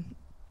 actually.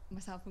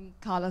 Myself and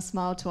Carla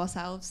smiled to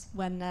ourselves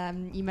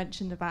when you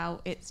mentioned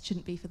about it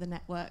shouldn't be for the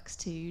networks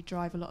to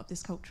drive a lot of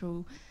this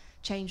cultural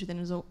change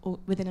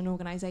within an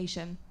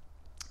organisation.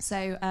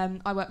 So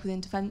I work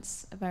within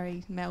defence, a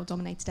very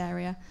male-dominated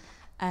area,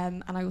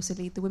 and I also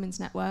lead the Women's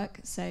Network.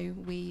 So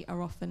we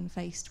are often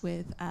faced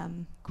with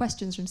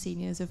questions from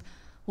seniors of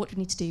what do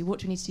we need to do, what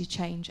do we need to do to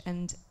change,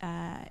 and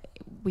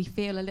we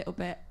feel a little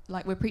bit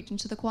like we're preaching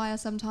to the choir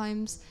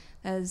sometimes.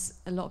 There's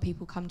a lot of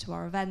people come to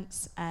our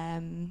events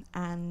and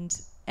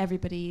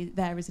everybody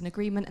there is in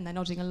agreement and they're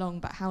nodding along,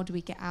 but how do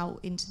we get out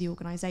into the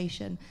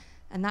organisation?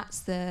 And that's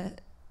the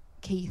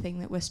key thing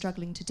that we're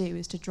struggling to do,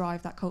 is to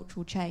drive that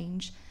cultural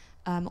change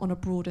on a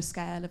broader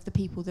scale of the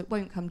people that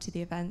won't come to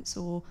the events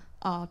or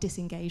are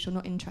disengaged or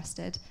not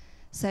interested.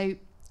 So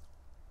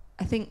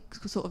I think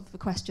sort of the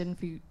question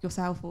for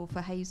yourself or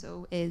for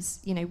Hazel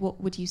is,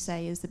 what would you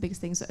say is the biggest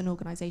things that an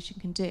organisation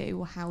can do,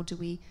 or how do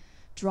we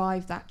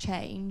drive that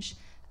change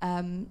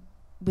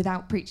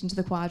without preaching to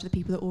the choir, to the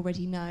people that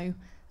already know?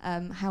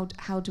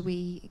 How do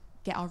we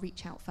get our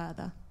reach out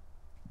further?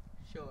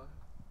 Sure.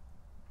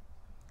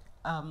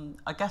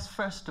 I guess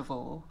first of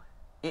all,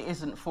 it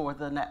isn't for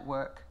the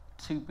network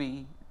to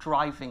be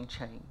driving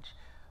change.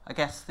 I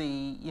guess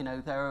there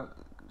are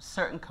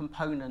certain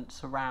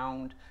components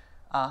around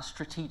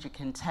strategic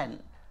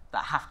intent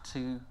that have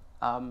to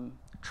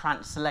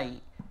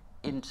translate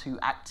into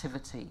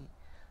activity.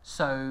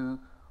 So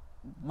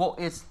what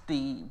does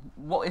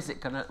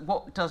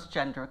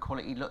gender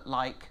equality look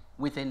like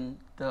within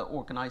the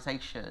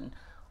organisation?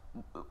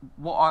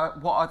 What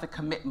are the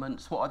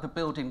commitments? What are the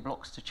building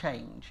blocks to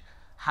change?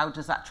 How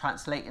does that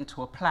translate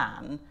into a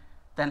plan?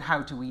 Then how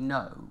do we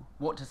know?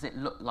 What does it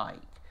look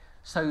like?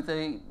 So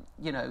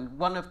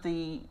one of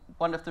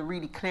the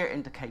really clear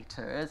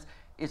indicators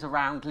is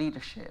around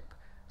leadership.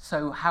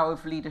 So how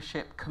have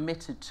leadership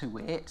committed to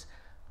it?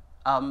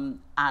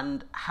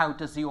 And how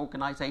does the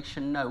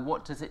organisation know?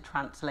 What does it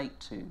translate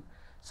to?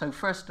 So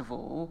first of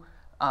all,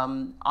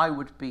 I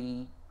would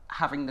be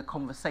having the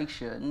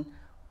conversation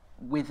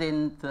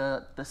within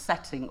the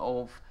setting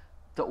of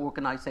the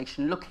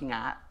organisation, looking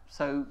at,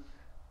 so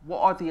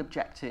what are the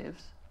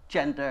objectives,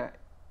 gender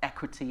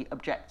equity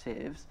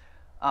objectives?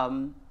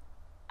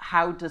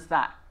 How does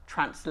that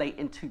translate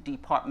into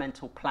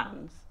departmental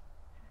plans?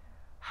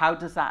 How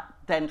does that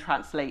then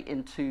translate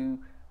into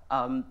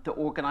the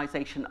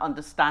organisation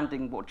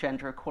understanding what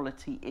gender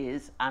equality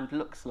is and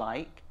looks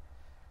like?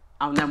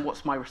 And then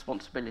what's my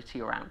responsibility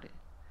around it?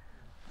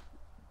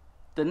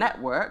 The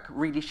network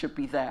really should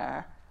be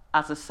there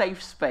as a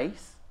safe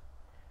space,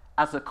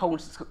 as a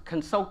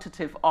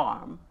consultative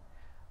arm,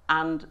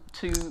 and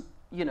to,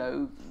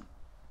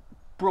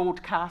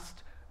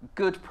 broadcast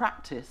good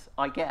practice,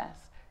 I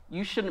guess.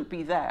 You shouldn't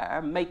be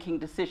there making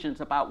decisions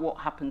about what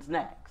happens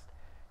next.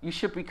 You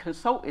should be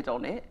consulted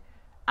on it,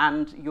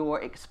 and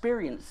your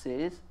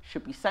experiences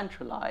should be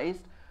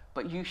centralised,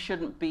 but you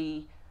shouldn't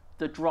be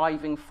the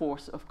driving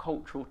force of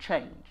cultural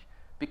change,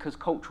 because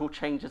cultural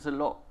change is a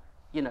lot,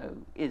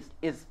 is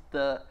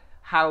the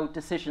how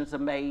decisions are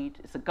made,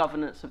 it's the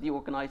governance of the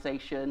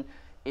organisation,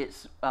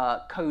 it's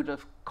code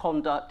of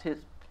conduct,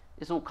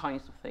 it's all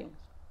kinds of things.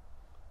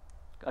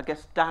 I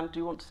guess, Dan, do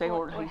you want to say,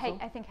 or Hazel?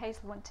 I think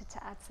Hazel wanted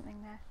to add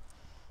something there.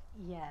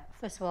 Yeah,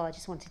 first of all, I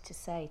just wanted to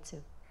say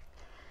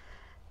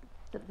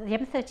the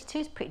M32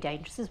 is pretty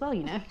dangerous as well,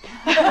 In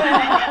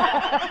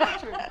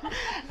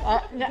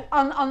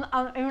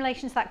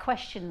relation to that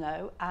question,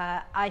 though,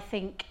 I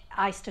think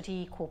I study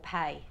equal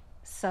pay.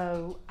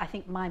 So I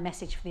think my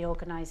message for the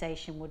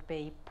organisation would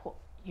be put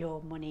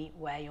your money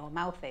where your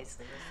mouth is,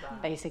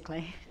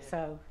 basically. Yeah.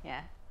 So,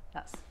 yeah,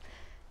 that's...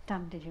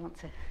 Dan, did you want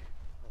to...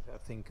 I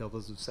think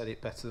others have said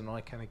it better than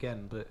I can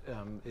again, but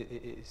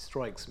it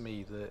strikes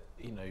me that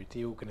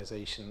the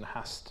organisation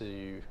has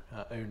to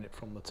own it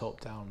from the top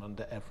down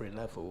under every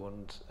level,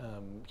 and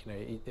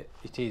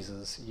it is,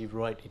 as you've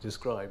rightly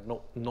described,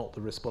 not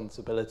the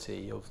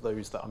responsibility of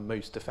those that are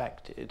most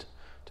affected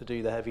to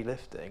do the heavy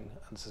lifting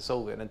and to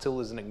solve it. And until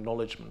there's an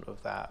acknowledgement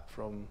of that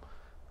from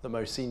the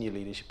most senior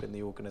leadership in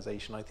the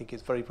organisation, I think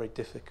it's very, very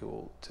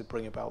difficult to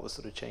bring about the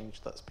sort of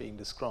change that's being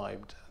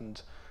described.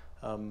 And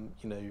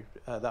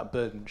that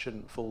burden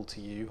shouldn't fall to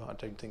you. I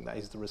don't think that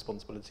is the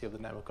responsibility of the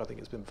network. I think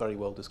it's been very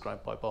well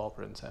described by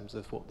Barbara in terms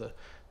of what the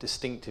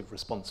distinctive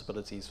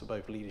responsibilities for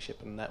both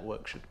leadership and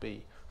network should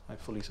be. I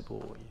fully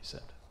support what you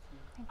said.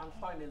 And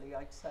finally,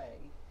 I'd say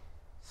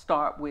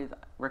start with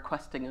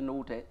requesting an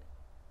audit.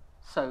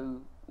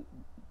 So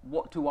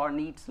what do our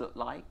needs look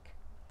like,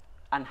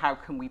 and how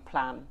can we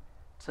plan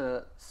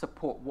to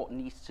support what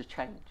needs to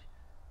change?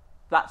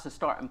 That's a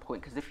starting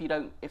point, because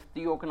if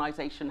the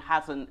organisation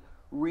hasn't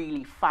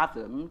really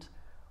fathomed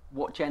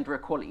what gender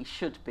equality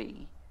should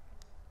be,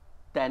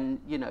 then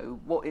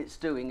what it's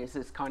doing is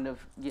this kind of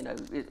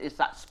it's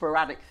that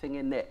sporadic thing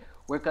in that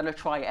we're going to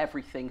try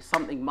everything,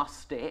 something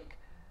must stick,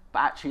 but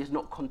actually it's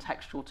not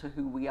contextual to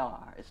who we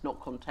are. It's not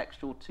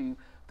contextual to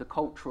the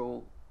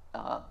cultural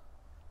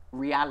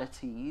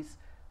realities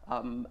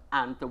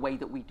and the way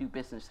that we do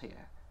business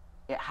here.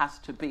 It has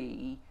to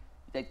be,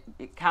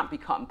 it can't be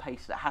cut and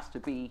paste. It has to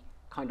be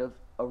kind of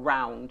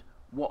around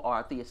what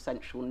are the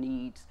essential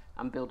needs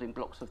and building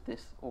blocks of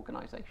this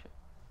organisation.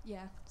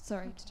 Yeah,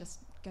 sorry to just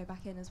go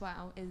back in as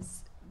well,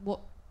 is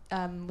what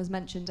was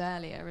mentioned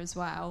earlier as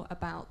well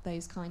about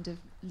those kind of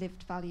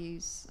lived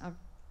values. I've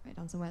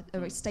written down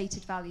somewhere,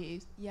 stated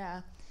values.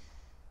 Yeah,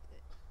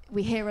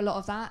 we hear a lot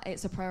of that.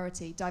 It's a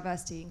priority,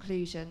 diversity,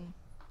 inclusion,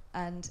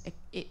 and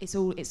it's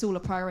all a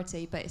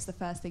priority, but it's the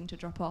first thing to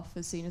drop off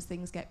as soon as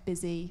things get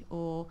busy,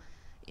 or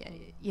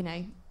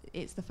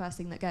it's the first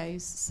thing that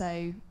goes.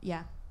 So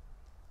yeah,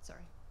 sorry.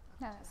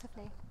 No, that's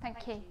lovely.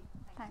 Thank you.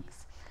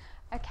 Thanks.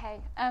 Okay,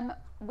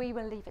 we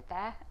will leave it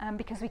there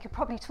because we could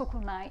probably talk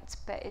all night,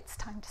 but it's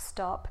time to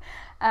stop.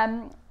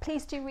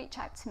 Please do reach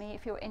out to me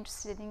if you're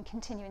interested in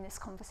continuing this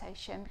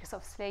conversation, because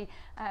obviously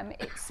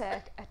it's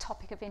a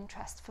topic of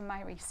interest for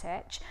my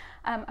research.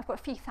 I've got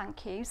a few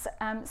thank yous.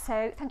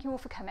 So thank you all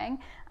for coming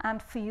and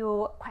for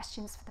your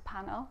questions for the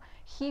panel.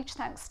 Huge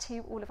thanks to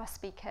all of our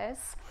speakers.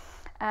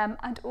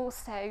 And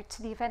also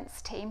to the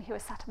events team who are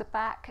sat at the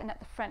back and at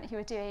the front, who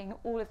are doing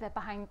all of their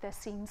behind the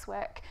scenes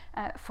work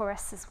for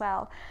us as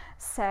well.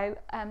 So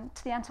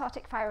to the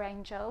Antarctic Fire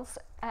Angels,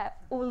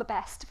 all the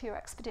best for your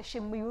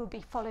expedition. We will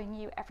be following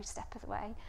you every step of the way.